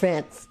that there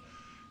fence.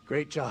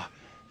 Great job.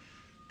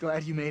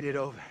 Glad you made it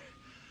over.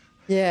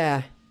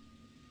 Yeah.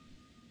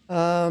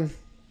 That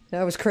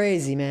was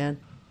crazy, man.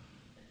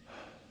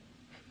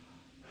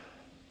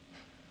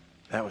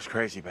 That was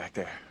crazy back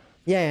there.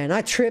 Yeah, and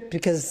I tripped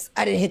because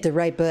I didn't hit the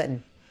right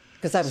button.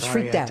 Because I was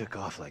freaked out. I took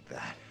off like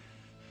that.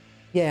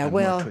 Yeah, I'm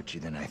well... more twitchy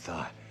than I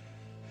thought.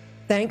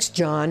 Thanks,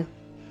 John.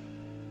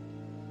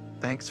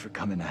 Thanks for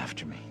coming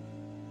after me.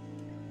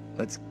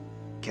 Let's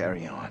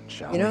carry on,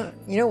 shall we?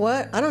 You know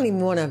what? I don't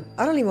even want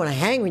to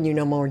hang with you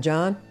no more,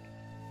 John.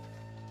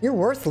 You're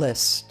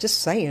worthless. Just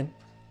saying.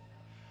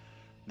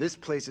 This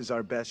place is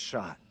our best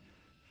shot.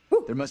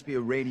 There must be a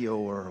radio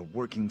or a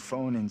working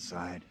phone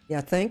inside. Yeah,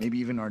 I think. Maybe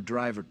even our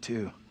driver,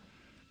 too.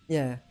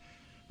 Yeah.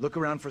 Look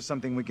around for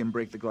something we can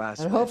break the glass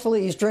And with.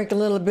 hopefully he's drinking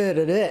a little bit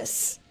of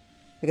this.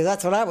 Because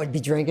that's what I would be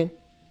drinking.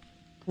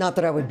 Not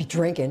that I would be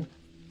drinking.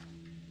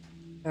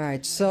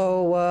 Alright,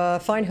 so,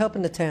 find help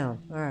in the town.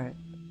 Alright.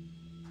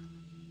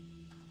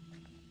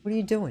 What are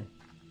you doing?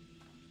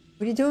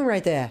 What are you doing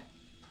right there?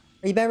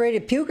 Are you about ready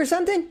to puke or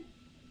something?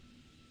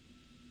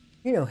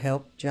 You no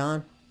help,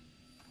 John.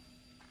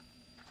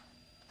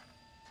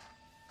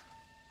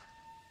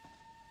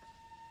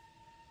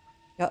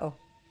 Uh-oh.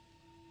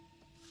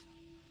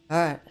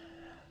 Alright.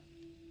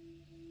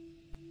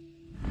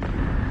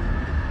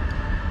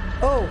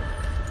 Oh!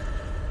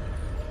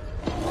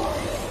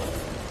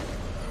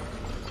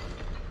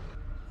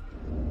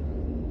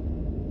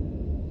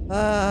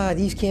 Ah,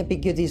 these can't be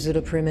good, these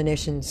little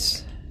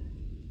premonitions.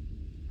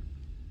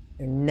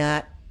 They're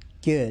not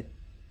good.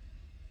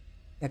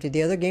 After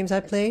the other games I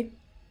played,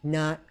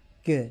 not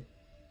good.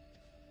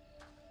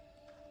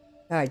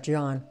 Alright,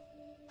 John.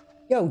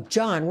 Yo,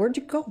 John, where'd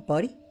you go,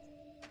 buddy?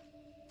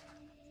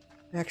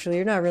 Actually,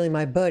 you're not really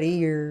my buddy.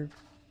 You're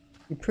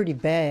pretty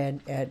bad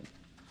at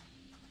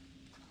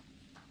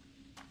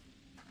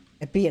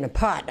being a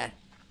partner.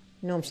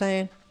 You know what I'm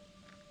saying?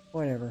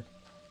 Whatever.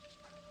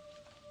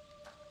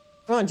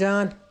 Come on,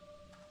 John.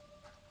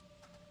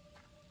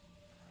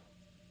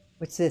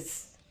 What's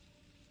this?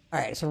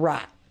 Alright, it's a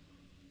rock.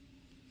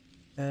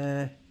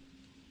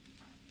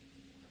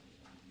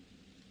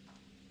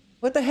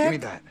 What the heck?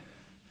 Give me that.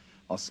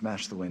 I'll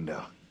smash the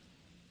window.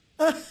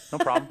 No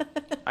problem.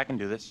 I can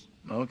do this.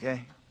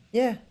 Okay.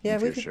 Yeah,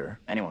 if we you're can. sure.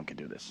 Anyone can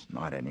do this.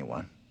 Not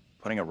anyone.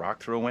 Putting a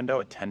rock through a window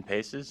at 10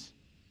 paces,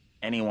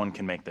 anyone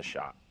can make the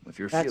shot. If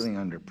you're That's- feeling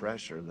under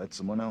pressure, let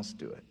someone else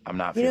do it. I'm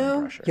not You feeling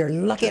know, pressure. you're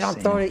lucky I Just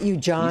don't throw it at you,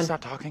 Can John. you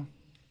stop talking?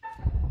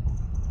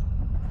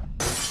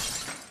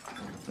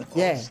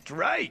 Yeah.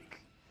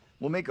 Strike!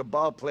 We'll make a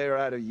ball player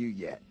out of you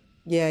yet.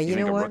 Yeah, You you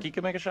think know a what? rookie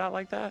could make a shot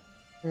like that?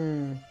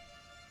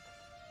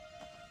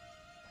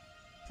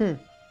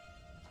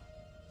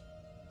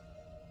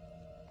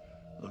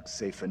 Looks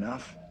safe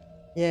enough.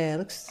 Yeah,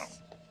 looks...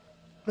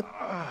 Look,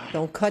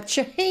 don't cut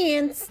your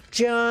hands,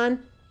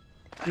 John.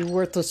 You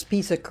worthless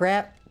piece of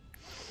crap.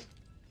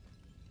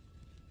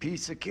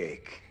 Piece of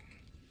cake.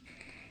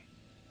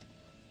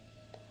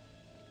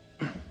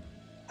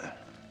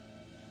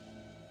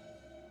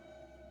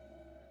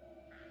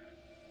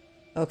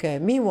 Okay,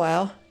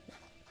 meanwhile...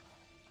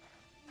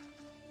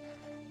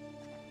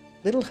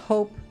 Little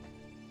Hope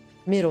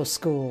Middle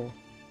School.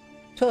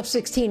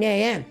 12:16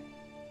 a.m.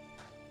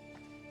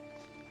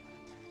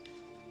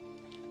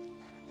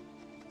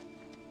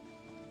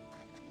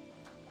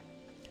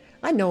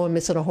 I know I'm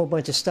missing a whole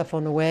bunch of stuff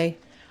on the way.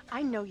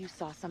 I know you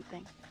saw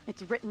something.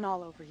 It's written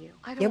all over you.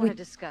 I don't Yeah, want we- to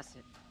discuss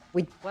it.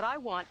 We, What I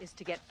want is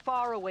to get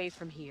far away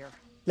from here.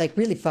 like,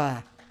 really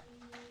far.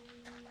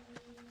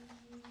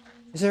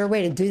 Is there a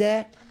way to do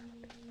that?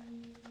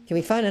 Can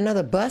we find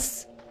another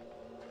bus?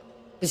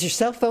 Does your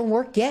cell phone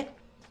work yet?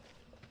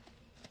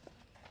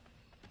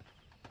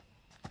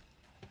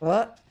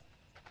 What?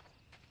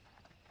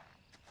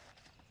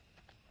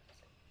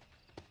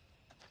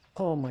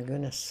 Oh my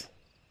goodness.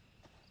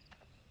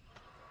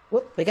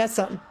 Whoop, we got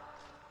something.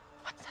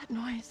 What's that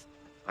noise?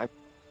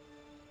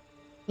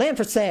 Land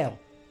for sale.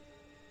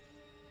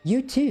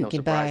 You too No can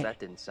surprise buy. that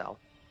didn't sell.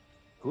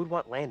 Who'd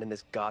want land in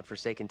this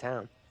godforsaken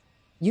town?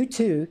 You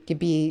too can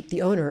be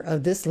the owner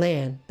of this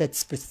land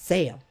that's for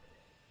sale.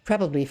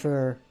 Probably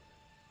for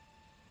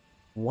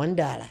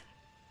 $1.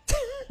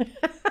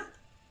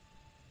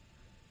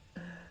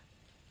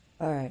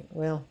 Alright,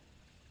 well.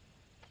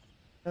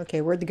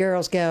 Okay, where'd the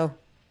girls go?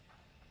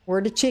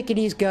 Where'd the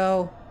chickadees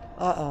go?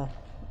 Uh-oh.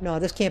 No,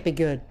 this can't be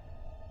good.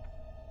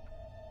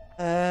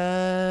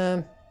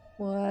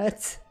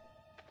 What?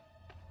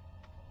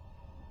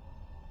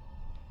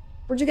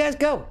 Where'd you guys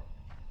go?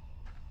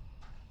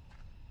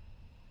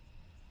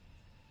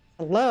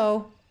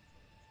 Hello?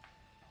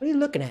 What are you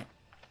looking at?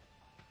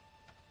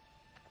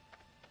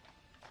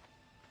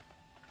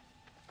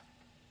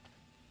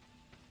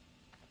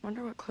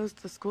 Wonder what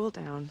closed the school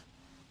down.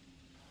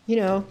 You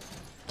know.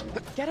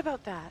 Forget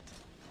about that.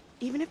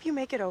 Even if you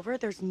make it over,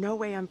 there's no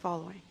way I'm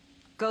following.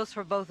 Goes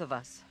for both of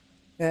us.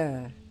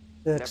 Yeah.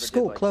 The Never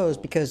school did like closed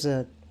school. because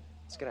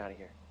Let's get out of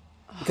here.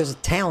 the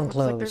town Looks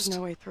closed. like there's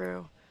no way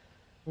through.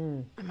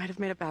 I might have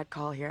made a bad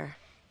call here.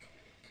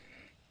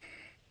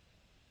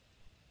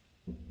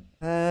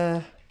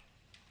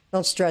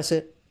 Don't stress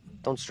it.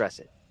 Don't stress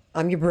it.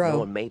 I'm your No bro.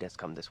 one made us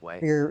come this way.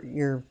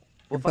 Your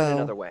We'll find beau.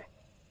 another way.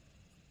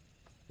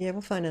 Yeah,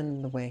 we'll find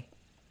another way.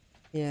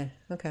 Yeah,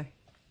 okay.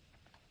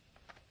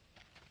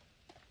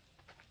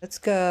 Let's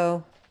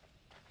go.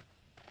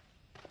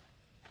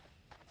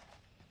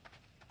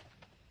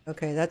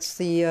 Okay, that's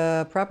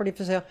the property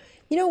for sale.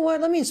 You know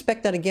what? Let me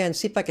inspect that again,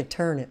 see if I can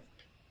turn it.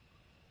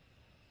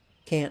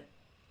 Can't.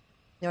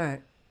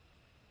 Alright.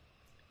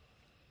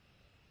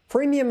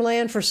 Premium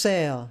land for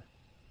sale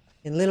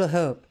in Little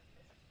Hope.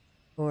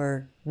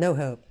 Or No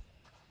Hope.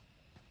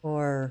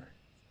 Or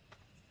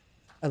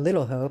A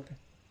Little Hope.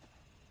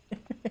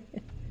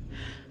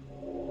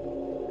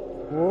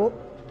 Whoop.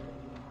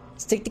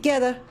 Stick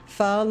together.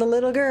 Follow the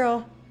little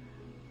girl.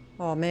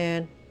 Oh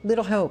man,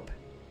 Little Hope.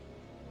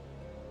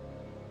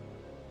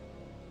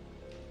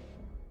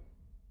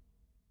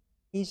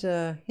 He's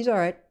all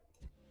right.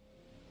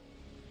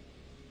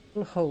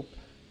 Little Hope.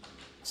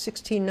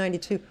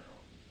 1692.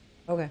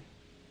 Okay.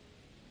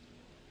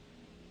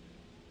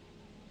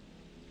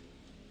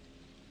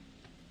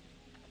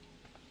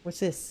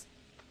 What's this?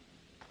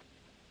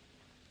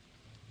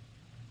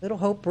 Little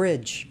Hope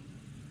Bridge.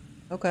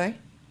 Okay.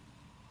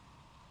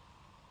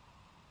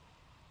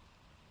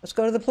 Let's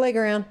go to the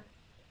playground.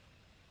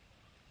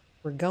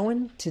 We're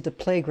going to the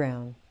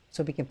playground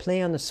so we can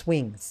play on the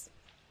swings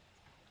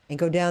and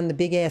go down the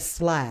big ass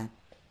slide.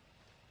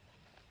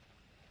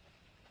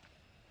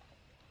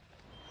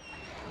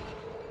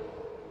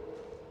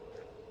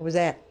 What was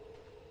that?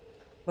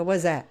 What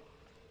was that?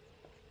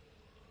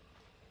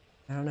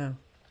 I don't know.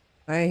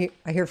 I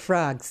hear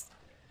frogs.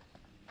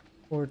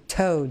 Or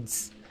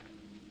toads.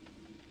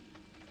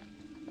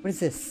 What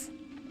is this?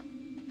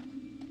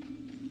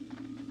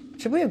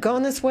 Should we have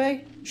gone this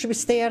way? Should we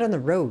stay out on the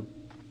road?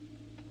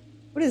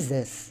 What is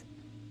this?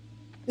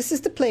 This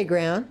is the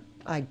playground,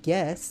 I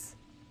guess.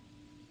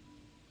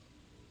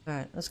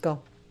 Alright, let's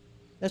go.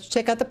 Let's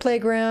check out the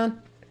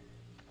playground.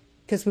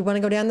 Because we want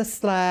to go down the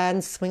slide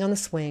and swing on the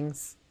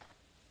swings.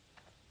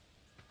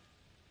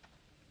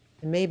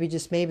 And maybe,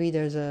 just maybe,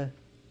 there's a...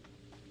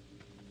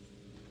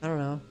 I don't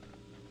know.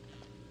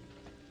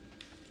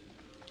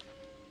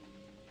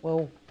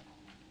 Whoa.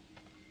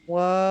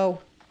 Whoa.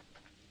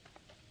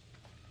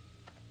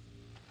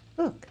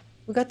 Look,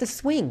 we got the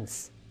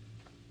swings.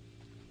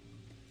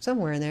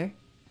 Somewhere in there.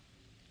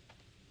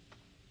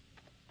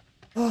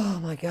 Oh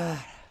my god.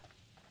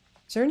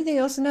 Is there anything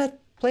else in that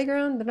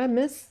playground that I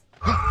miss?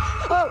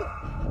 Oh!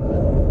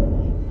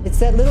 It's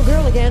that little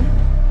girl again.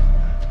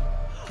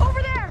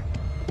 Over there!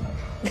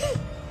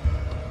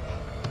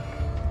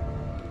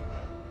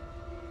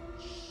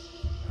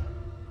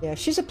 Yeah,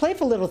 she's a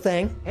playful little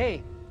thing.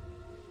 Hey,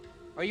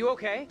 are you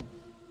okay?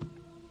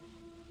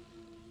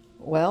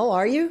 Well,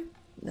 are you?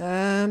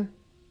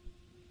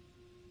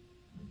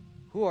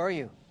 Who are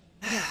you?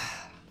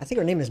 I think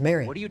her name is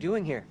Mary. What are you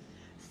doing here?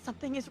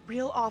 Something is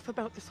real off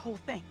about this whole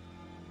thing.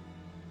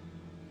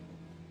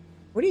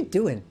 What are you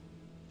doing?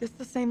 This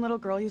the same little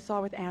girl you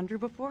saw with Andrew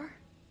before?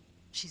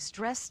 She's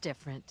dressed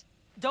different.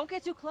 Don't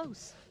get too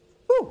close.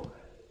 Woo!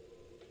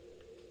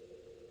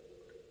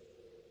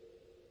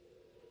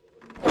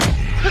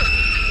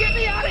 Get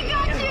me out of here!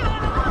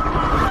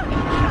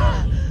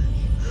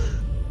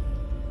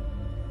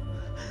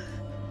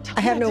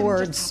 I have no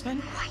words.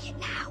 Quiet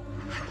now.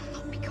 I will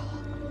not be caught.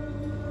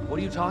 What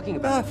are you talking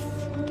about?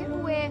 Get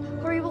away,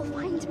 or he will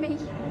find me.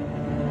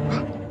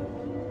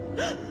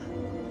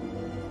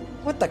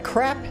 What the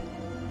crap?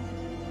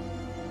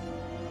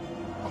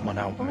 Come on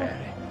out,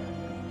 Mary.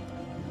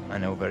 I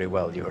know very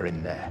well you're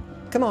in there.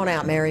 Come on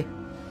out, Mary.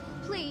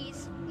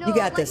 Please, no, You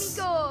got let this.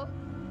 me go.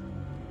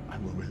 I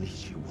will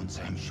release you once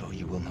I am sure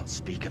you will not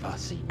speak of our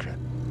secret.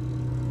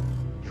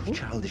 Your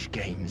childish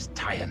games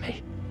tire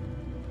me.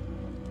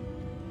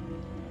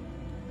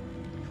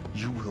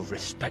 You will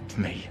respect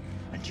me,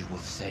 and you will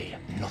say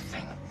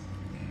nothing.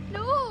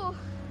 No.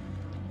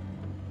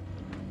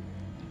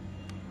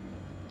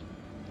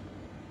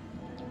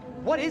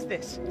 What is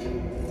this?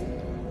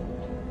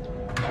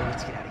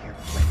 Let's get out of here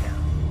right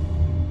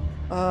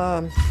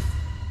now.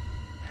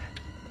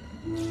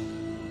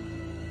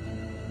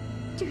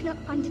 Do not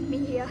abandon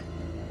me here.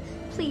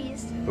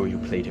 Please. Who are you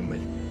pleading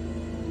with?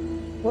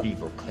 What?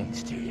 Evil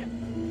clings to you.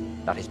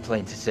 That is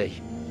plain to see.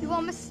 You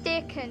are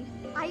mistaken.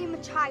 I am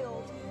a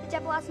child. The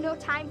devil has no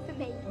time for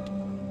me.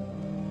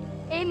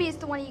 Amy is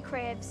the one he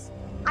craves.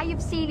 I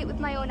have seen it with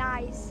my own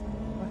eyes.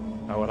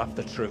 I will have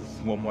the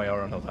truth, one way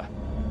or another.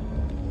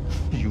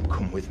 You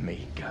come with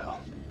me, girl.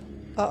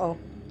 Uh-oh.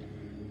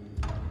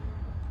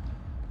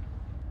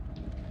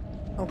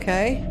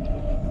 Okay.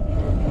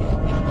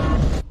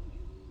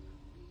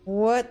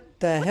 What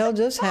the hell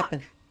just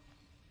happened?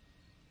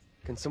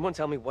 Can someone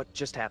tell me what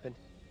just happened?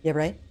 Yeah,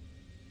 right?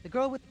 The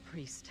girl with the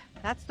priest.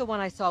 That's the one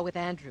I saw with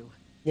Andrew.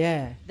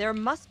 Yeah. There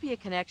must be a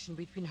connection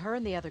between her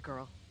and the other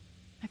girl.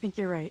 I think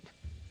you're right.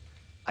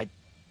 I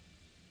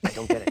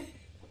don't get it.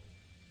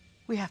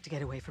 We have to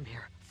get away from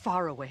here.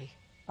 Far away.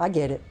 I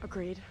get it.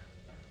 Agreed.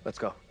 Let's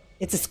go.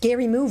 It's a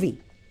scary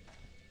movie.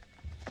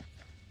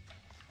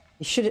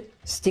 You should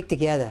stick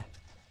together.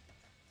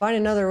 Find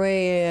another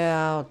way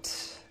out.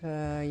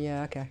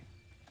 Yeah, okay.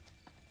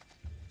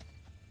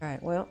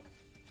 Alright, well.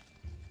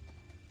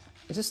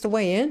 Is this the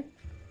way in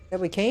that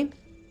we came?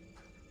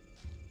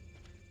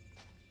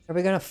 Are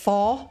we gonna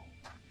fall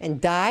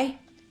and die?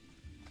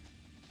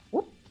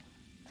 Whoop.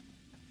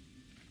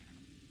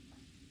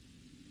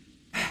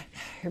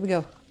 Here we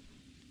go.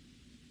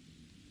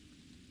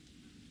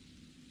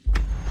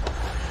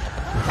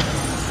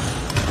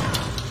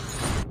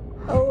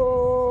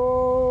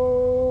 Oh,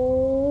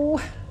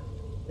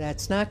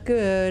 that's not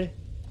good.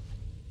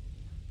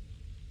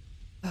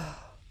 Oh,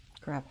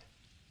 crap.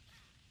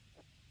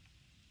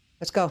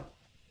 Let's go.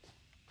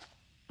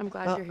 I'm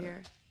glad you're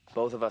here.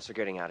 Both of us are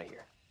getting out of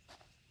here.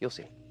 You'll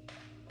see.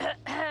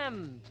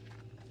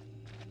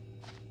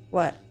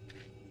 What?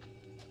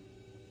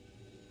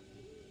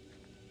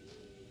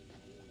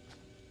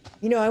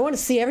 You know, I want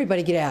to see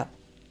everybody get out.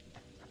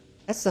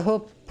 That's the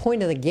whole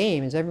point of the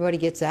game, is everybody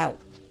gets out.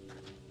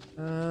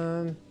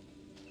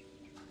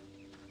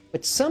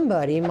 But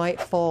somebody might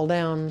fall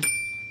down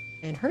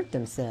and hurt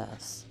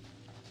themselves.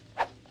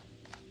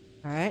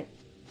 Alright.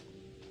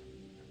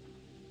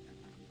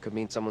 Could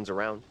mean someone's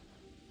around.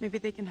 Maybe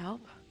they can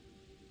help.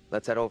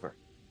 Let's head over.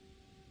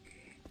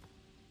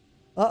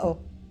 Uh-oh.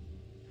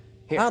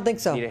 Here, I don't think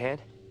so. Need a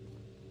hand?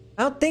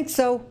 I don't think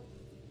so.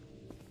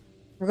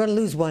 We're gonna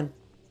lose one.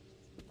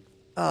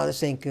 Oh,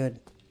 this ain't good.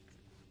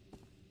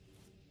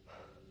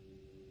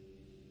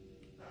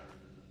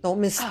 Don't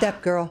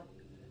misstep, girl.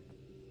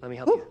 Let me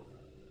help you.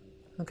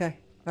 Okay,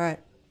 alright.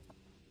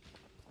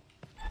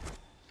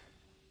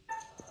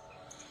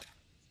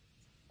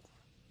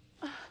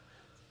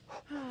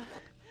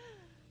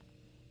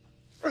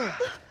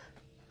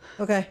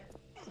 Okay.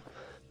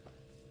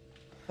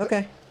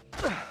 Okay.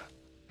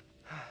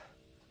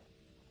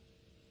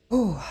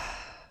 Ooh.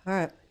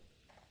 Alright.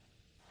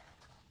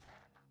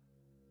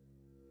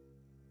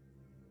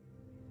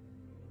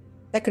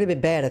 That could have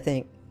been bad, I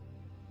think.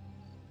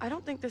 I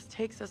don't think this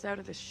takes us out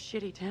of this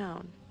shitty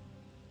town.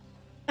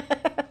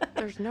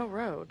 There's no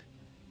road.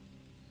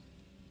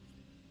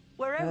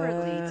 Wherever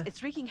it leads,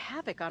 it's wreaking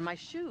havoc on my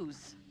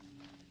shoes.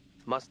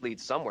 Must lead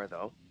somewhere,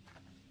 though.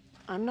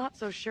 I'm not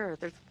so sure.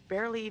 There's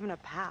barely even a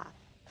path.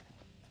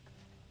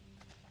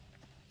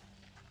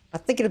 I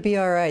think it'll be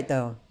alright,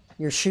 though.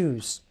 Your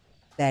shoes.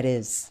 That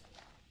is.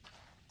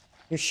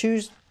 Your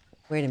shoes...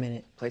 Wait a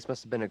minute. Place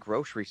must have been a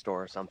grocery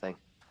store or something.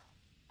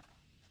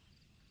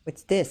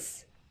 What's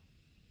this?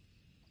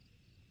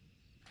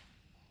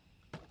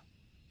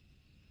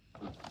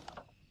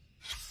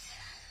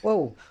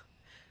 Whoa.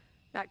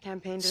 That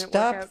campaign didn't work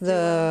Stop out too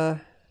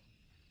the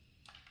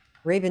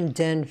Raven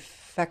Den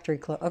factory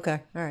close.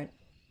 Okay, alright.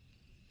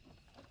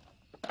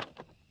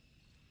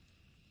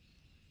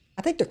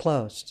 I think they're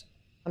closed.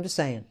 I'm just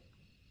saying.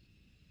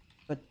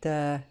 But,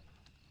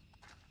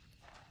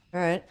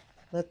 alright.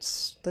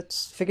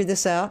 Let's figure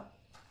this out.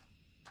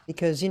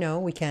 Because, you know,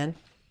 we can.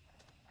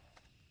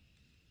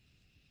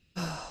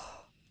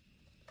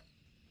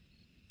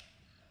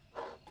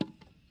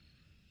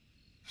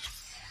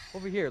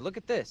 Over here, look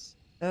at this.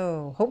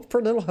 Oh, hope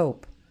for little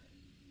hope.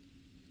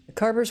 The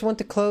Carvers want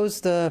to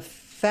close the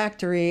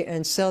factory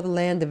and sell the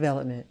land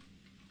development.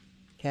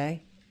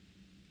 Okay.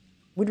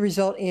 Would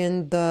result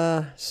in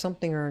the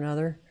something or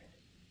another.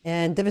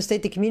 And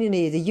devastate the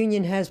community. The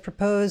union has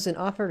proposed an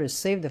offer to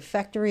save the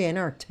factory and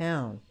our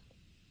town.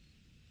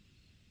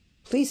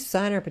 Please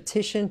sign our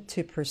petition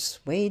to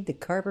persuade the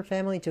Carver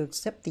family to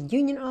accept the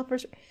union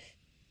offers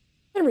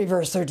and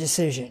reverse their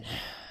decision.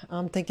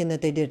 I'm thinking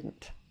that they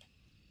didn't.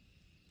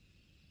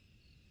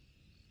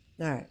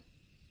 Alright.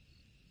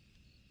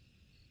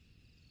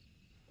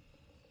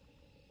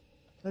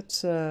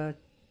 Let's,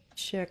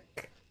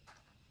 check.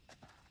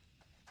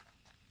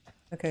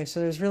 Okay, so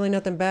there's really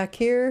nothing back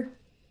here.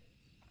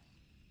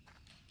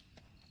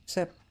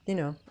 Except, you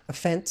know, a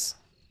fence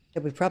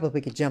that we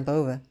probably could jump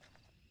over.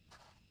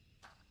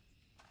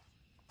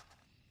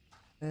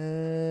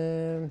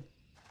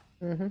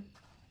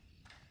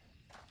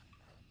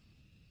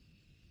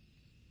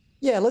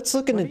 Yeah, let's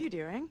look in the... What are you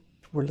doing?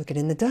 We're looking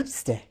in the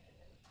dumpster.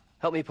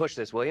 Help me push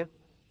this, will you?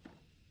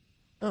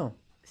 Oh.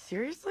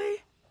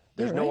 Seriously?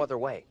 There's no other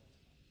way.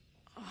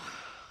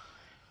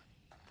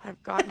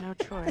 I've got no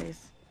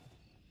choice.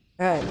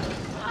 Alright.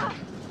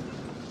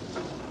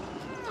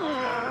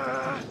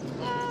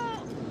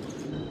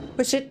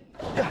 Push it.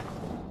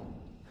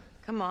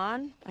 Come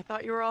on. I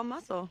thought you were all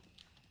muscle.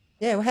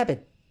 Yeah, what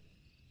happened?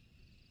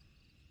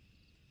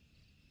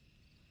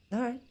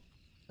 Alright.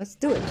 Let's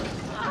do it.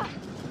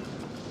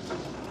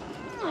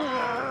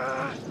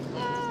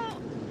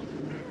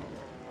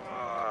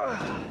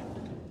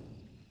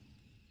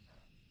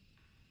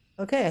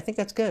 Okay, I think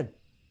that's good.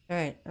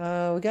 Alright,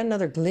 we got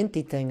another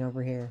glinty thing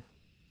over here.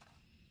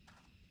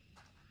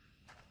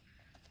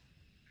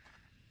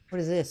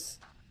 What is this?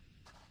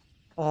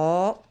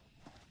 Oh.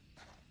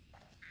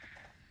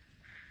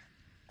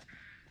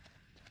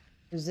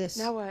 Who's this?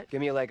 Now what?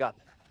 Give me a leg up.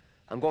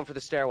 I'm going for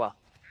the stairwell.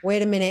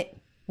 Wait a minute.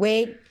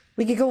 Wait.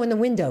 We could go in the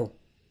window.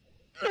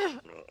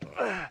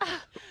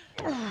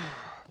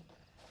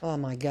 Oh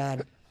my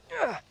god.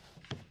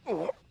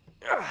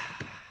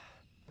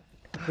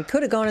 We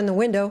could have gone in the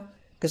window,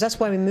 because that's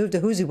why we moved to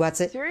Who's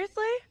What's It.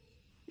 Seriously?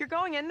 You're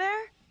going in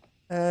there?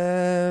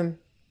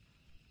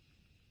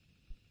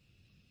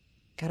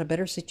 Got a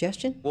better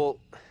suggestion? Well,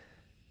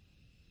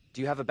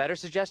 do you have a better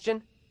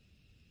suggestion?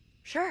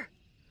 Sure.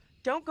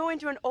 Don't go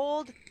into an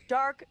old,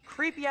 dark,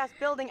 creepy-ass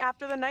building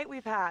after the night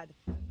we've had.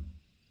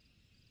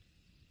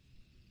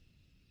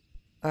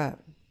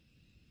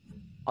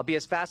 I'll be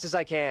as fast as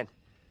I can.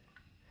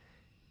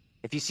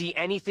 If you see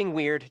anything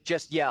weird,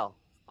 just yell.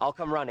 I'll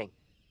come running.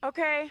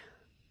 Okay.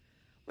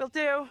 Will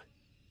do.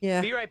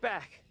 Yeah. Be right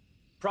back.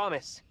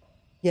 Promise.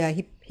 Yeah,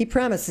 he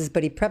promises,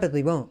 but he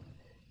probably won't.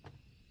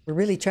 We're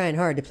really trying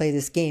hard to play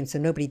this game so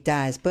nobody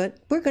dies, but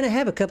we're gonna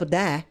have a couple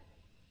die.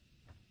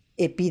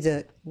 it be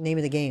the name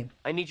of the game.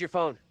 I need your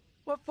phone.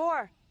 What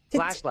for?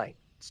 Flashlight.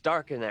 It's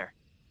dark in there.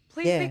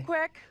 Please be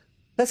quick.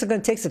 Plus, I'm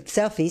gonna take some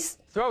selfies.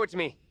 Throw it to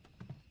me.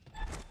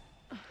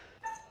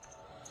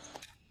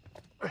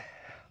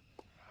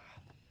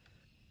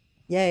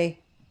 Yay.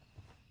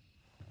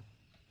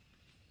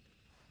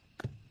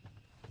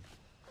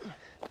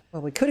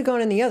 Well, we could have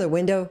gone in the other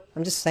window.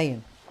 I'm just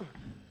saying.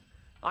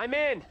 I'm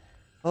in.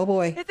 Oh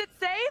boy. Is it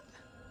safe?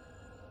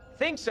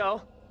 Think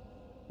so.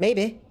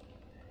 Maybe.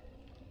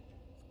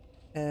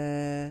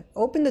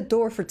 Open the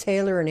door for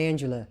Taylor and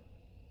Angela.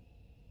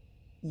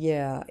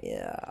 Yeah,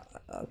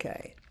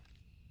 okay.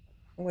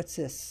 What's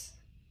this?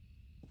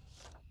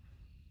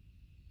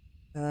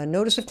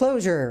 Notice of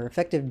closure,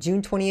 effective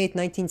June 28th,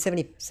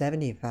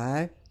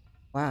 1975.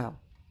 Wow.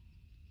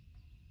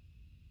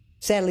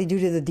 Sadly, due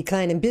to the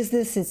decline in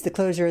business since the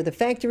closure of the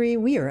factory,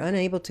 we are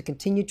unable to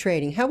continue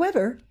trading.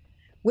 However,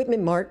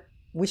 Whitman Mart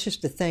wishes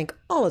to thank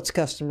all its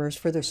customers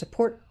for their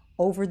support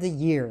over the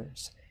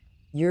years.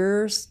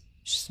 Yours,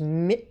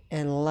 Schmidt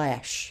and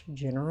Lash,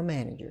 general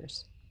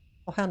managers.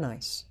 Oh, how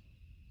nice.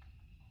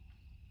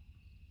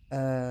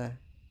 Okay.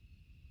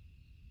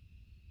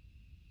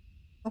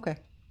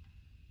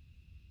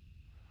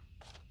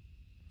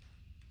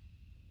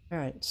 All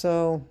right,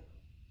 so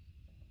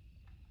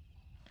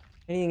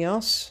anything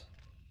else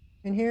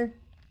in here?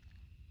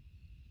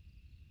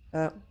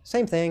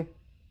 Same thing.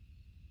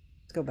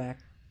 Let's go back.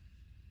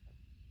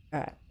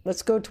 All right,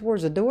 let's go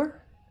towards the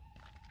door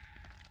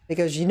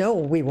because you know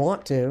we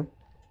want to.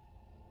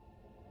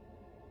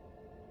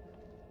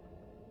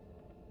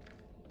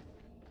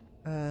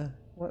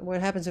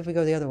 What happens if we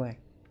go the other way?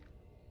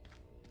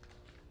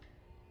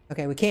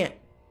 Okay, we can't.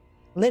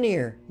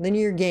 Linear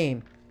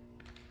game.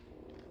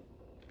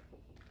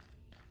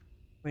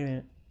 Wait a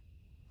minute.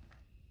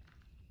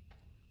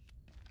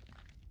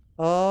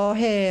 Oh,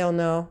 hell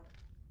no.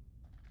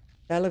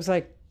 That looks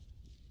like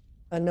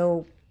a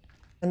no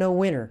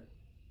winner.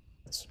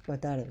 That's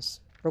what that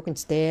is. Broken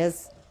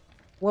stairs.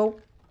 Whoa.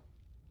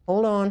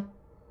 Hold on.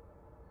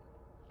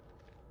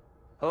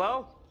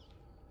 Hello?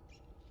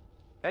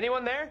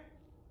 Anyone there?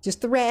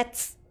 Just the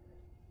rats.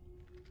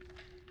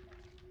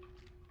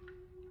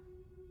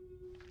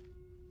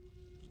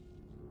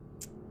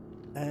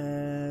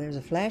 There's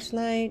a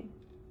flashlight.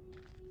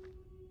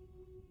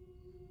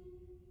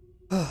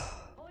 Pull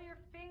your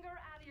finger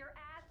out of your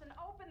ass and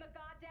open the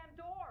goddamn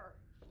door.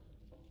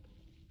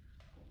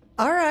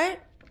 All right.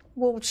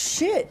 Well,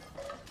 shit.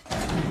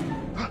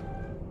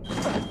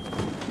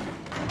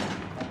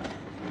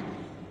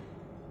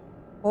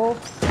 Oh.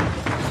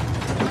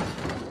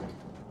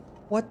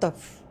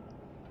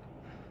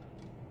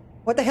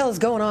 What the hell is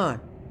going on?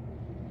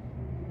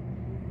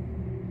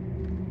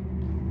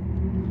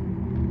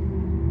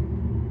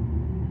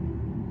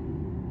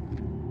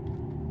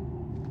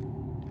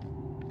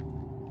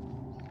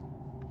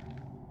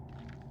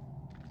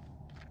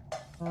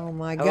 Oh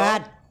my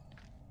God.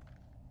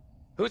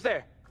 Who's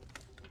there?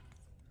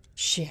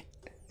 Shit.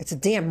 It's a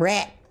damn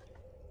rat.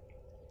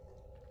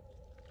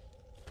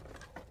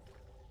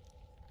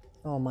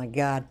 Oh my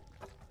God.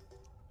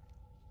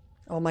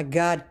 Oh my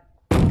God.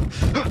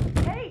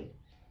 Hey!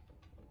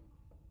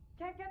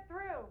 Can't get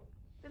through.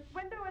 This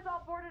window is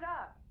all boarded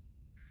up.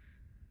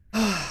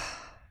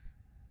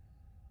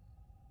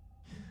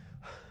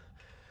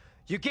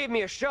 You gave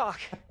me a shock.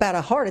 About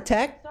a heart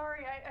attack.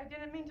 Sorry, I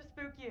didn't mean to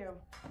spook you.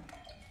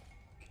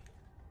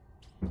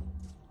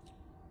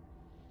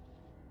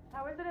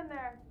 How is it in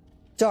there?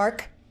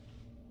 Dark.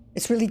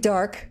 It's really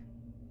dark.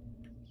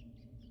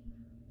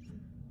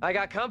 I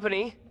got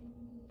company.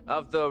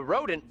 Of the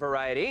rodent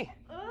variety.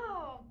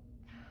 Oh,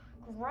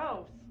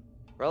 gross.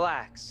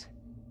 Relax.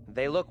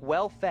 They look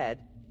well fed.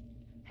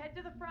 Head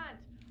to the front.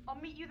 I'll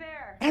meet you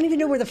there. I don't even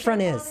know where the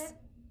front is.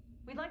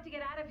 We'd like to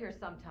get out of here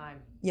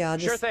sometime. Yeah,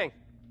 Sure thing.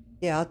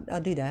 Yeah,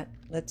 I'll do that.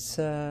 Let's,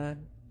 I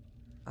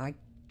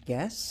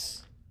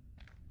guess.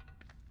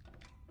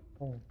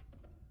 Oh,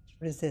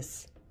 what is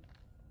this?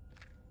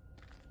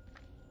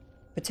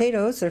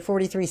 Potatoes are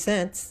 43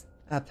 cents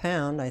a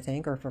pound, I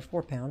think, or for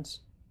 4 pounds.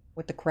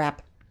 What the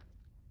crap?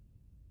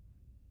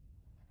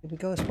 Did we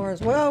go as far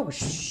as... Whoa!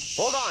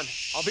 Hold on.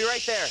 I'll be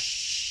right there.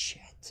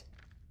 Shit.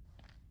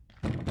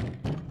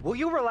 Will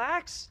you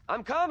relax?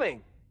 I'm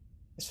coming.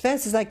 As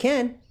fast as I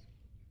can.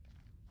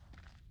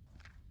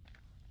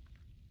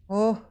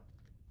 Oh.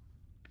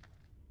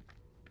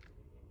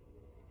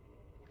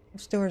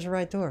 Which door is the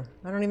right door?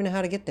 I don't even know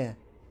how to get there.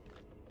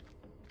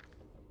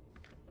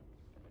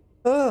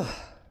 Ugh.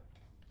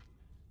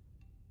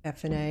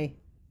 F and A.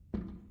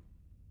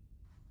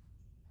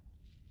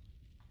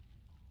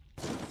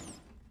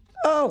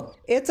 Oh,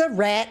 it's a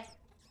rat.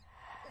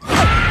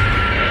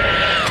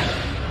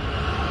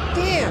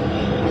 Damn.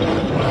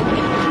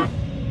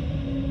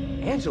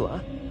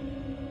 Angela?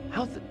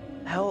 How the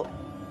hell?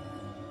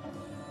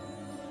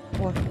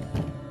 What?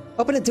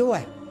 Open the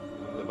door.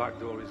 The back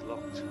door is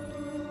locked.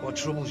 What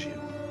troubles you?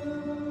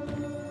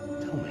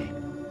 Tell me.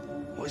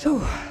 What is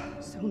up?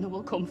 Soon they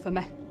will come for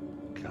me.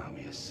 Calm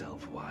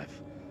yourself,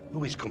 wife.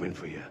 Who is coming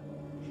for you?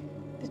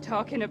 They're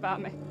talking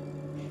about me.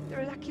 There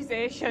are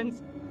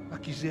accusations.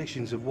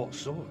 Accusations of what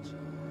sort?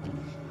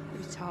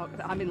 There's talk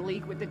that I'm in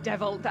league with the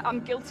devil, that I'm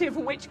guilty of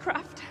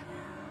witchcraft.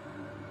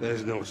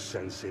 There's no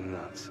sense in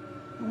that.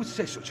 Who would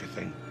say such a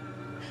thing?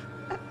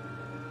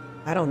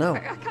 I don't know.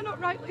 I cannot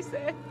rightly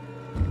say.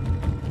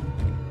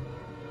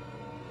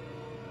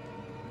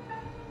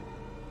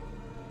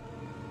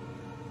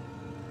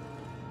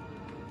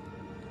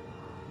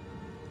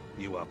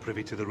 You are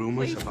privy to the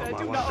rumours Please, about sir, my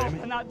do wife, not Amy?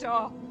 open that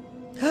door.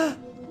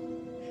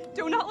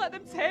 Do not let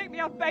them take me,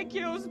 I beg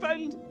you,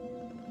 husband.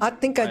 I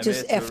think I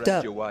just I'm here to effed arrest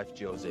up. your wife,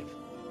 Joseph.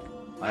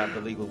 I have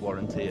the legal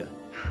warrant here.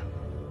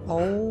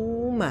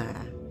 Oh my.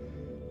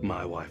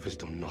 My wife has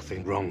done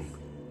nothing wrong.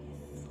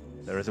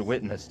 There is a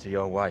witness to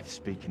your wife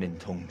speaking in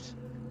tongues.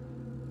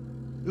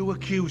 Who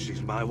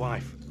accuses my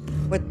wife?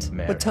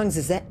 What tongues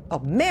is that? Oh,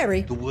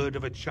 Mary! The word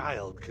of a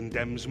child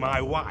condemns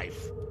my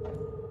wife.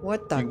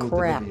 What the You will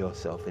crap? deliver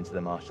yourself into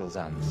the marshal's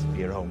hands for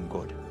your own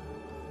good.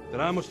 Then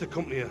I must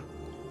accompany her.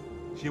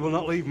 She will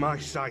not leave my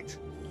sight.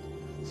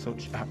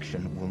 Such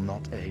action will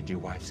not aid your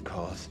wife's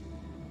cause.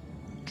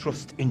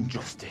 Trust in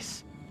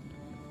justice.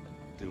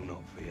 Do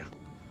not fear.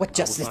 What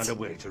justice? I will find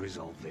a way to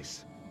resolve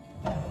this.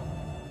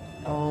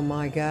 Oh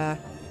my god.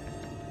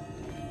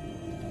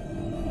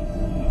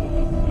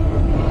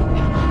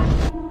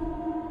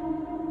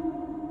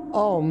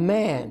 Oh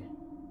man.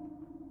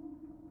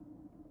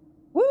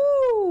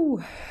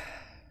 Woo!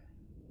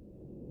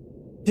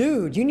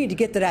 Dude, you need to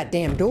get to that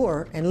damn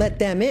door and let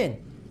them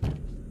in.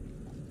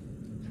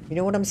 You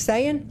know what I'm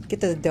saying?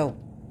 Get to the door.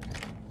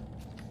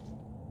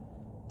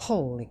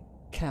 Holy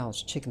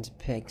cows, chickens, and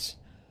pigs.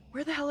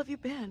 Where the hell have you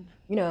been?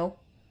 You know,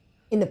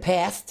 in the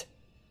past.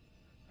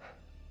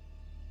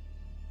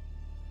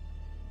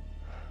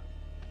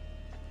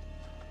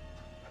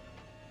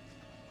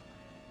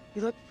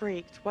 You look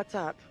freaked. What's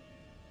up?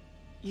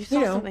 You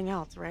saw something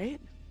else, right?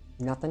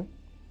 Nothing.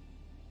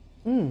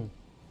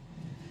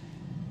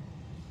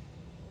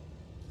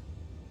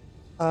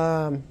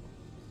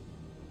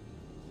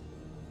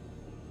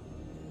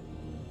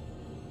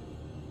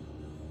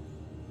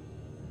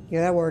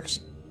 Yeah, that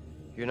works.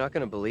 You're not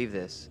gonna believe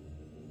this,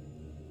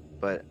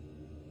 but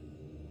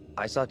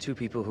I saw two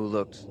people who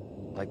looked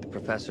like the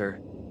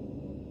professor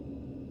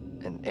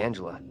and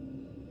Angela.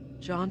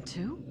 John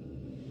too?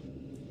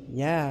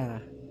 Yeah.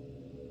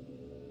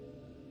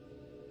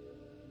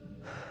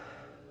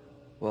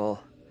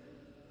 Well,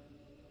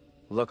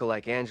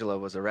 lookalike Angela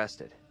was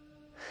arrested.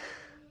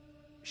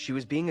 She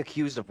was being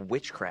accused of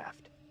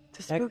witchcraft.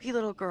 The spooky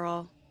little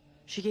girl.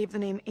 She gave the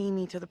name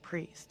Amy to the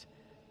priest.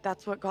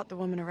 That's what got the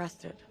woman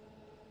arrested.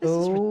 This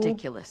is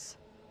ridiculous.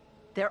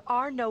 There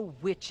are no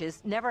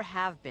witches, never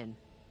have been.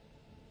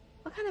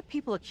 What kind of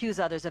people accuse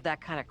others of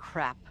that kind of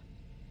crap?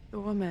 The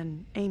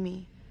woman,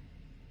 Amy.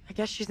 I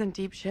guess she's in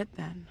deep shit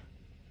then.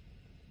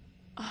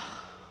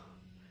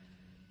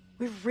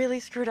 We've really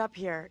screwed up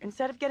here.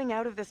 Instead of getting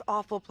out of this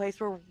awful place,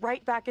 we're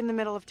right back in the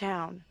middle of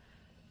town.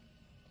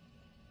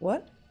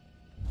 What?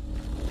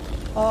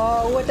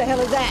 Oh, what the hell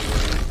is that?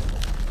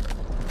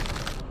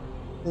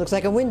 Looks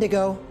like a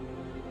Wendigo.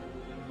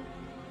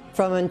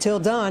 From Until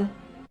Dawn.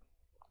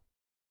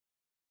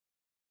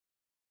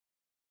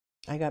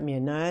 I got me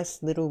a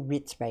nice little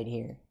Ritz right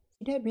here.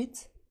 See that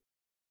Ritz?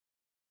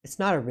 It's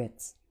not a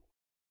Ritz.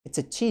 It's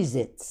a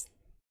Cheez-Its.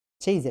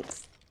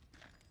 Cheez-Its.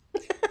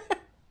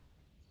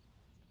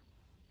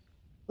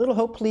 Little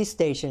Hope Police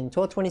Station,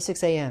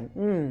 12:26 a.m.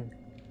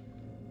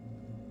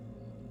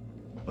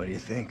 What do you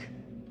think?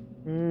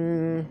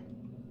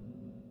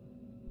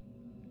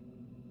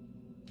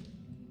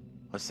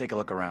 Let's take a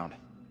look around.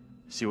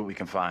 See what we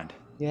can find.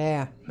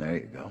 Yeah. There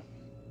you go.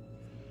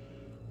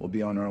 We'll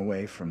be on our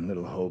way from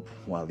Little Hope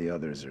while the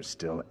others are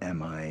still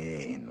MIA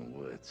in the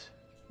woods.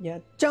 Yeah.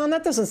 John,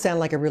 that doesn't sound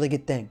like a really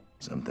good thing.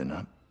 Something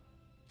up?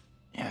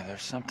 Yeah,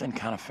 there's something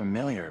kind of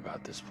familiar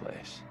about this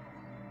place.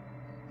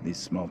 These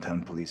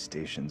small-town police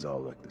stations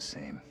all look the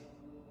same.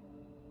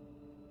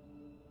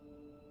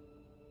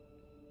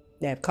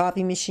 They have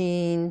coffee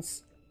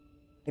machines.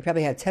 They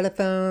probably have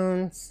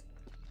telephones.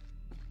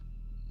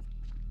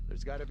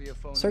 There's gotta be a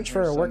phone. Search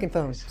for a working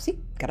phone. See?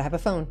 Gotta have a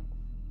phone.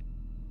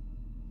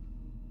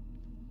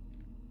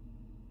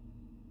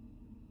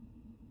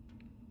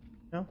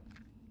 No?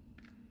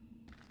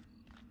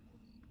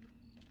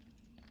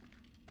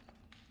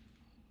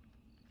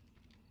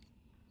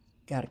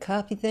 Got a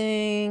coffee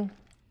thing.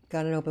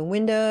 Got an open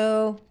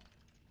window.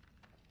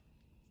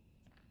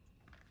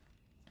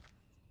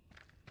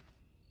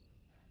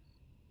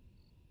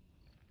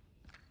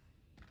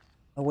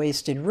 A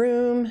wasted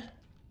room.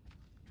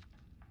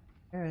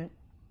 Alright.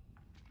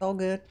 All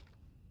good.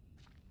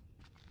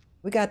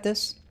 We got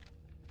this.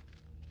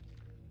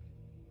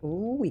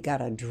 Ooh, we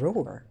got a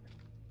drawer.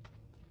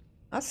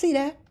 I see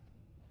that.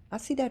 I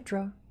see that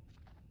drawer.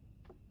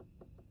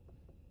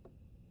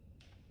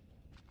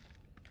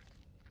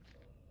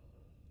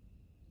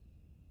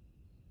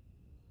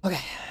 Okay.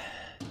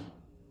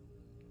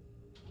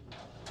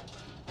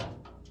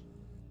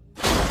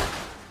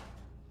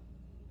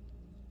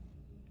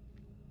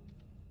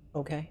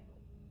 Okay.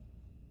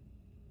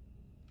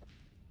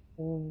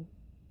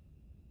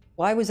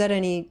 Why was that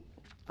any...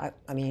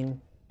 I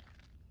mean...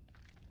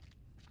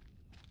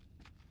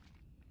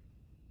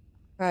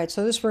 Alright,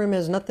 so this room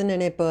has nothing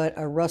in it but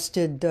a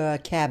rusted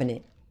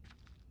cabinet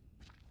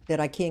that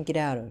I can't get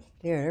out of.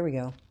 There we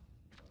go.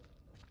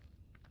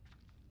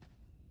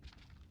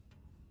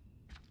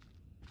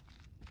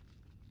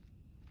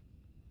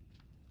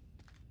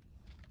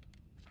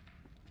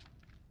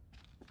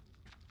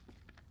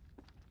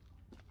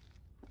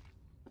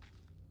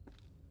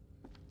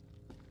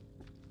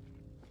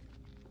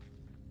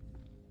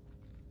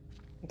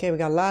 Okay, we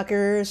got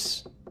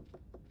lockers.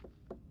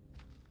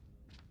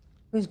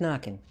 Who's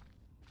knocking?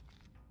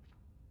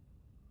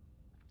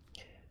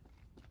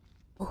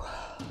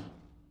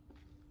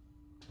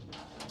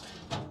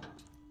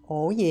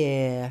 Oh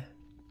yeah.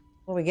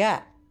 What we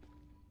got?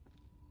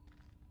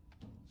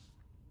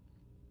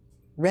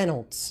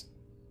 Reynolds.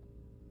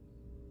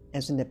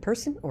 As in the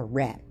person or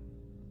rat?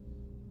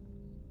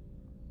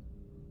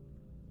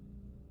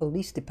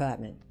 Police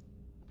department.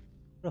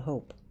 What a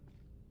hope.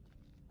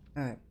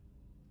 Alright.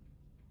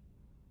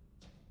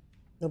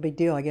 No big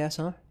deal, I guess,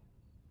 huh?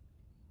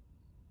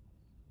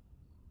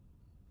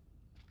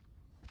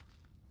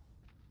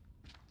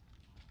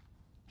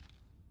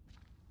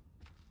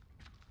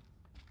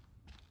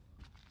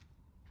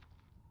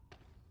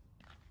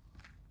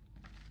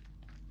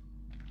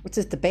 What's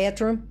this, the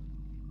bathroom?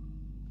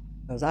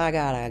 Because I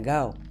gotta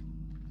go.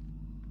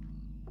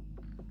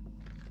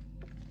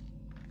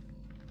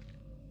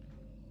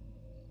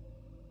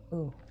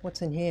 Ooh,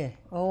 what's in here?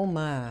 Oh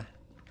my.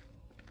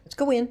 Let's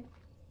go in.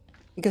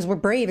 Because we're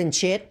brave and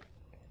shit.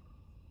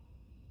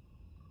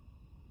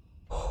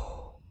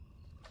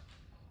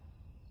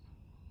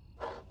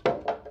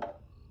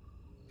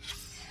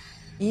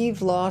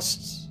 Eve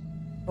lost...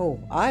 Oh,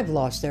 I've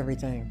lost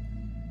everything.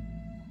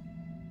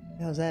 What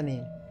the hell does that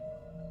mean?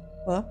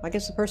 Well, I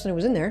guess the person who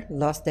was in there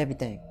lost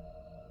everything.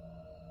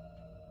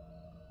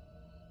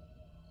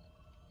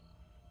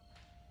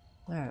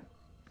 Alright.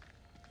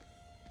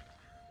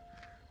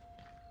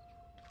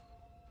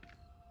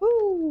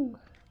 Woo!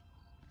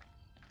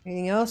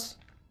 Anything else?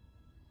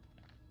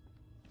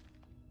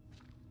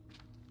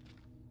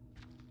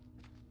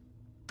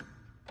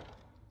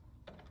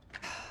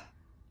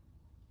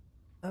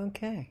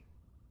 Okay.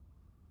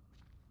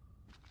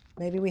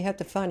 Maybe we have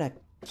to find a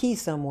key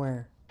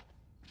somewhere.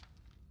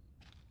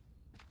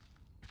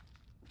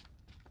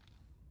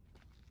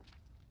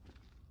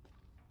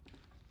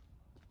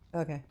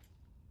 Okay.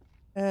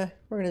 We're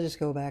gonna just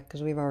go back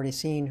because we've already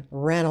seen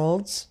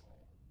Reynolds.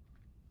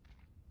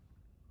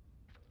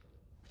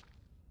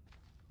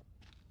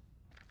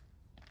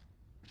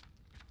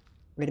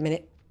 Wait a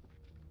minute.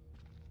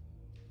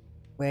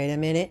 Wait a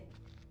minute.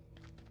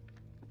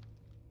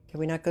 Can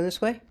we not go this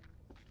way?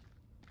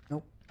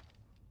 Nope.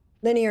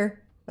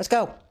 Linear. Let's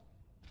go.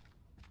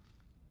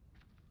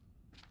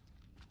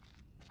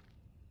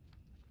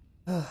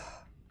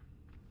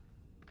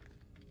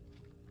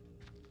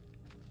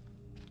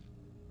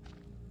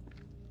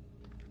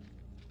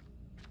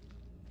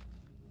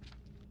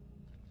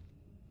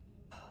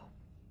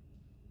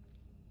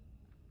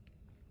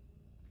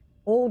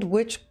 Old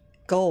Witch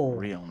Gold.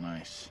 Real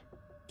nice.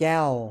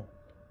 Gal.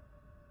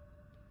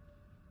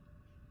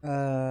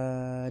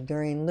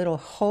 During Little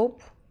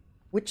Hope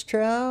witch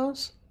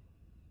trials,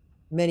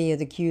 many of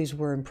the Qs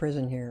were in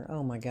prison here.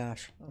 Oh my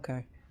gosh.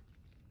 Okay.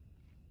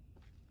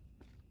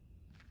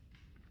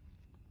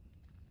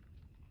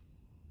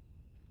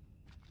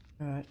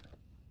 Alright.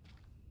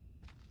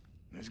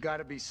 There's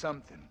gotta be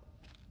something.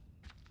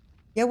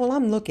 Yeah, well,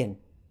 I'm looking.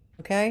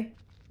 Okay?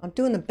 I'm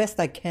doing the best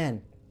I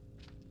can.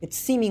 It's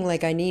seeming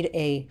like I need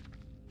a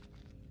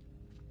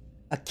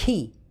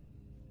key.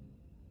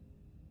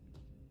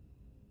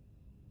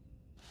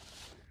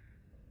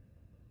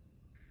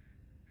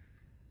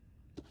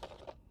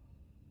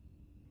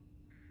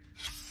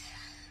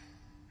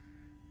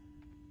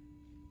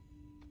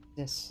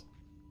 This.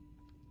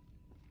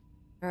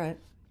 All right.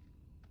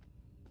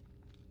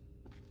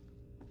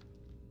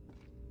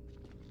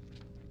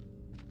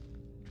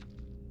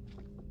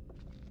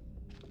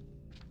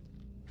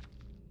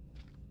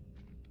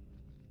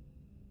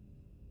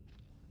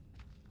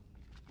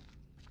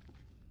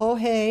 Oh,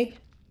 hey.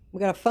 We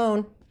got a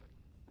phone.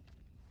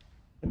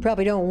 It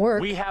probably don't work.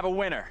 We have a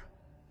winner.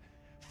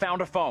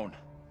 Found a phone.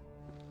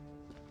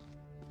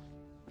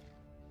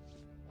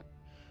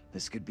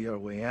 This could be our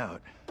way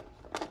out.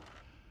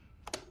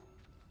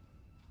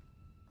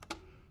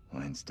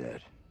 Line's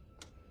dead.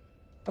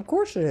 Of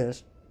course it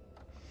is.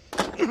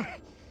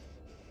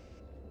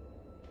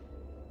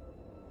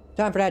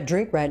 Time for that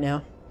drink right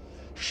now.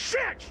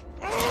 Shit!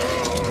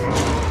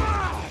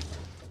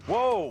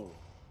 Whoa!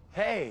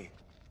 Hey!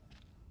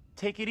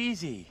 Take it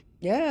easy.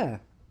 Yeah.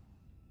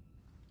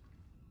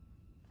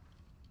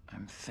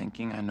 I'm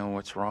thinking I know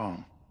what's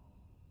wrong.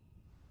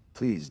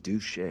 Please do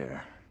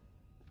share.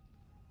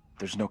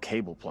 There's no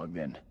cable plugged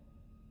in.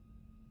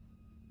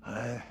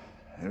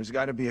 There's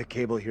got to be a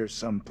cable here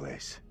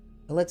someplace.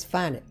 Well, let's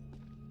find it.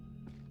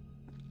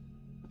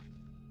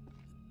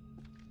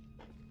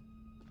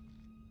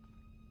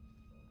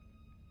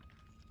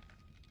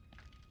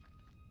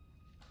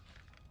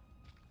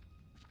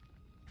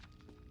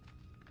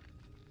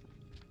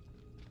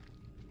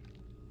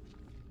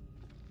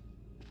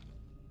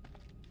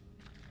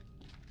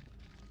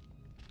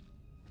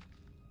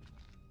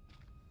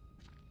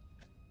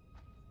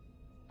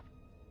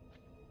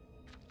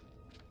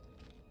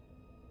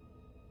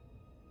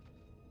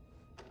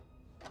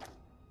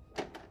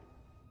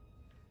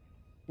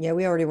 Yeah,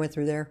 we already went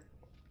through there.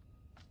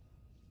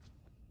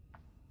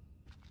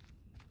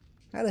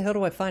 How the hell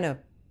do I find a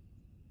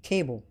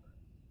cable?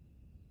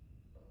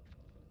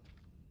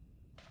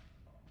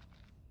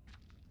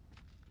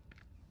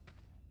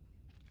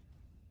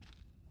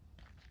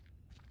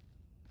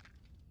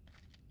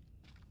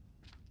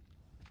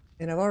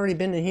 And I've already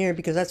been in here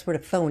because that's where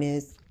the phone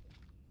is.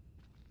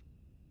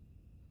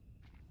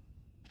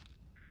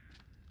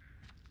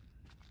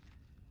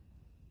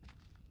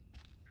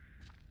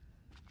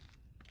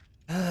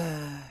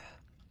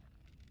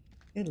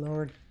 Good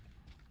Lord.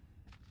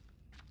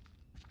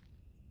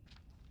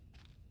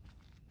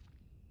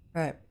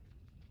 Alright.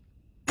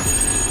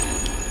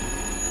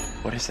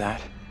 What is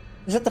that?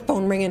 Is that the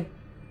phone ringing?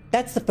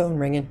 That's the phone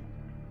ringing.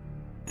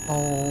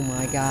 Oh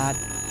my God.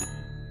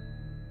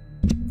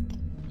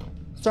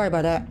 Sorry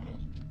about that.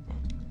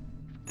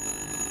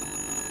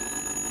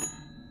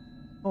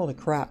 Holy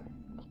crap.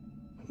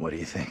 What do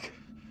you think?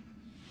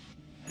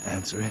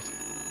 Answer it.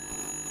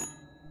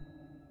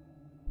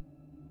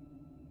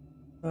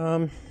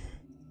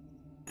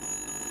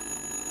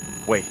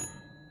 Wait.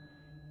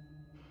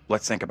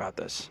 Let's think about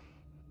this.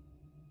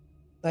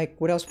 Like,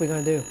 what else are we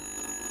gonna do?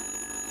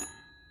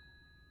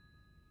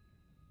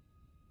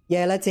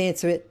 Yeah, let's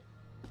answer it.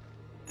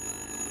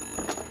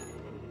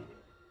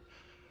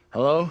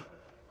 Hello?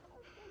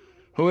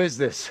 Who is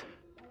this?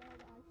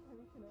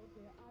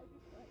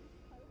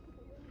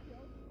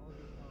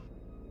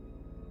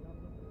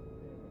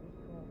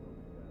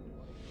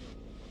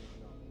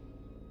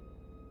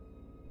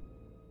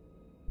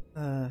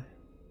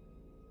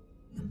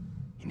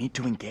 You need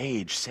to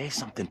engage. Say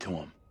something to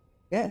him.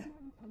 Yeah.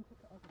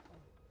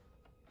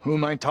 Who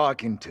am I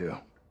talking to?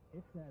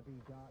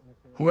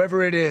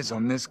 Whoever it is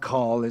on this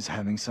call is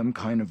having some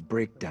kind of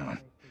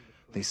breakdown.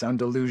 They sound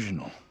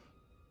delusional.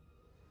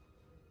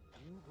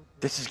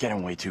 This is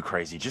getting way too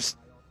crazy. Just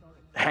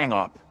hang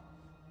up.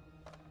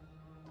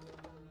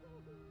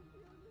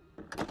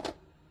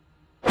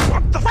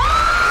 What the f-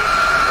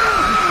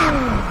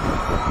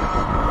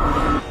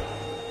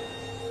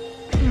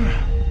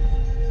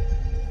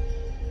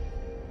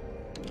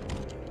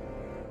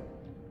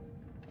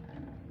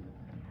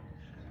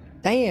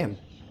 Damn.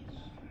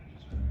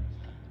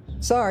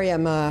 Sorry,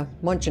 I'm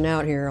munching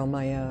out here on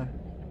my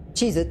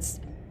Cheez-Its.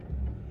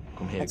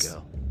 Come here,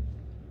 girl.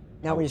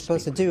 Not what you're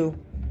supposed to do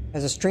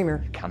as a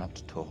streamer. You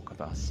cannot talk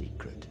of our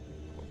secret.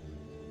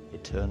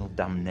 Eternal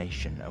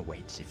damnation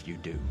awaits if you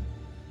do.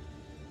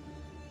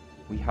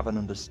 We have an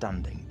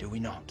understanding, do we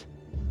not?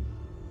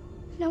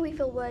 No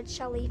evil word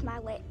shall leave my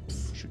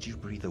lips. Should you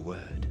breathe a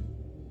word,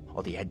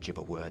 or the edge of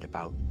a word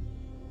about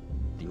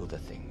the other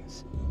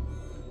things,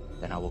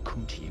 then I will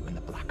come to you in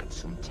the black of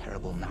some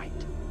terrible night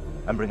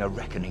and bring a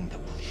reckoning that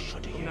will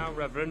shudder you. Now,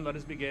 Reverend, let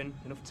us begin.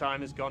 Enough time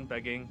has gone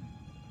begging.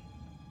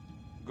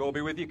 Go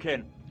be with your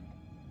kin.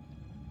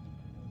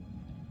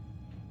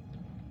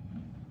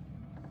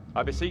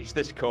 I beseech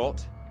this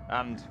court,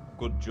 and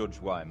good Judge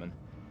Wyman,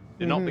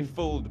 do not be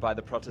fooled by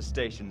the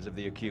protestations of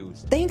the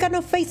accused. They ain't got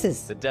no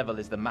faces. The devil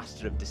is the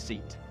master of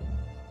deceit.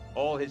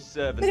 All his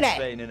servants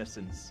feign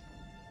innocence.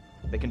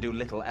 They can do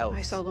little else.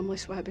 I solemnly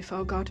swear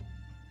before God,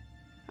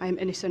 I am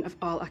innocent of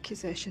all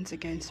accusations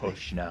against me.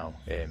 Hush now,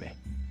 Amy.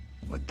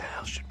 What the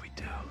hell should we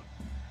do?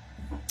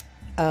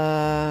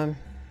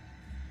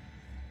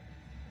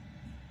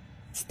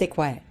 Stay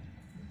quiet.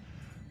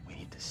 We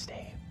need to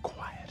stay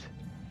quiet.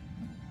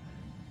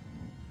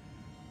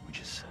 We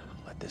just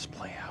let this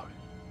play out.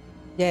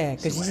 Yeah,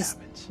 because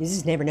you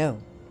just never know.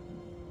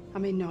 I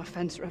mean no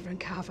offense, Reverend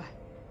Carver.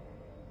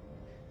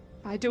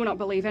 I do not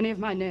believe any of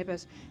my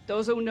neighbors.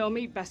 Those who know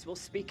me best will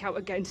speak out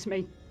against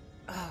me.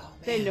 Oh,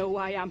 they know who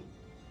I am.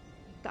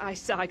 That I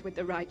side with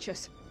the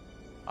righteous.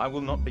 I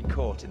will not be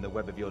caught in the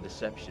web of your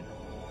deception.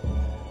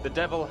 The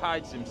devil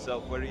hides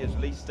himself where he is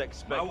least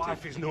expected. My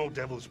wife is no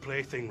devil's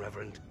plaything,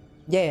 Reverend.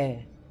 Yeah.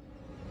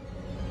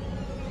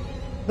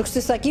 Looks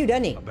just like you,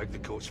 doesn't he? I beg the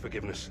court's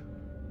forgiveness.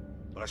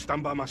 But I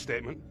stand by my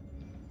statement.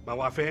 My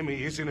wife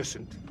Amy is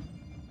innocent.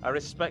 I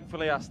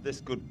respectfully ask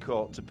this good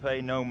court to pay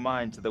no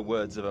mind to the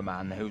words of a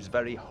man whose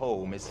very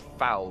home is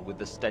foul with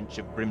the stench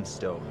of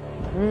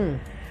brimstone.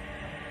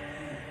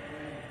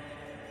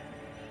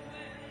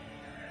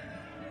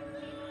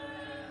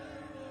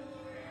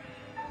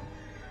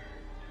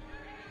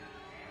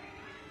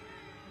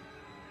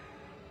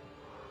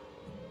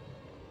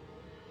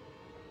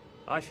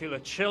 I feel a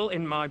chill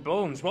in my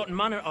bones. What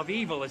manner of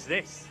evil is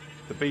this?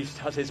 The beast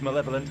has his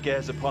malevolent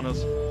gaze upon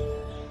us.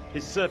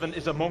 His servant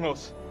is among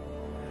us.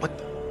 What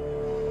the?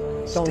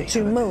 Don't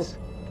you move.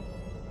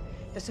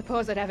 The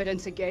supposed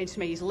evidence against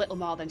me is little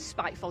more than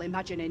spiteful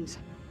imaginings.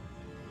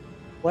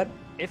 What?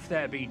 If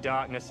there be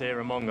darkness here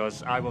among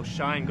us, I will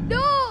shine.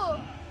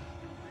 No!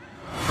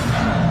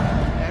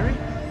 Mary?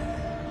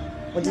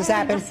 What just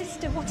happened? My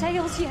sister, what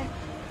ails you?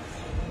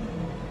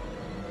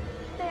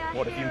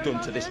 What have you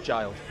done to this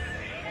child?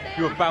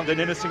 You have bound an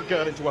innocent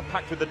girl into a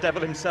pact with the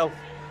devil himself.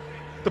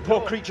 The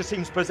poor creature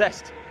seems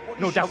possessed.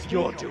 No doubt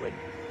you're doing.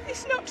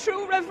 It's not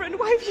true, Reverend.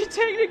 Why have you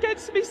taken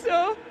against me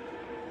so?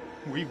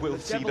 We will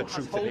see the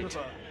truth of it.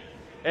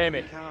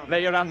 Amy,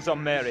 lay your hands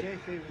on Mary.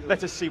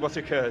 Let us see what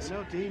occurs.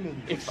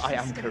 If I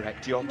am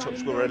correct, your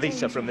touch will release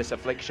her from this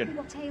affliction.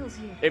 What ails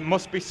you? It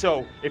must be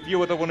so, if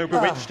you are the one who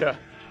bewitched her.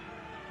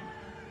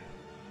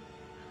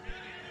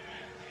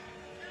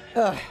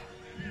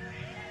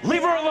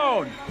 Leave her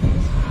alone!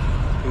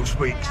 Who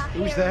speaks?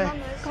 Who's there?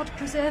 God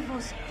preserve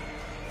us.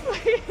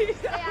 Please.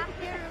 They are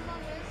here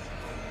among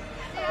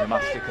us. The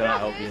master cannot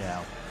help you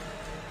now.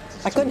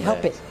 I couldn't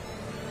help it.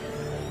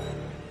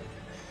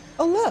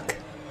 Oh, look.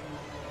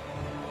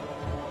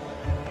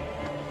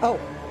 Oh.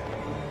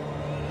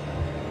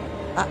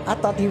 I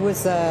thought he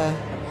was, They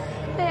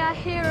are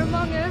here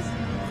among us.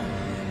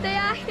 They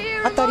are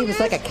here I thought he was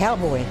like a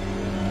cowboy.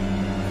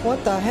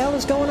 What the hell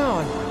is going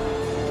on?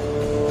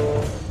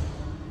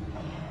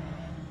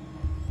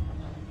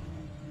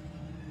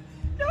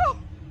 No!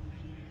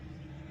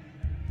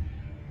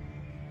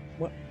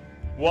 What?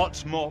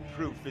 What more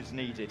proof is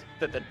needed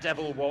that the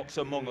devil walks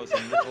among us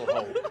in Little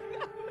Hope?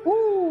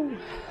 Woo!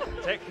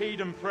 Take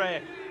heed and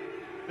pray.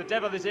 The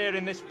devil is here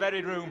in this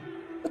very room.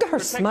 Look at her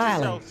Protect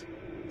smiling. yourselves.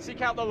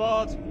 Seek out the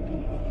Lord.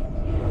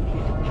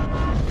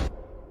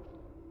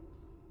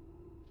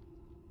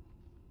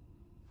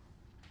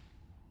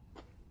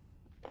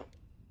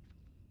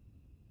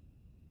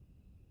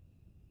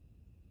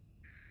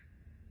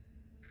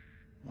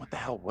 What the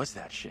hell was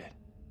that shit?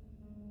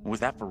 Was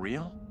that for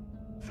real?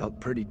 Felt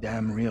pretty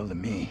damn real to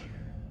me.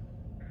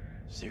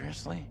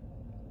 Seriously?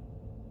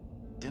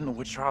 Didn't the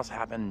witch trials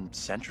happen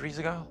centuries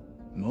ago?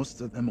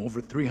 Most of them over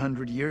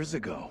 300 years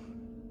ago.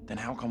 Then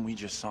how come we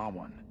just saw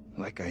one?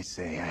 Like I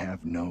say, I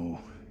have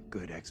no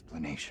good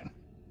explanation.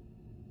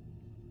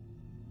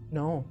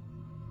 No.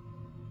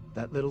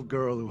 That little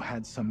girl who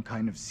had some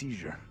kind of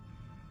seizure.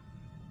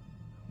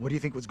 What do you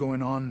think was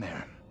going on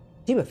there?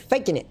 He was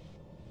faking it.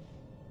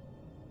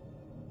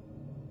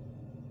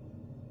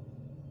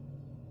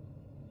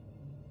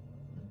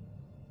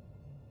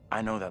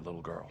 I know that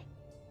little girl.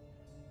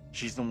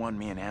 She's the one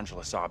me and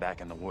Angela saw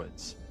back in the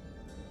woods.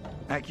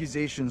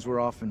 Accusations were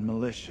often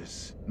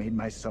malicious, made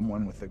by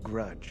someone with a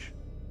grudge.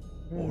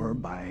 Or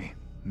by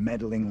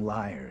meddling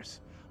liars,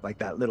 like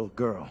that little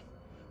girl,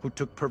 who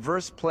took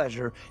perverse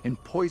pleasure in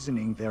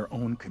poisoning their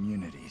own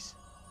communities.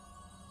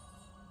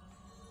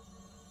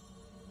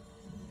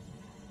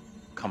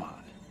 Come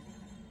on.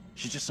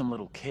 She's just some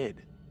little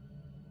kid,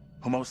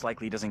 who most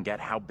likely doesn't get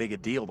how big a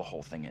deal the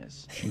whole thing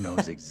is. She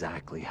knows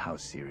exactly how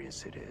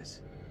serious it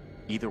is.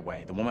 Either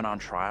way, the woman on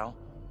trial,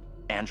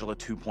 Angela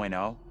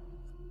 2.0,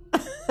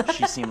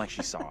 she seemed like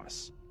she saw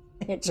us.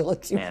 Angela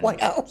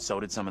 2.0. And so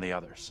did some of the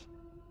others.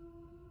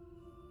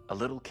 A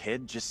little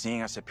kid just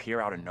seeing us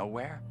appear out of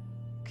nowhere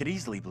could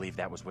easily believe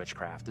that was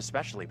witchcraft,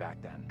 especially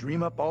back then.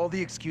 Dream up all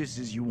the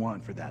excuses you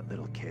want for that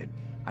little kid.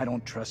 I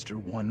don't trust her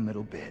one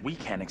little bit. We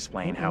can't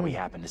explain how we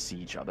happened to see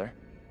each other.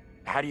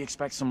 How do you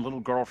expect some little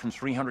girl from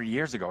 300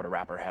 years ago to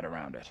wrap her head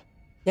around it?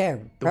 Yeah,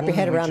 The wrap your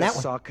head woman we around that just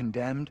one. saw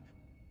condemned,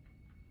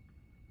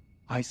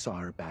 I saw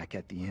her back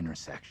at the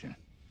intersection.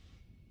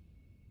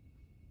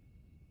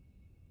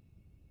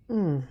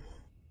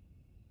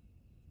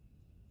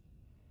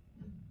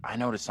 I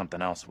noticed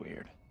something else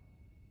weird.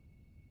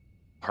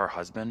 Her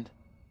husband,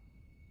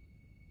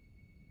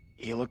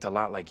 he looked a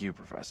lot like you,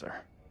 Professor.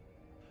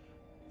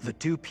 The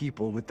two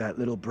people with that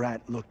little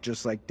brat looked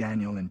just like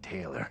Daniel and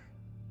Taylor.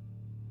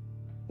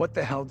 What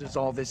the hell does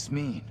all this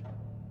mean?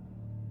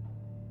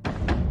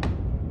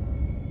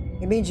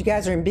 It means you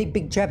guys are in big,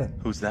 big trouble.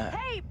 Who's that?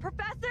 Hey,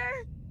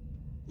 Professor!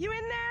 You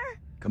in there?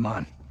 Come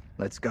on,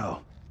 let's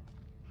go.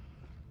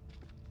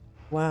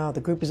 Wow,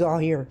 the group is all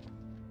here.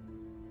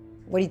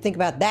 What do you think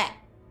about that?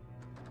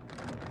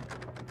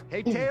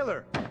 Hey,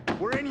 Taylor,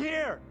 we're in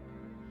here.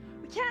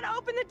 We can't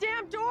open the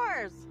damn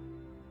doors.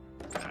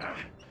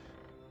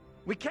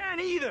 We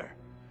can't either.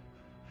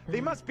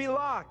 They must be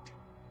locked.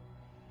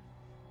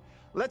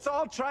 Let's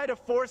all try to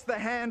force the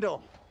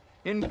handle.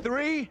 In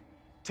 3,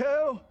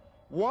 2,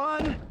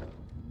 1.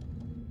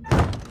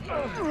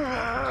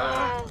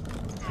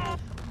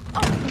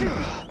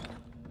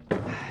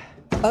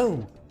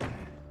 Oh.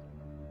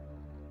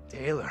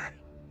 Taylor.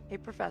 Hey,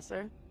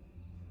 Professor.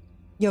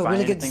 Yo, Find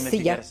really good to anything that see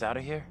could ya. get us out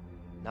of here?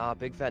 Nah,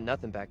 big fat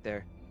nothing back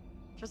there.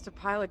 Just a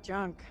pile of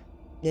junk.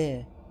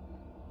 Yeah.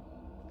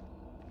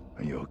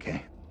 Are you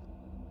okay?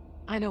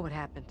 I know what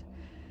happened.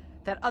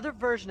 That other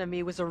version of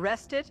me was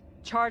arrested,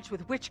 charged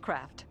with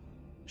witchcraft.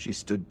 She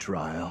stood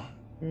trial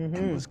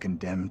and was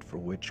condemned for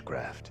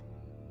witchcraft.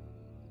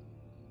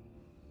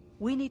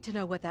 We need to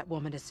know what that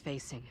woman is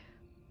facing.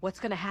 What's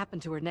gonna happen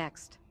to her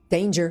next?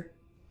 Danger.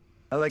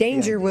 I like the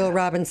Danger, idea, Will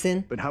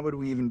Robinson. But how would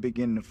we even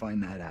begin to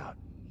find that out?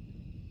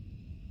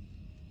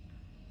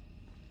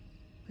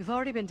 We've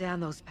already been down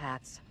those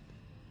paths.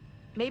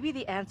 Maybe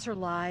the answer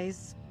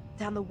lies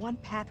down the one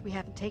path we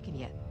haven't taken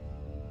yet.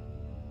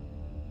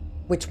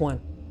 Which one?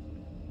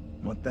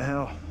 What the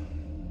hell?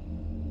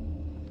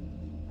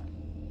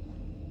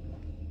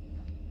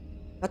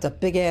 That's a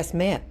big ass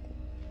map.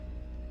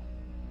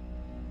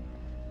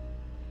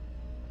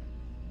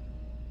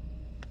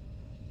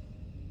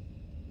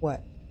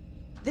 What?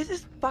 This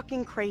is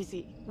fucking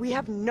crazy. We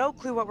have no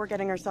clue what we're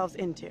getting ourselves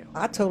into.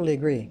 I totally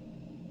agree.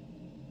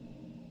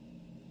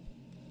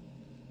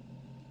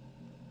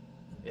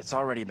 It's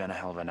already been a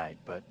hell of a night,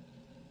 but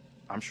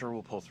I'm sure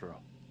we'll pull through.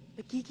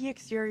 The geeky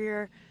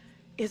exterior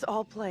is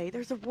all play.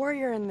 There's a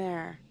warrior in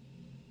there.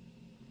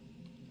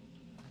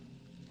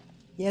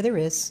 Yeah, there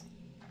is.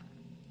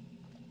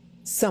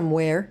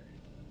 Somewhere.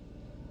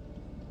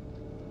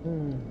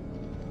 Who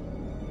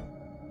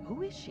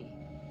is she?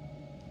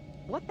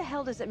 What the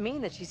hell does it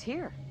mean that she's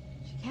here?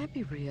 She can't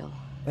be real.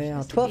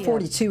 Well,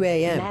 12:42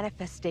 a.m.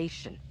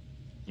 Manifestation.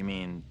 You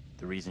mean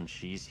the reason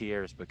she's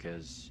here is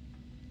because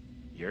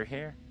you're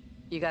here?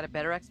 You got a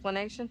better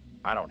explanation?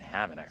 I don't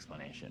have an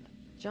explanation.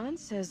 John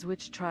says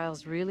witch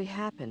trials really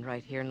happened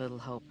right here in Little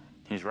Hope.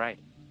 He's right.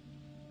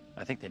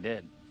 I think they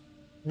did.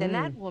 Then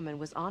that woman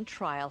was on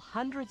trial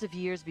hundreds of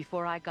years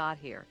before I got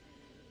here.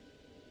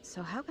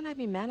 So how can I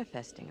be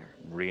manifesting her?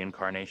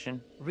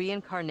 Reincarnation?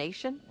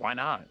 Reincarnation? Why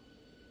not?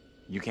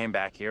 You came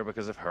back here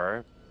because of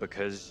her,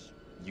 because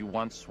you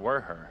once were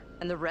her.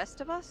 And the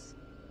rest of us?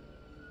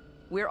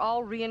 We're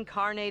all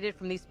reincarnated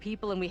from these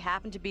people and we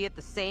happen to be at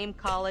the same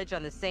college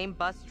on the same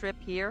bus trip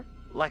here?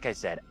 Like I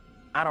said,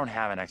 I don't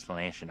have an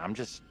explanation. I'm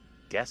just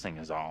guessing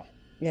is all.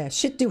 Yeah,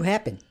 shit do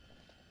happen.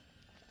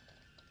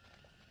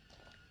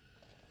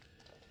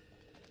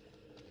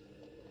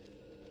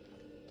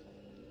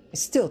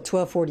 It's still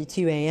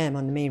 12:42 a.m.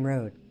 on the main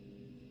road.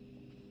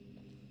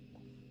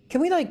 Can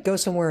we, like, go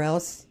somewhere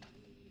else?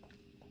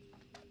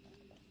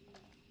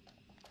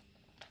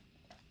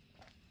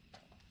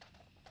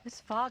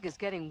 This fog is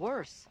getting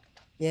worse.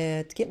 Yeah,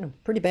 it's getting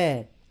pretty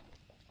bad.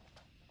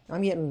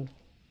 I'm getting,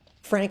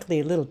 frankly,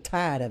 a little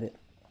tired of it.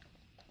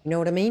 You know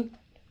what I mean?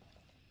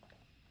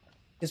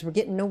 Because we're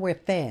getting nowhere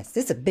fast.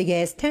 This is a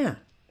big-ass town.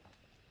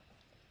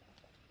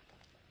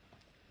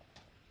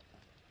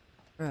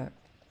 Right.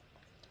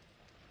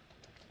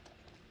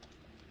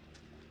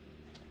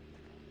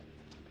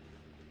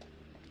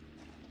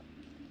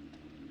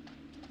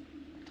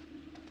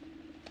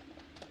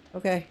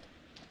 Okay.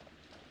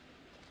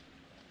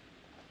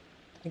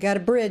 I got a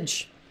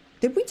bridge.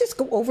 Did we just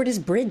go over this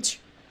bridge?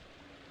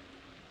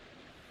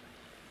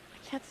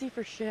 I can't see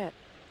for shit.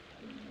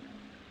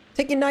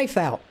 Take your knife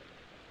out.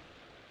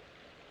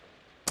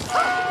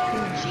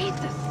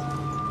 Jesus!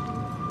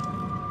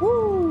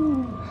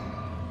 Woo!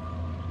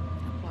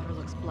 That water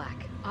looks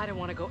black. I don't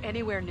want to go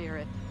anywhere near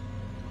it.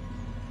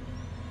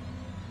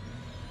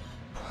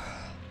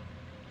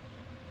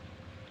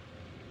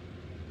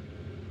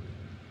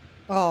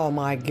 Oh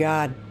my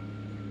God.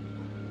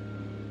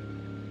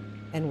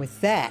 And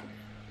with that,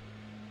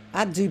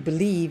 I do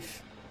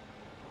believe...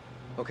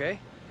 Okay.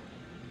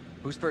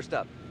 Who's first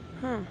up?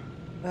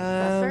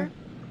 Professor,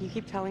 you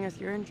keep telling us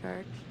you're in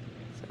charge,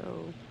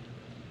 so...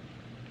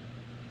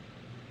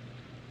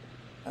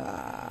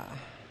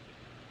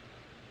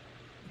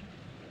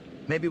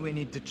 Maybe we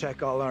need to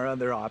check all our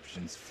other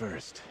options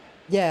first.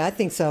 Yeah, I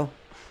think so.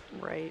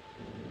 Right.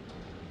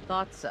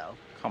 Thought so.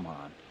 Come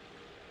on.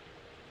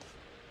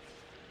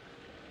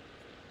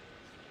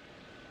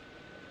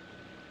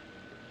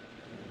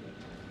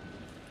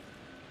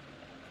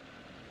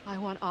 I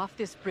want off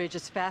this bridge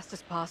as fast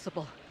as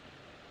possible.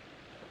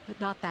 But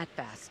not that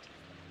fast.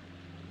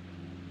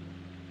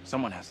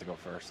 Someone has to go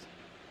first.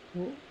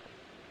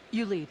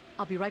 You lead.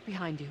 I'll be right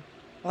behind you.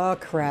 Oh,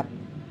 crap.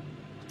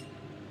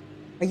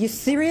 Are you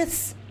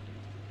serious?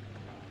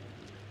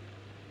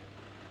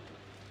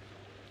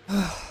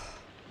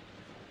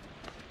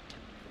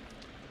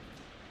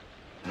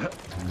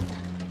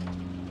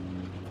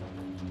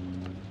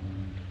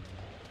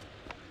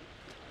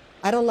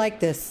 I don't like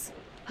this.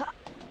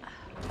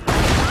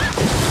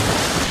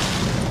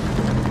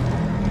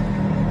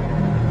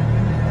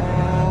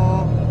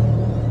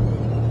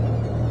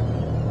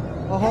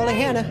 Oh, holy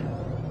Hannah.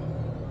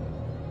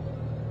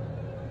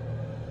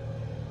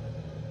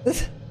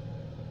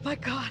 My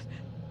God.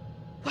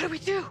 What do we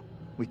do?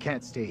 We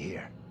can't stay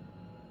here.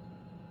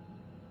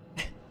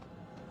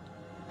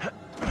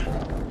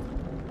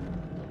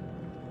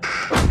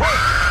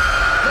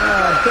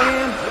 Oh,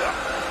 damn.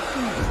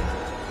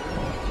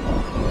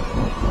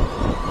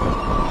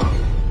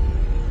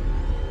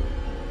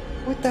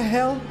 What the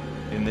hell?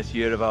 In this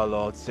year of our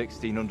Lord,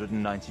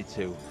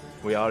 1692,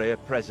 we are here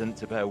present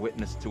to bear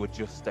witness to a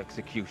just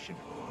execution.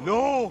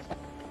 No!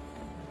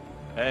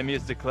 Amy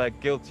is declared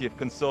guilty of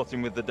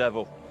consorting with the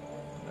devil,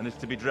 and is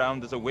to be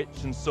drowned as a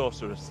witch and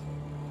sorceress.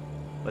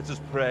 Let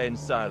us pray in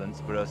silence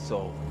for her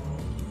soul.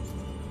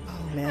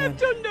 Oh, man. I've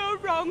done no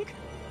wrong.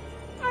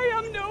 I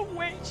am no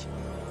witch.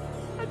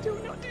 I do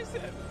not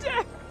deserve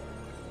death.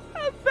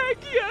 I beg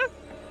you.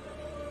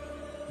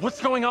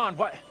 What's going on?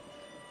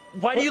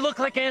 Why do you look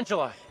like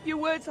Angela? Your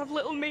words have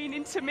little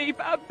meaning to me,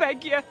 but I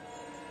beg you.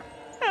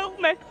 Help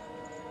me.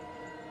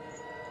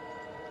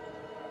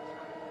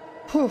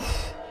 Whew.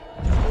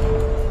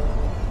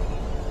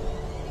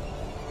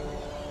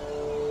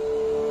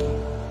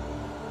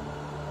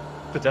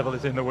 The devil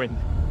is in the wind,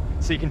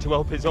 seeking to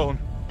help his own.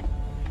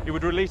 He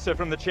would release her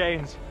from the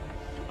chains.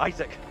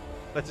 Isaac,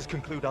 let us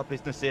conclude our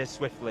business here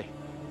swiftly.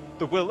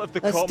 The will of the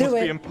Let's court do must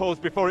it. be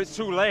imposed before it's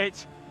too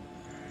late.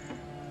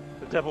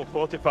 The devil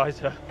fortifies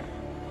her.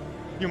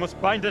 You must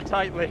bind her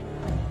tightly.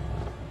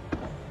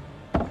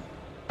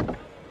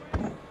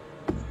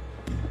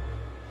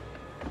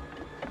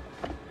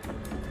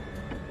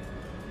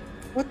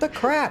 What the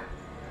crap?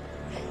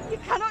 You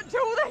cannot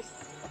do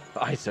this!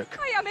 Isaac,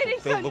 I am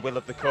innocent! fulfill the will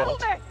of the court.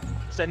 Tell me!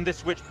 Send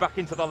this witch back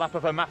into the lap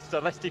of her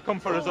master, lest he come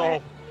for us Tell me.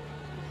 all.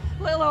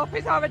 Little Hope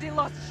is already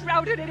lost,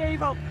 shrouded in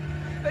evil.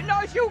 But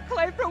not as you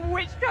claim from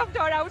witchcraft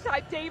or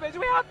outside demons.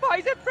 We have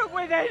poison from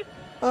within.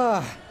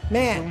 Oh,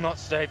 man. Do not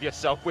save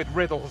yourself with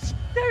riddles.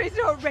 There is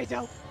no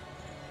riddle.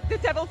 The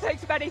devil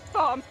takes many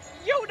forms.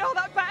 You know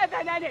that better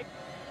than any.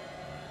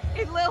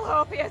 In Little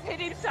Hope, he has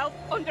hid himself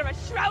under a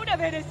shroud of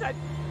innocence.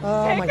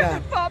 Oh, my God.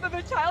 Taken the form of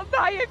a child,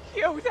 my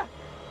accuser.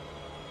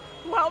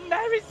 While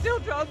Mary still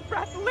draws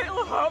breath,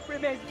 Little Hope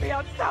remains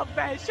beyond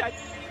salvation.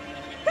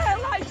 There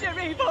lies your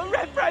evil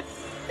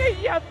reverence in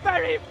your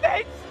very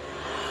midst.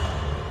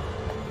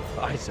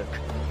 Isaac.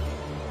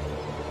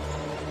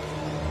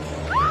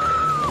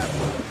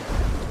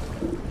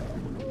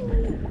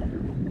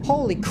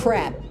 Holy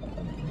crap.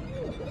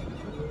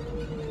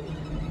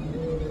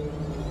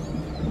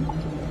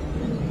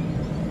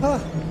 Oh.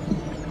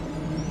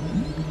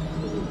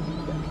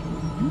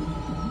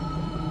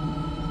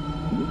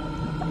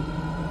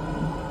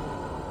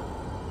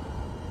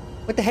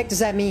 What the heck does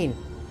that mean?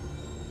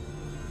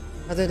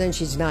 Other than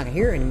she's not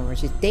here anymore,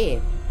 she's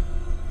dead.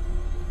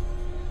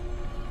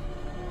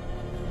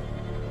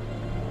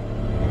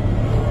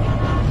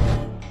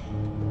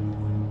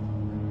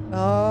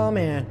 Oh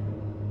man.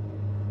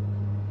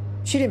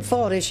 She didn't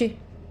fall, did she?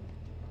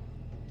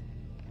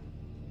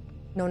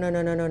 No, no,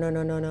 no, no, no, no,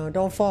 no, no, no.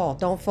 Don't fall.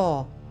 Don't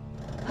fall.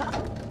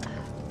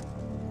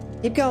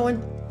 Keep going.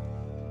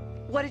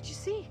 What did you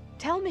see?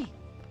 Tell me.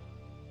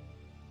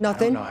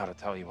 Nothing. I don't know how to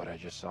tell you what I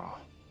just saw.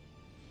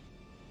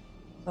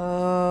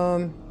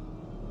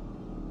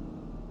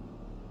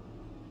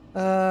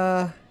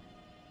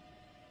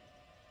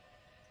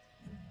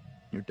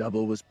 Your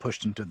double was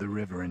pushed into the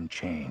river in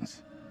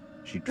chains.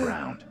 She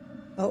drowned.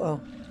 Oh.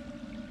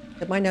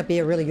 It might not be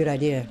a really good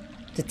idea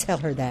to tell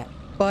her that,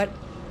 but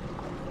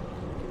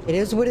it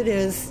is what it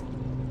is.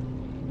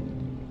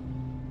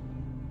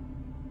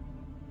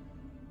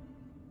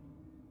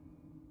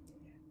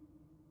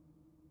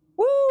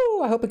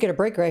 Woo! I hope we get a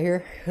break right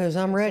here, because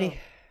I'm ready.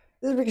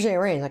 This is Ricochet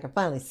Rhaynes. I can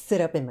finally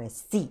sit up in my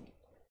seat.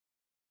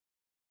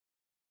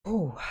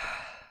 Ooh.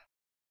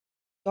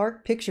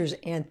 Dark Pictures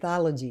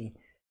Anthology.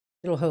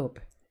 Little Hope.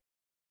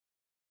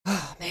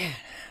 Oh, man.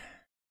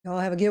 Y'all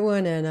have a good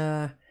one,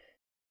 and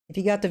if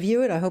you got to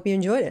view it, I hope you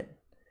enjoyed it.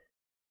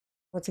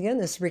 Once again,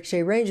 this is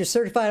Ricochet Rhaynes, your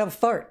certified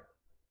fart.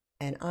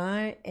 And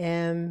I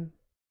am